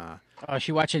away. Is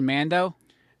she watching Mando?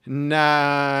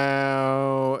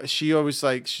 No, she's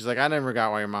like, I never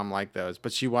got why your mom liked those,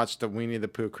 but she watched the Winnie the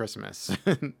Pooh Christmas.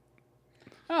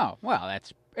 Oh well,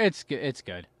 it's good. It's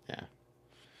good. Yeah.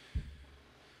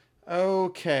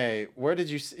 Okay, where did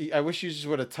you see? I wish you just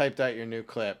would have typed out your new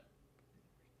clip,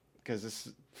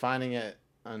 because finding it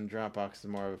on Dropbox is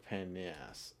more of a pain in the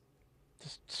ass.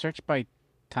 Just search by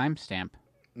timestamp.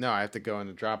 No, I have to go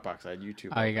into Dropbox. I had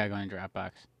YouTube. Oh, you gotta go into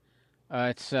Dropbox.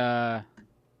 It's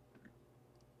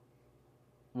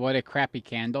what a crappy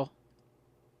candle.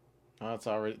 Oh, it's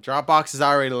already Dropbox is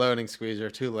already loading, Squeezer.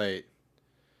 Too late.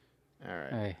 All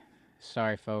right. Hey,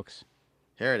 sorry, folks.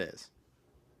 Here it is.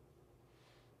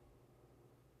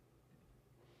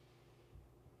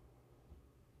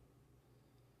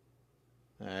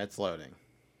 It's loading.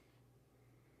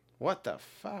 What the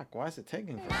fuck? Why is it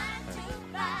taking forever?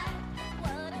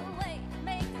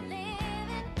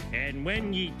 And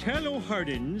when ye tallow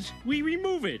hardens, we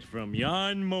remove it from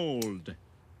yon mold.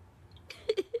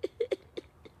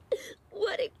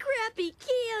 What a crappy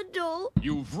candle.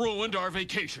 You've ruined our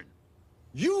vacation.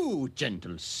 You,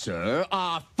 gentle sir,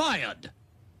 are fired.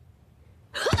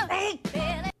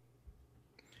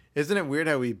 Isn't it weird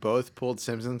how we both pulled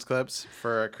Simpsons clips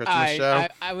for a Christmas show?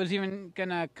 I was even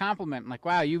gonna compliment, like,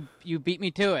 wow, you beat me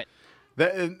to it.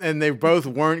 And they both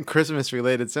weren't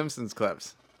Christmas-related Simpsons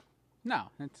clips.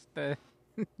 No, it's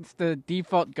the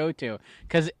default go-to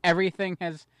because everything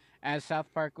has, as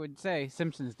South Park would say,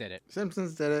 Simpsons did it.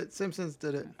 Simpsons did it. Simpsons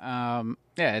did it.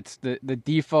 Yeah, it's the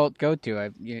default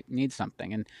go-to. You need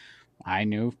something, and I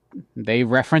knew they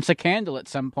reference a candle at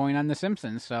some point on The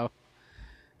Simpsons, so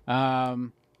that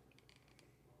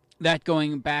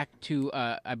going back to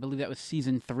I believe that was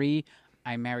season 3.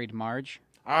 I Married Marge.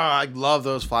 Oh, I love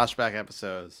those flashback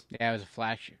episodes. Yeah, it was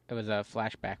a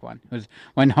flashback one. It was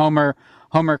when Homer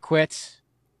quits,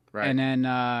 right? And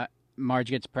then Marge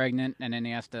gets pregnant, and then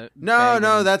he has to.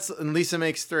 No, that's and Lisa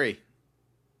Makes 3.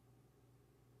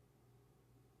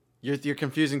 You're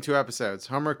confusing 2 episodes.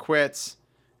 Homer quits,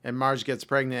 and Marge gets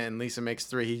pregnant, and Lisa Makes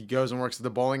 3. He goes and works at the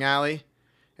bowling alley,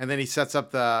 and then he sets up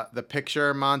the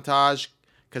picture montage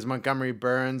because Montgomery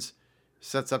Burns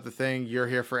sets up the thing, "You're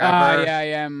here forever." Yeah, I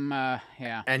am.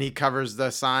 Yeah. And he covers the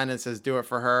sign and says, "Do it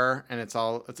for her," and it's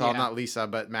all not Lisa,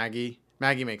 but Maggie.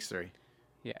 Maggie Makes 3.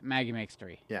 Yeah, Maggie Makes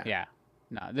 3. Yeah. Yeah.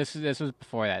 No, this was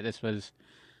before that. This was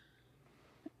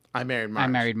I Married Marge. I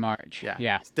Married Marge. Yeah.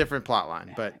 Yeah. It's a different plot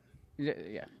line, but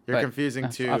yeah. You're confusing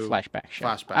 2 a flashback show.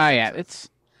 Flashback. Oh yeah,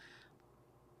 it's.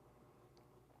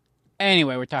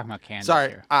 Anyway, we're talking about candles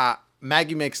here.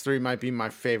 Maggie Makes 3 might be my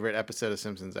favorite episode of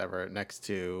Simpsons ever, next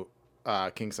to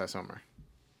King Size Homer.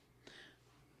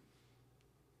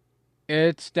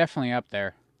 It's definitely up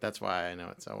there. That's why I know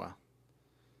it so well.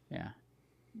 Yeah,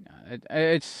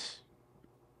 it's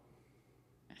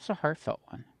a heartfelt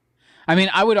one. I mean,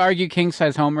 I would argue King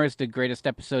Size Homer is the greatest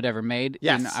episode ever made.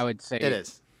 Yes, and I would say it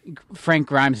is. Frank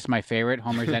Grimes is my favorite.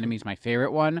 Homer's Enemy is my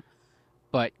favorite one.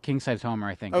 But King Size Homer,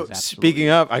 I think, is absolutely... Speaking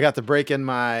of, I got to break in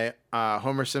my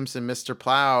Homer Simpson Mr.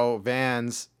 Plow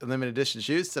Vans limited edition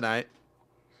shoes tonight.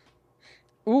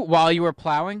 Ooh, while you were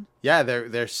plowing? Yeah,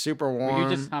 they're super warm. Were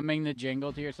you just humming the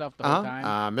jingle to yourself the whole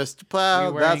time? Mr.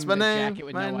 Plow, that's my name.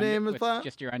 My name is Plow.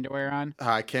 Just your underwear on?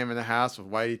 I came in the house with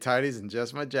whitey tighties and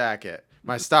just my jacket.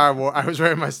 My Star Wars. I was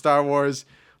wearing my Star Wars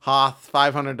Hoth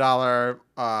 $500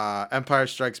 Empire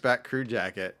Strikes Back crew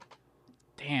jacket.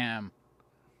 Damn.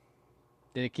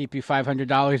 Did it keep you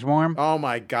 $500 warm? Oh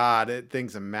my God, that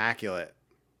thing's immaculate.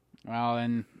 Well,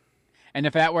 and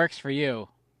if that works for you,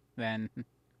 then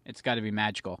it's got to be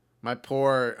magical. My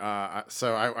poor.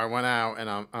 So I went out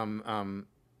and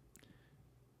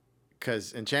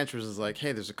because Enchantress was like,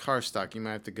 "Hey, there's a car stuck. You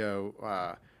might have to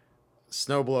go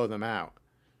snow blow them out."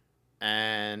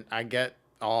 And I get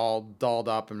all dolled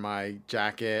up in my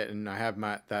jacket, and I have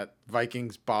that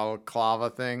Vikings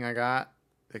balaclava thing I got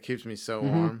that keeps me so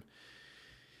warm.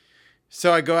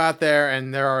 So I go out there,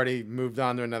 and they're already moved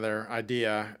on to another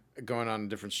idea, going on a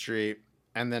different street.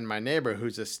 And then my neighbor,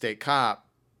 who's a state cop,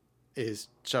 is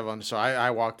shoveling. So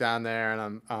I walk down there,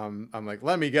 and I'm like,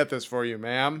 "Let me get this for you,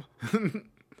 ma'am."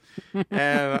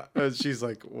 And she's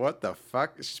like, "What the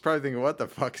fuck?" She's probably thinking, "What the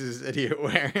fuck is this idiot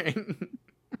wearing?"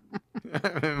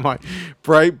 My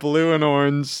bright blue and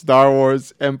orange Star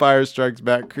Wars Empire Strikes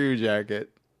Back crew jacket.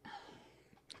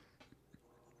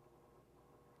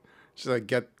 She's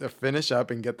like, finish up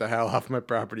and get the hell off my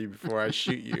property before I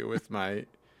shoot you with my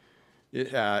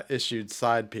issued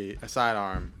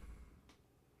sidearm.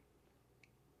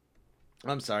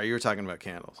 I'm sorry, you were talking about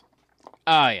candles.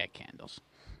 Oh yeah, candles.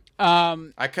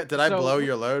 Did I blow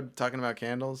your load talking about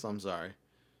candles? I'm sorry.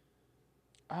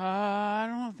 I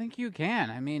don't think you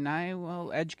can. I mean, I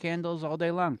will edge candles all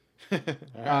day long.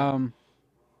 Right.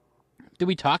 Did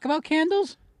we talk about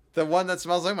candles? The one that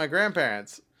smells like my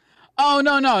grandparents. Oh,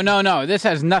 no. This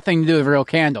has nothing to do with real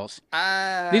candles.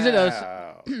 These are those...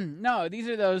 No, these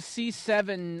are those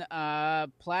C7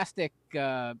 plastic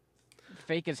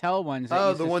fake as hell ones.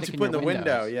 That the ones you put in the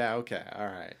window. Yeah, okay. All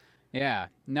right. Yeah.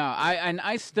 No,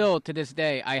 I still, to this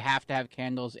day, I have to have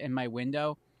candles in my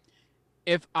window.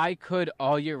 If I could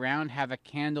all year round have a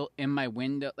candle in my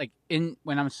window, like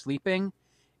when I'm sleeping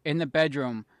in the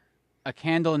bedroom, a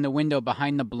candle in the window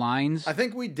behind the blinds. I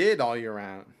think we did all year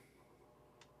round.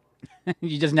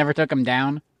 You just never took them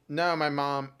down? No, my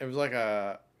mom, it was like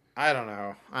I don't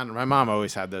know. My mom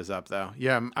always had those up though.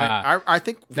 Yeah, I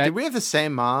think, did we have the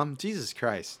same mom? Jesus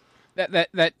Christ.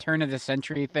 That turn of the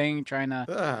century thing, trying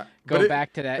to go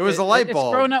back to that. It was a light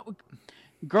bulb.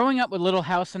 Growing up with Little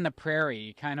House on the Prairie,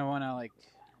 you kind of want to like.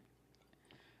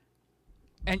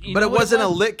 And you But know it what wasn't a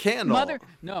was? lit candle.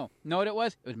 Know what it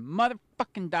was? It was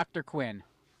motherfucking Dr. Quinn.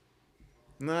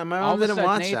 No, my All mom of a didn't sudden,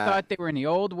 watch they that. thought they were in the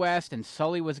Old West, and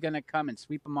Sully was going to come and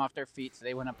sweep them off their feet, so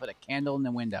they went and put a candle in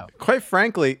the window. Quite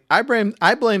frankly, I blame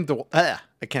I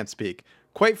can't speak.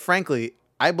 Quite frankly,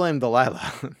 I blame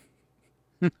Delilah.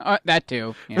 That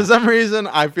too. Yeah. For some reason,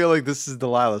 I feel like this is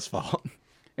Delilah's fault.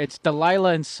 It's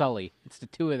Delilah and Sully. It's the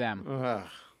two of them. Ugh.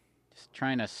 Just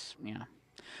trying to,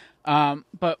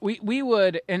 but we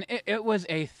would, and it was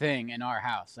a thing in our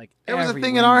house. Like It was a every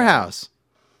thing in our window. house.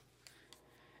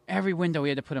 Every window we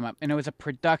had to put them up, and it was a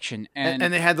production. And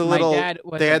they had the my little, dad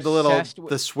was they had obsessed the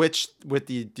with- switch with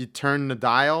you turn the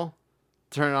dial,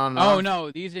 turn it on and Oh off.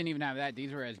 no, these didn't even have that.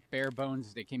 These were as bare bones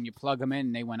as they came. You plug them in,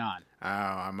 and they went on.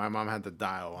 Oh, my mom had the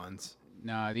dial ones.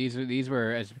 No, these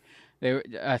were as they were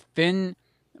a thin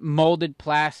molded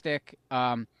plastic.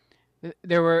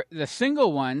 There were the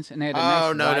single ones, and they had a nice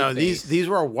Oh no, wide base. these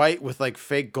were white with like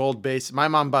fake gold base. My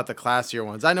mom bought the classier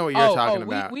ones. I know what you're talking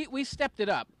about. We stepped it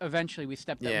up. Eventually, we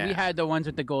stepped up. Yeah. We had the ones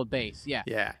with the gold base. Yeah.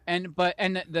 Yeah. And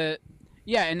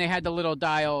they had the little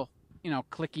dial,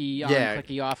 clicky on,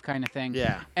 clicky off kind of thing.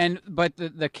 Yeah. But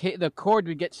the cord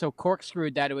would get so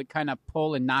corkscrewed that it would kind of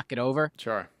pull and knock it over.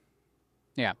 Sure.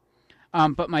 Yeah.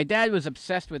 But my dad was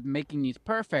obsessed with making these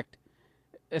perfect.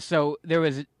 So there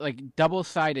was like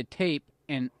double-sided tape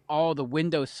in all the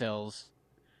windowsills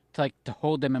to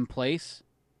hold them in place.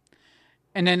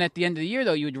 And then at the end of the year,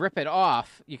 though, you would rip it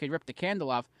off. You could rip the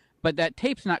candle off, but that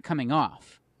tape's not coming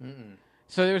off. Mm-mm.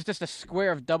 So there was just a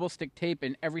square of double-stick tape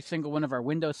in every single one of our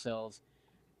windowsills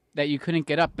that you couldn't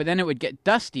get up. But then it would get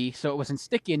dusty, so it wasn't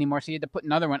sticky anymore, so you had to put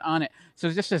another one on it. So it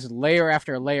was just this layer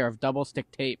after layer of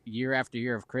double-stick tape year after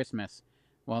year of Christmas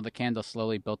while the candle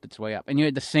slowly built its way up. And you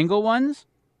had the single ones.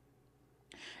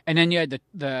 And then you had the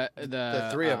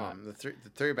three of them, the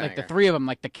three banger. like the three of them,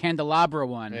 like the candelabra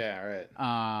one. Yeah,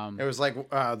 right. It was like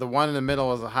the one in the middle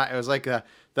was it was like the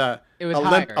It was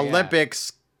higher, yeah.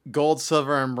 Olympics gold,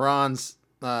 silver, and bronze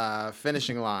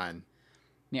finishing line.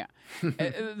 Yeah,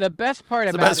 the best part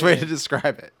It's about the best it way is- to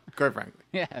describe it, quite frankly.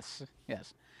 Yes.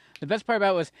 The best part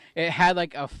about it was it had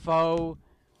like a faux,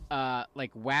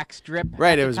 like wax strip.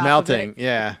 Right, at it the was top of melting. it.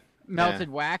 Yeah, Melted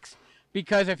wax.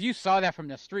 Because if you saw that from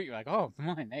the street, you're like, oh,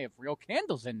 man, they have real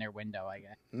candles in their window, I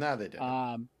guess. No, they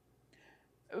didn't.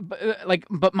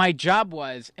 But my job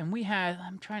was, and we had,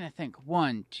 I'm trying to think,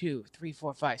 1, 2, 3,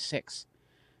 4, 5, 6,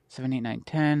 7, 8, 9,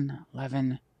 10,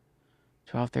 11,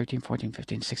 12, 13, 14,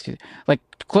 15, 16, like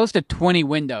close to 20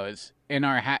 windows in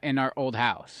our old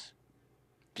house.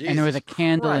 And there was a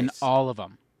candle in all of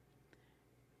them.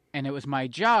 And it was my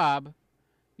job.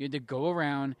 You had to go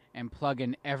around and plug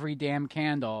in every damn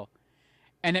candle.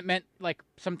 And it meant, like,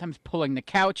 sometimes pulling the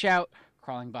couch out,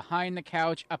 crawling behind the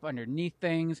couch, up underneath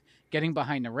things, getting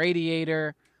behind the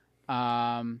radiator,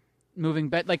 moving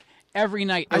bed. Like, every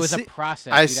night, it was a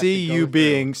process. I you'd have to see go you through.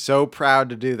 being so proud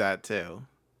to do that, too.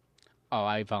 Oh,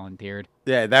 I volunteered.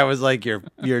 Yeah, that was like your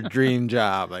dream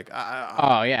job. Like,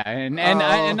 Oh, yeah, and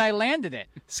I landed it.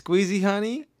 Squeezy,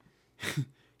 honey, can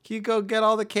you go get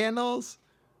all the candles?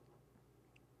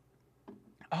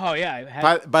 Oh, yeah. I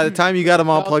had, By the time you got them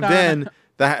all Well plugged done. in,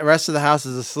 the rest of the house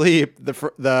is asleep.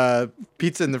 The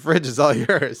pizza in the fridge is all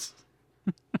yours.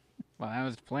 Well, that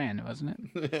was the plan,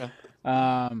 wasn't it?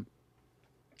 Yeah.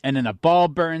 And then a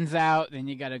bulb burns out. Then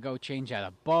you got to go change out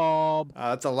a bulb.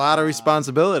 That's a lot of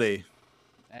responsibility.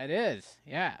 That is,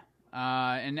 yeah.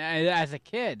 And as a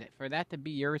kid, for that to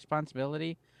be your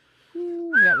responsibility,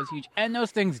 ooh, that was huge. And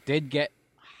those things did get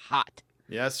hot.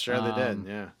 Yes, sure they did. Um,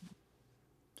 Yeah.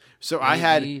 So I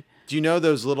had. maybe- Do you know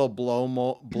those little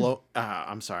blow?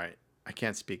 I'm sorry, I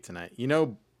can't speak tonight. You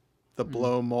know, the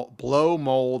blow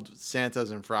mold Santas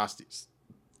and Frosties.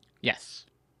 Yes.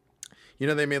 You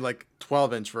know they made like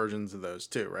 12-inch versions of those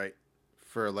too, right?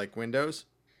 For like Windows.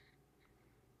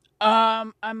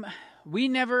 We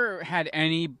never had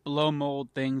any blow mold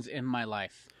things in my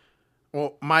life.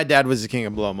 Well, my dad was the king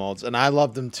of blow molds, and I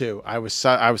loved them too. I was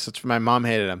such. My mom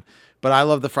hated them, but I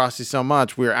loved the Frosty so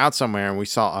much. We were out somewhere and we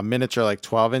saw a miniature, like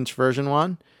 12-inch version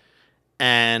one,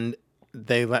 and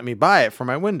they let me buy it for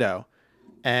my window,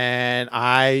 and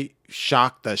I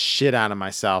shocked the shit out of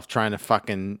myself trying to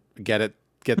fucking get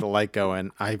the light going.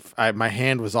 My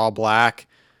hand was all black,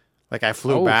 like I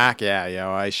flew back. Yeah,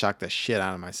 I shocked the shit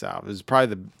out of myself. It was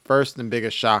probably the first and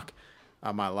biggest shock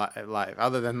of my life,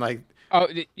 other than like. Oh,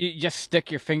 you just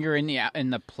stick your finger in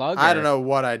the plug? I or- don't know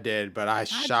what I did, but I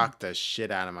shocked the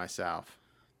shit out of myself.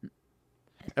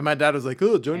 And my dad was like,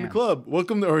 "Oh, join the club.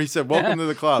 Welcome to," or he said, "Welcome to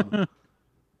the club."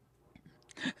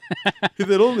 He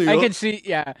said, "Only I can see,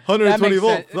 yeah. 120 that makes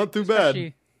volts, sense, not too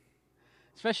bad."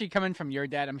 Especially coming from your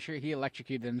dad, I'm sure he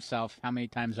electrocuted himself how many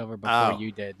times over before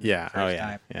you did. Yeah. the first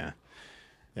Yeah. time.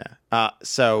 Yeah.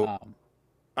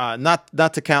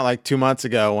 Not to count like 2 months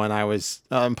ago when I was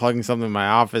unplugging something in my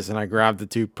office and I grabbed the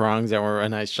 2 prongs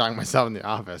and I shocked myself in the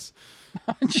office.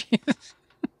 Oh, Jesus.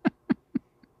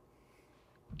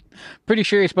 Pretty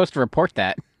sure you're supposed to report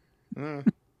that.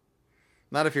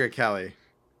 Not if you're a Kelly.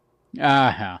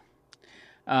 Yeah.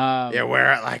 You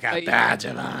wear it like a badge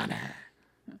of honor.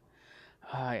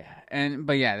 Oh yeah,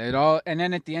 but it all, and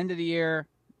then at the end of the year,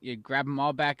 you grab them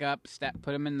all back up,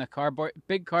 put them in the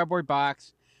big cardboard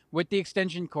box with the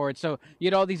extension cord. So you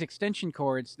had all these extension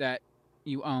cords that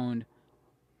you owned,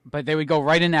 but they would go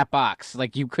right in that box.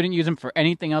 Like you couldn't use them for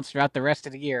anything else throughout the rest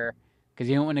of the year because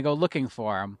you didn't want to go looking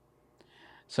for them.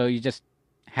 So you just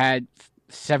had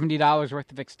 $70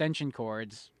 worth of extension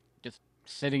cords just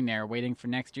sitting there waiting for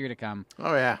next year to come.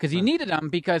 Oh yeah, because you needed them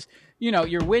because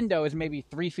your window is maybe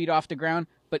 3 feet off the ground,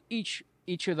 but each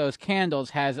of those candles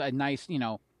has a nice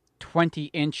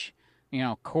 20-inch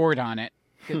cord on it.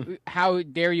 How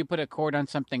dare you put a cord on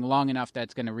something long enough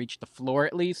that's going to reach the floor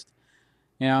at least?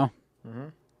 Mm-hmm.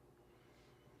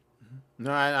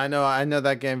 No, I know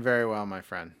that game very well, my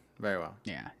friend. Very well.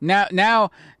 Yeah. Now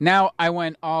I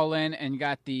went all in and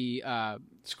got the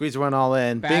Squeezer went all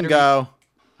in. battery- Bingo.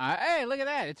 Hey, look at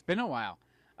that! It's been a while.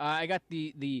 I got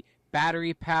the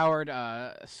battery powered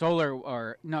solar,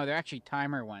 or no, they're actually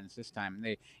timer ones this time.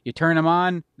 You turn them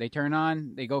on, they turn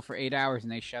on, they go for 8 hours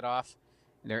and they shut off.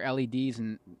 They're LEDs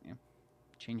and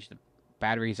change the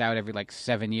batteries out every like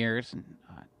 7 years and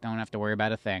don't have to worry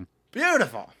about a thing.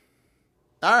 Beautiful.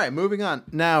 All right, moving on.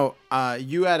 Now,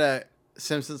 you had a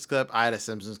Simpsons clip. I had a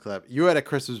Simpsons clip. You had a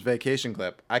Christmas Vacation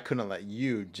clip. I couldn't let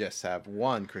you just have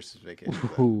one Christmas Vacation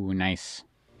clip. Ooh, nice.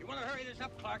 You want to hurry this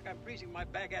up, Clark? I'm freezing my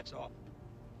baguettes off.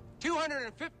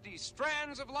 250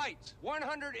 strands of light,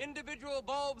 100 individual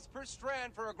bulbs per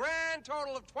strand for a grand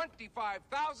total of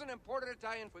 25,000 imported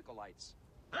Italian twinkle lights.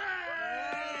 Hey!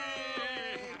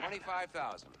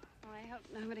 25,000. Well, I hope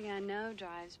nobody I know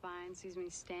drives by and sees me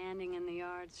standing in the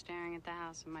yard staring at the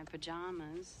house in my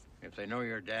pajamas. If they know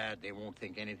your dad, they won't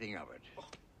think anything of it.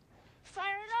 Fire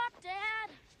it up, Dad!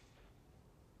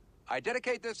 I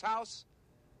dedicate this house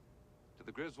to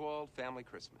the Griswold family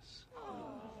Christmas.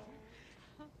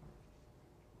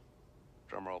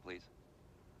 Drum roll, please.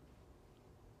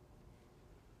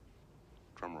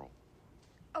 Drum roll.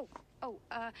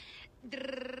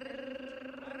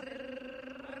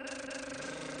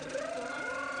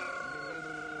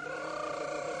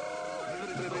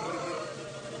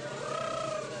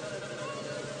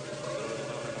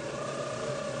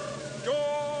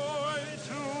 Joy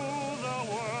to the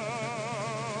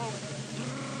world.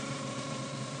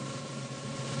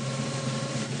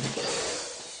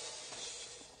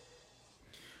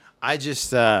 I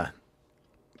just want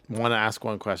to ask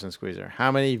one question, Squeezer.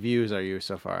 How many views are you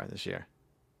so far this year?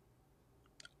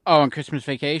 Oh, on Christmas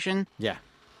Vacation? Yeah.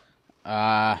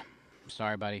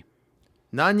 Sorry, buddy.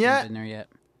 None yet? Haven't been there yet.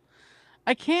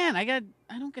 I can't. I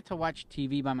don't get to watch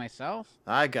TV by myself.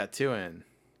 I got 2 in.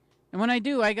 And when I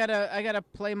do, I gotta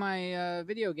play my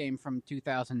video game from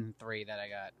 2003 that I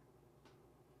got.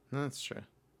 That's true.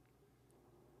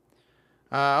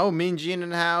 Mean Gene in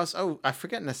the house. Oh, I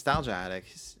forget Nostalgia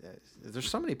Addict. There's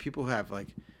so many people who have like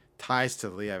ties to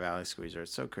the Lehigh Valley Squeezer.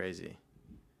 It's so crazy.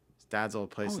 His dad's old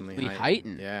place in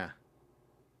Lehighton. Yeah.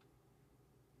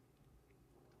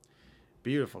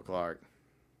 Beautiful, Clark.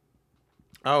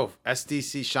 Oh,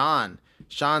 SDC Sean.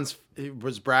 He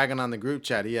was bragging on the group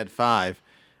chat. He had 5.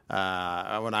 When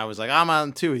I was like, I'm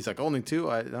on 2. He's like, only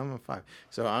 2? I'm on 5.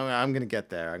 So I'm gonna get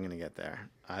there.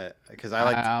 Because I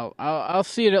like. I'll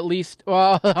see it at least.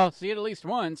 Well, I'll see it at least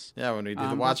once. Yeah, when we do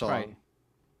the watch along.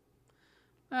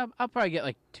 I'll probably get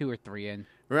like 2 or 3 in.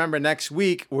 Remember, next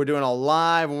week we're doing a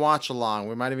live watch along.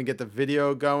 We might even get the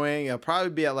video going. It'll probably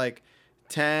be at like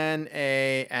 10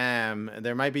 a.m.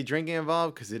 There might be drinking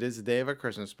involved because it is the day of our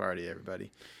Christmas party,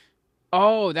 everybody.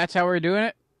 Oh, that's how we're doing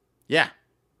it? Yeah.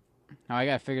 Now I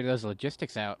gotta figure those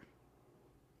logistics out.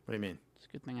 What do you mean? It's a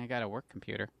good thing I got a work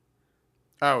computer.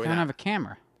 Oh, I don't have a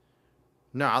camera.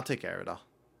 No, I'll take care of it all.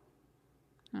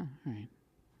 Oh, all right.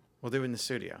 We'll do it in the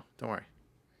studio. Don't worry.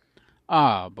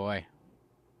 Oh, boy.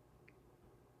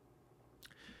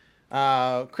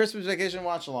 Christmas Vacation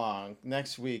watch along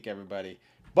next week, everybody.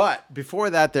 But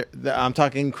before that, I'm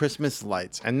talking Christmas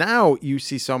lights. And now you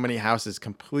see so many houses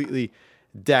completely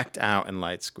decked out in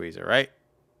light, Squeezer, right?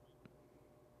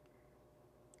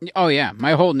 Oh, yeah.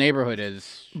 My whole neighborhood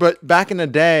is. But back in the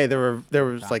day, there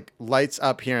was like lights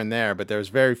up here and there, but there was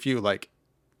very few like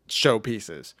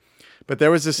showpieces. But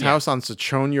there was this house on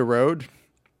Citronia Road.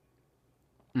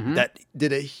 that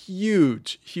did a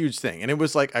huge thing. And it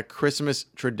was like a Christmas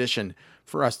tradition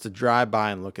for us to drive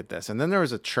by and look at this. And then there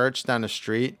was a church down the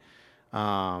street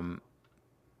that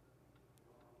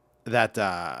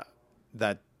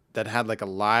had like a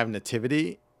live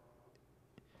nativity.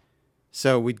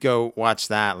 So we'd go watch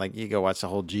that. Like you go watch the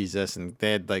whole Jesus, and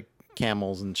they had like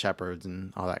camels and shepherds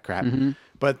and all that crap.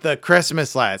 But the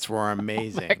Christmas lights were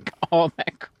amazing. All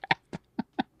that crap.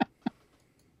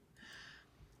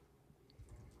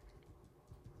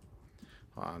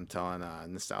 I'm telling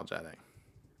nostalgia thing.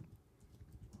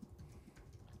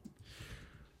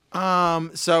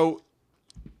 So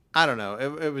I don't know.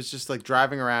 It was just like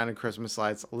driving around in Christmas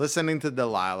lights, listening to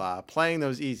Delilah, playing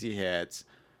those easy hits.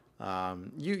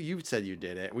 You said you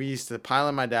did it. We used to pile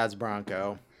in my dad's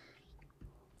Bronco,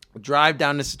 drive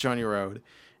down to Citrone Road,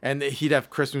 and he'd have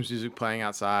Christmas music playing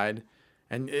outside.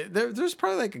 And there's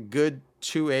probably like a good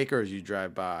 2 acres you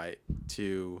drive by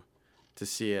to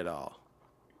see it all.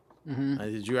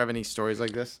 Did you have any stories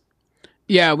like this?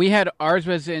 Yeah, ours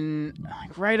was in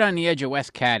right on the edge of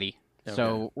West Caddy. Okay.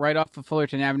 So right off of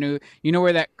Fullerton Avenue. You know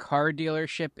where that car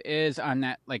dealership is on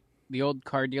that, like the old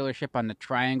car dealership on the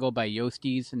triangle by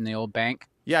Yosti's in the old bank?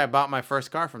 Yeah, I bought my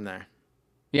first car from there.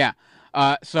 Yeah.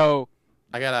 So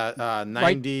I got a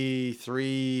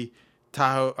 93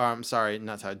 Tahoe,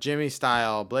 not Tahoe, Jimmy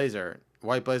style Blazer,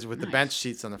 white Blazer with the bench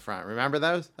seats on the front. Remember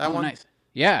those? That one? Nice.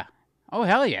 Yeah. Oh,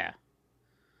 hell yeah.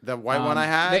 The white one I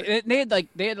had?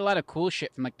 They had a lot of cool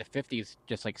shit from like the 50s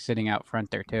just like sitting out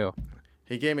front there too.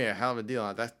 He gave me a hell of a deal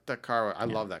on that car. I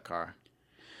love that car.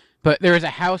 But there was a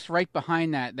house right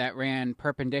behind that ran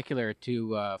perpendicular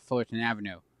to Fullerton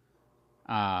Avenue.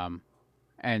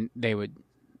 And they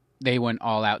went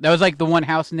all out. That was like the one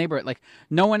house in the neighborhood. Like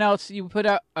no one else, you put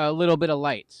out a little bit of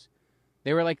lights.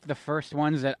 They were like the first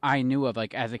ones that I knew of,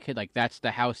 like as a kid, like that's the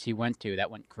house he went to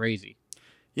that went crazy.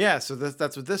 Yeah, so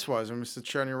that's what this was. It was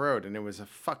Citrone Road, and it was a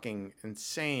fucking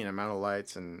insane amount of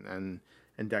lights and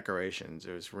decorations.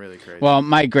 It was really crazy. Well,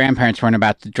 my grandparents weren't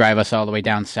about to drive us all the way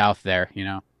down south there, you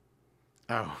know.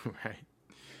 Oh, right.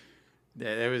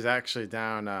 It was actually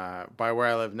down by where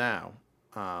I live now.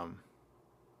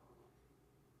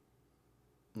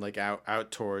 Like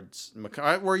out towards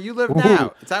where you live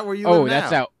now. Is that where you live now? Oh,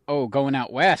 that's out. Oh, going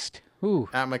out west. Ooh.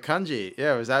 At Macungie.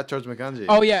 Yeah, it was out towards Macungie.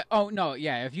 Oh, yeah. Oh, no,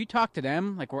 yeah. If you talk to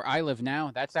them, like where I live now,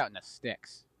 that's out in the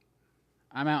sticks.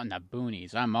 I'm out in the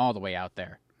boonies. I'm all the way out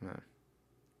there. Yeah.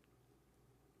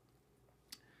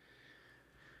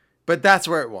 But that's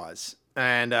where it was.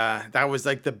 And that was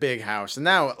like the big house. And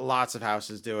now lots of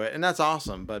houses do it. And that's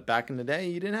awesome. But back in the day,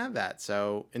 you didn't have that.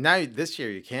 So, and now this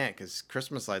year you can't because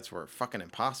Christmas lights were fucking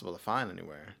impossible to find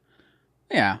anywhere.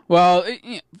 Yeah. Well,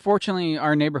 fortunately,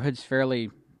 our neighborhood's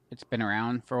it's been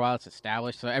around for a while. It's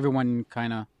established. So everyone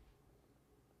kind of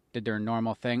did their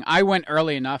normal thing. I went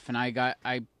early enough and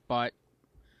I bought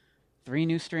 3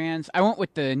 new strands. I went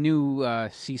with the new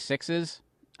C6s.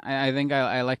 I think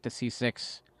I like the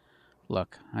C6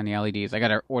 look on the LEDs.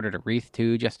 I ordered a wreath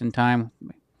too just in time.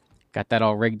 Got that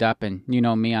all rigged up, and you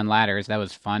know me on ladders. That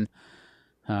was fun.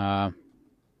 But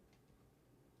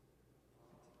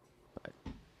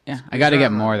yeah, I got to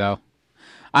get more though.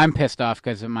 I'm pissed off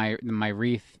because my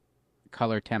wreath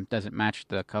color temp doesn't match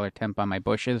the color temp on my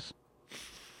bushes.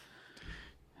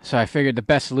 So I figured the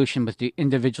best solution was to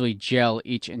individually gel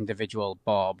each individual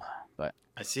bulb, but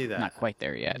I see that. Not quite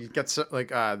there yet. You get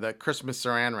the Christmas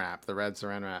saran wrap, the red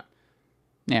saran wrap.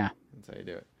 Yeah. That's how you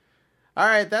do it. All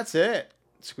right, that's it.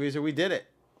 Squeezer, we did it.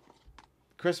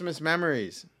 Christmas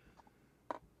memories.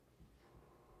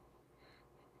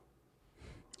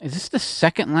 Is this the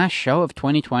second last show of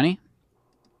 2020?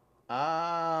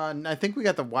 I think we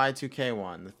got the Y2K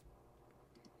one.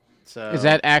 So is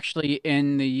that actually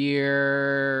in the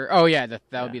year? Oh yeah,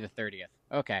 that would be the 30th.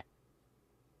 Okay.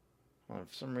 Well,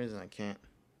 for some reason I can't.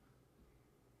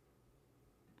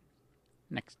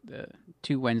 Next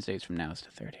 2 Wednesdays from now is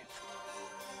the 30th.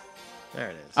 There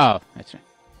it is. Oh, that's right.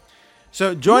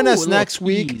 So join us next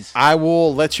week. I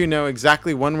will let you know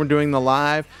exactly when we're doing the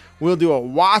live. We'll do a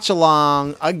watch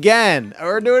along again.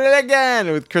 We're doing it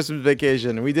again with Christmas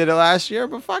Vacation. We did it last year,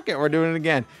 but fuck it, we're doing it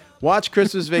again. Watch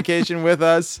Christmas Vacation with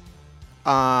us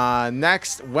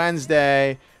next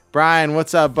Wednesday. Brian,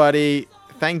 what's up, buddy?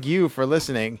 Thank you for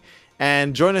listening.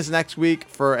 And join us next week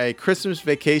for a Christmas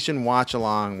Vacation watch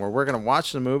along where we're going to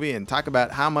watch the movie and talk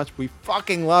about how much we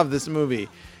fucking love this movie.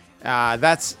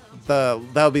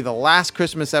 That'll be the last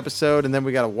Christmas episode, and then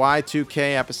we got a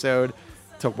Y2K episode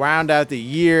to round out the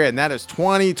year, and that is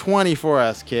 2020 for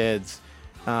us, kids.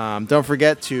 Don't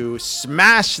forget to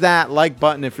smash that like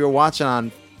button if you're watching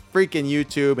on freaking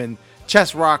YouTube, and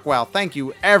Chess Rockwell, thank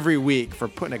you every week for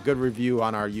putting a good review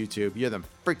on our YouTube. You're the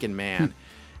freaking man.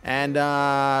 And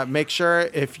make sure,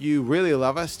 if you really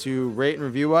love us, to rate and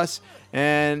review us,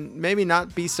 and maybe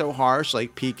not be so harsh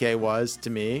like PK was to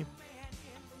me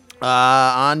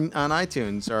on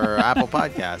iTunes or Apple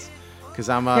Podcasts, because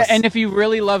I'm a... Yeah, and if you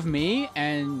really love me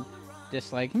and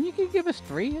dislike, you can give us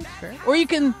 3, it's fair. Or you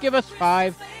can give us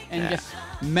 5 and just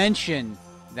mention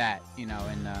that, in as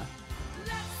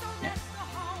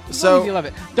long as you love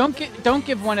it. Don't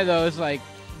give one of those like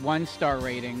 1-star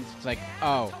ratings. It's like,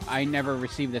 oh, I never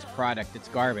received this product. It's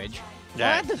garbage.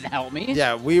 Yeah. Well, that doesn't help me.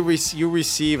 Yeah, you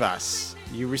receive us.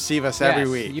 You receive us every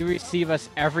week. You receive us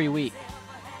every week.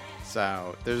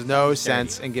 So there's no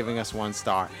sense in giving us 1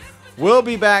 star. We'll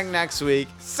be back next week.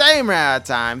 Same rad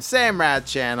time, same rad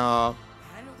channel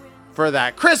for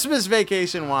that Christmas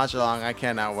vacation watch along. I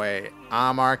cannot wait.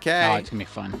 I'm RK. Oh, it's going to be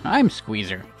fun. I'm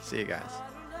Squeezer. See you guys.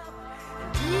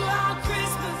 To our Christmas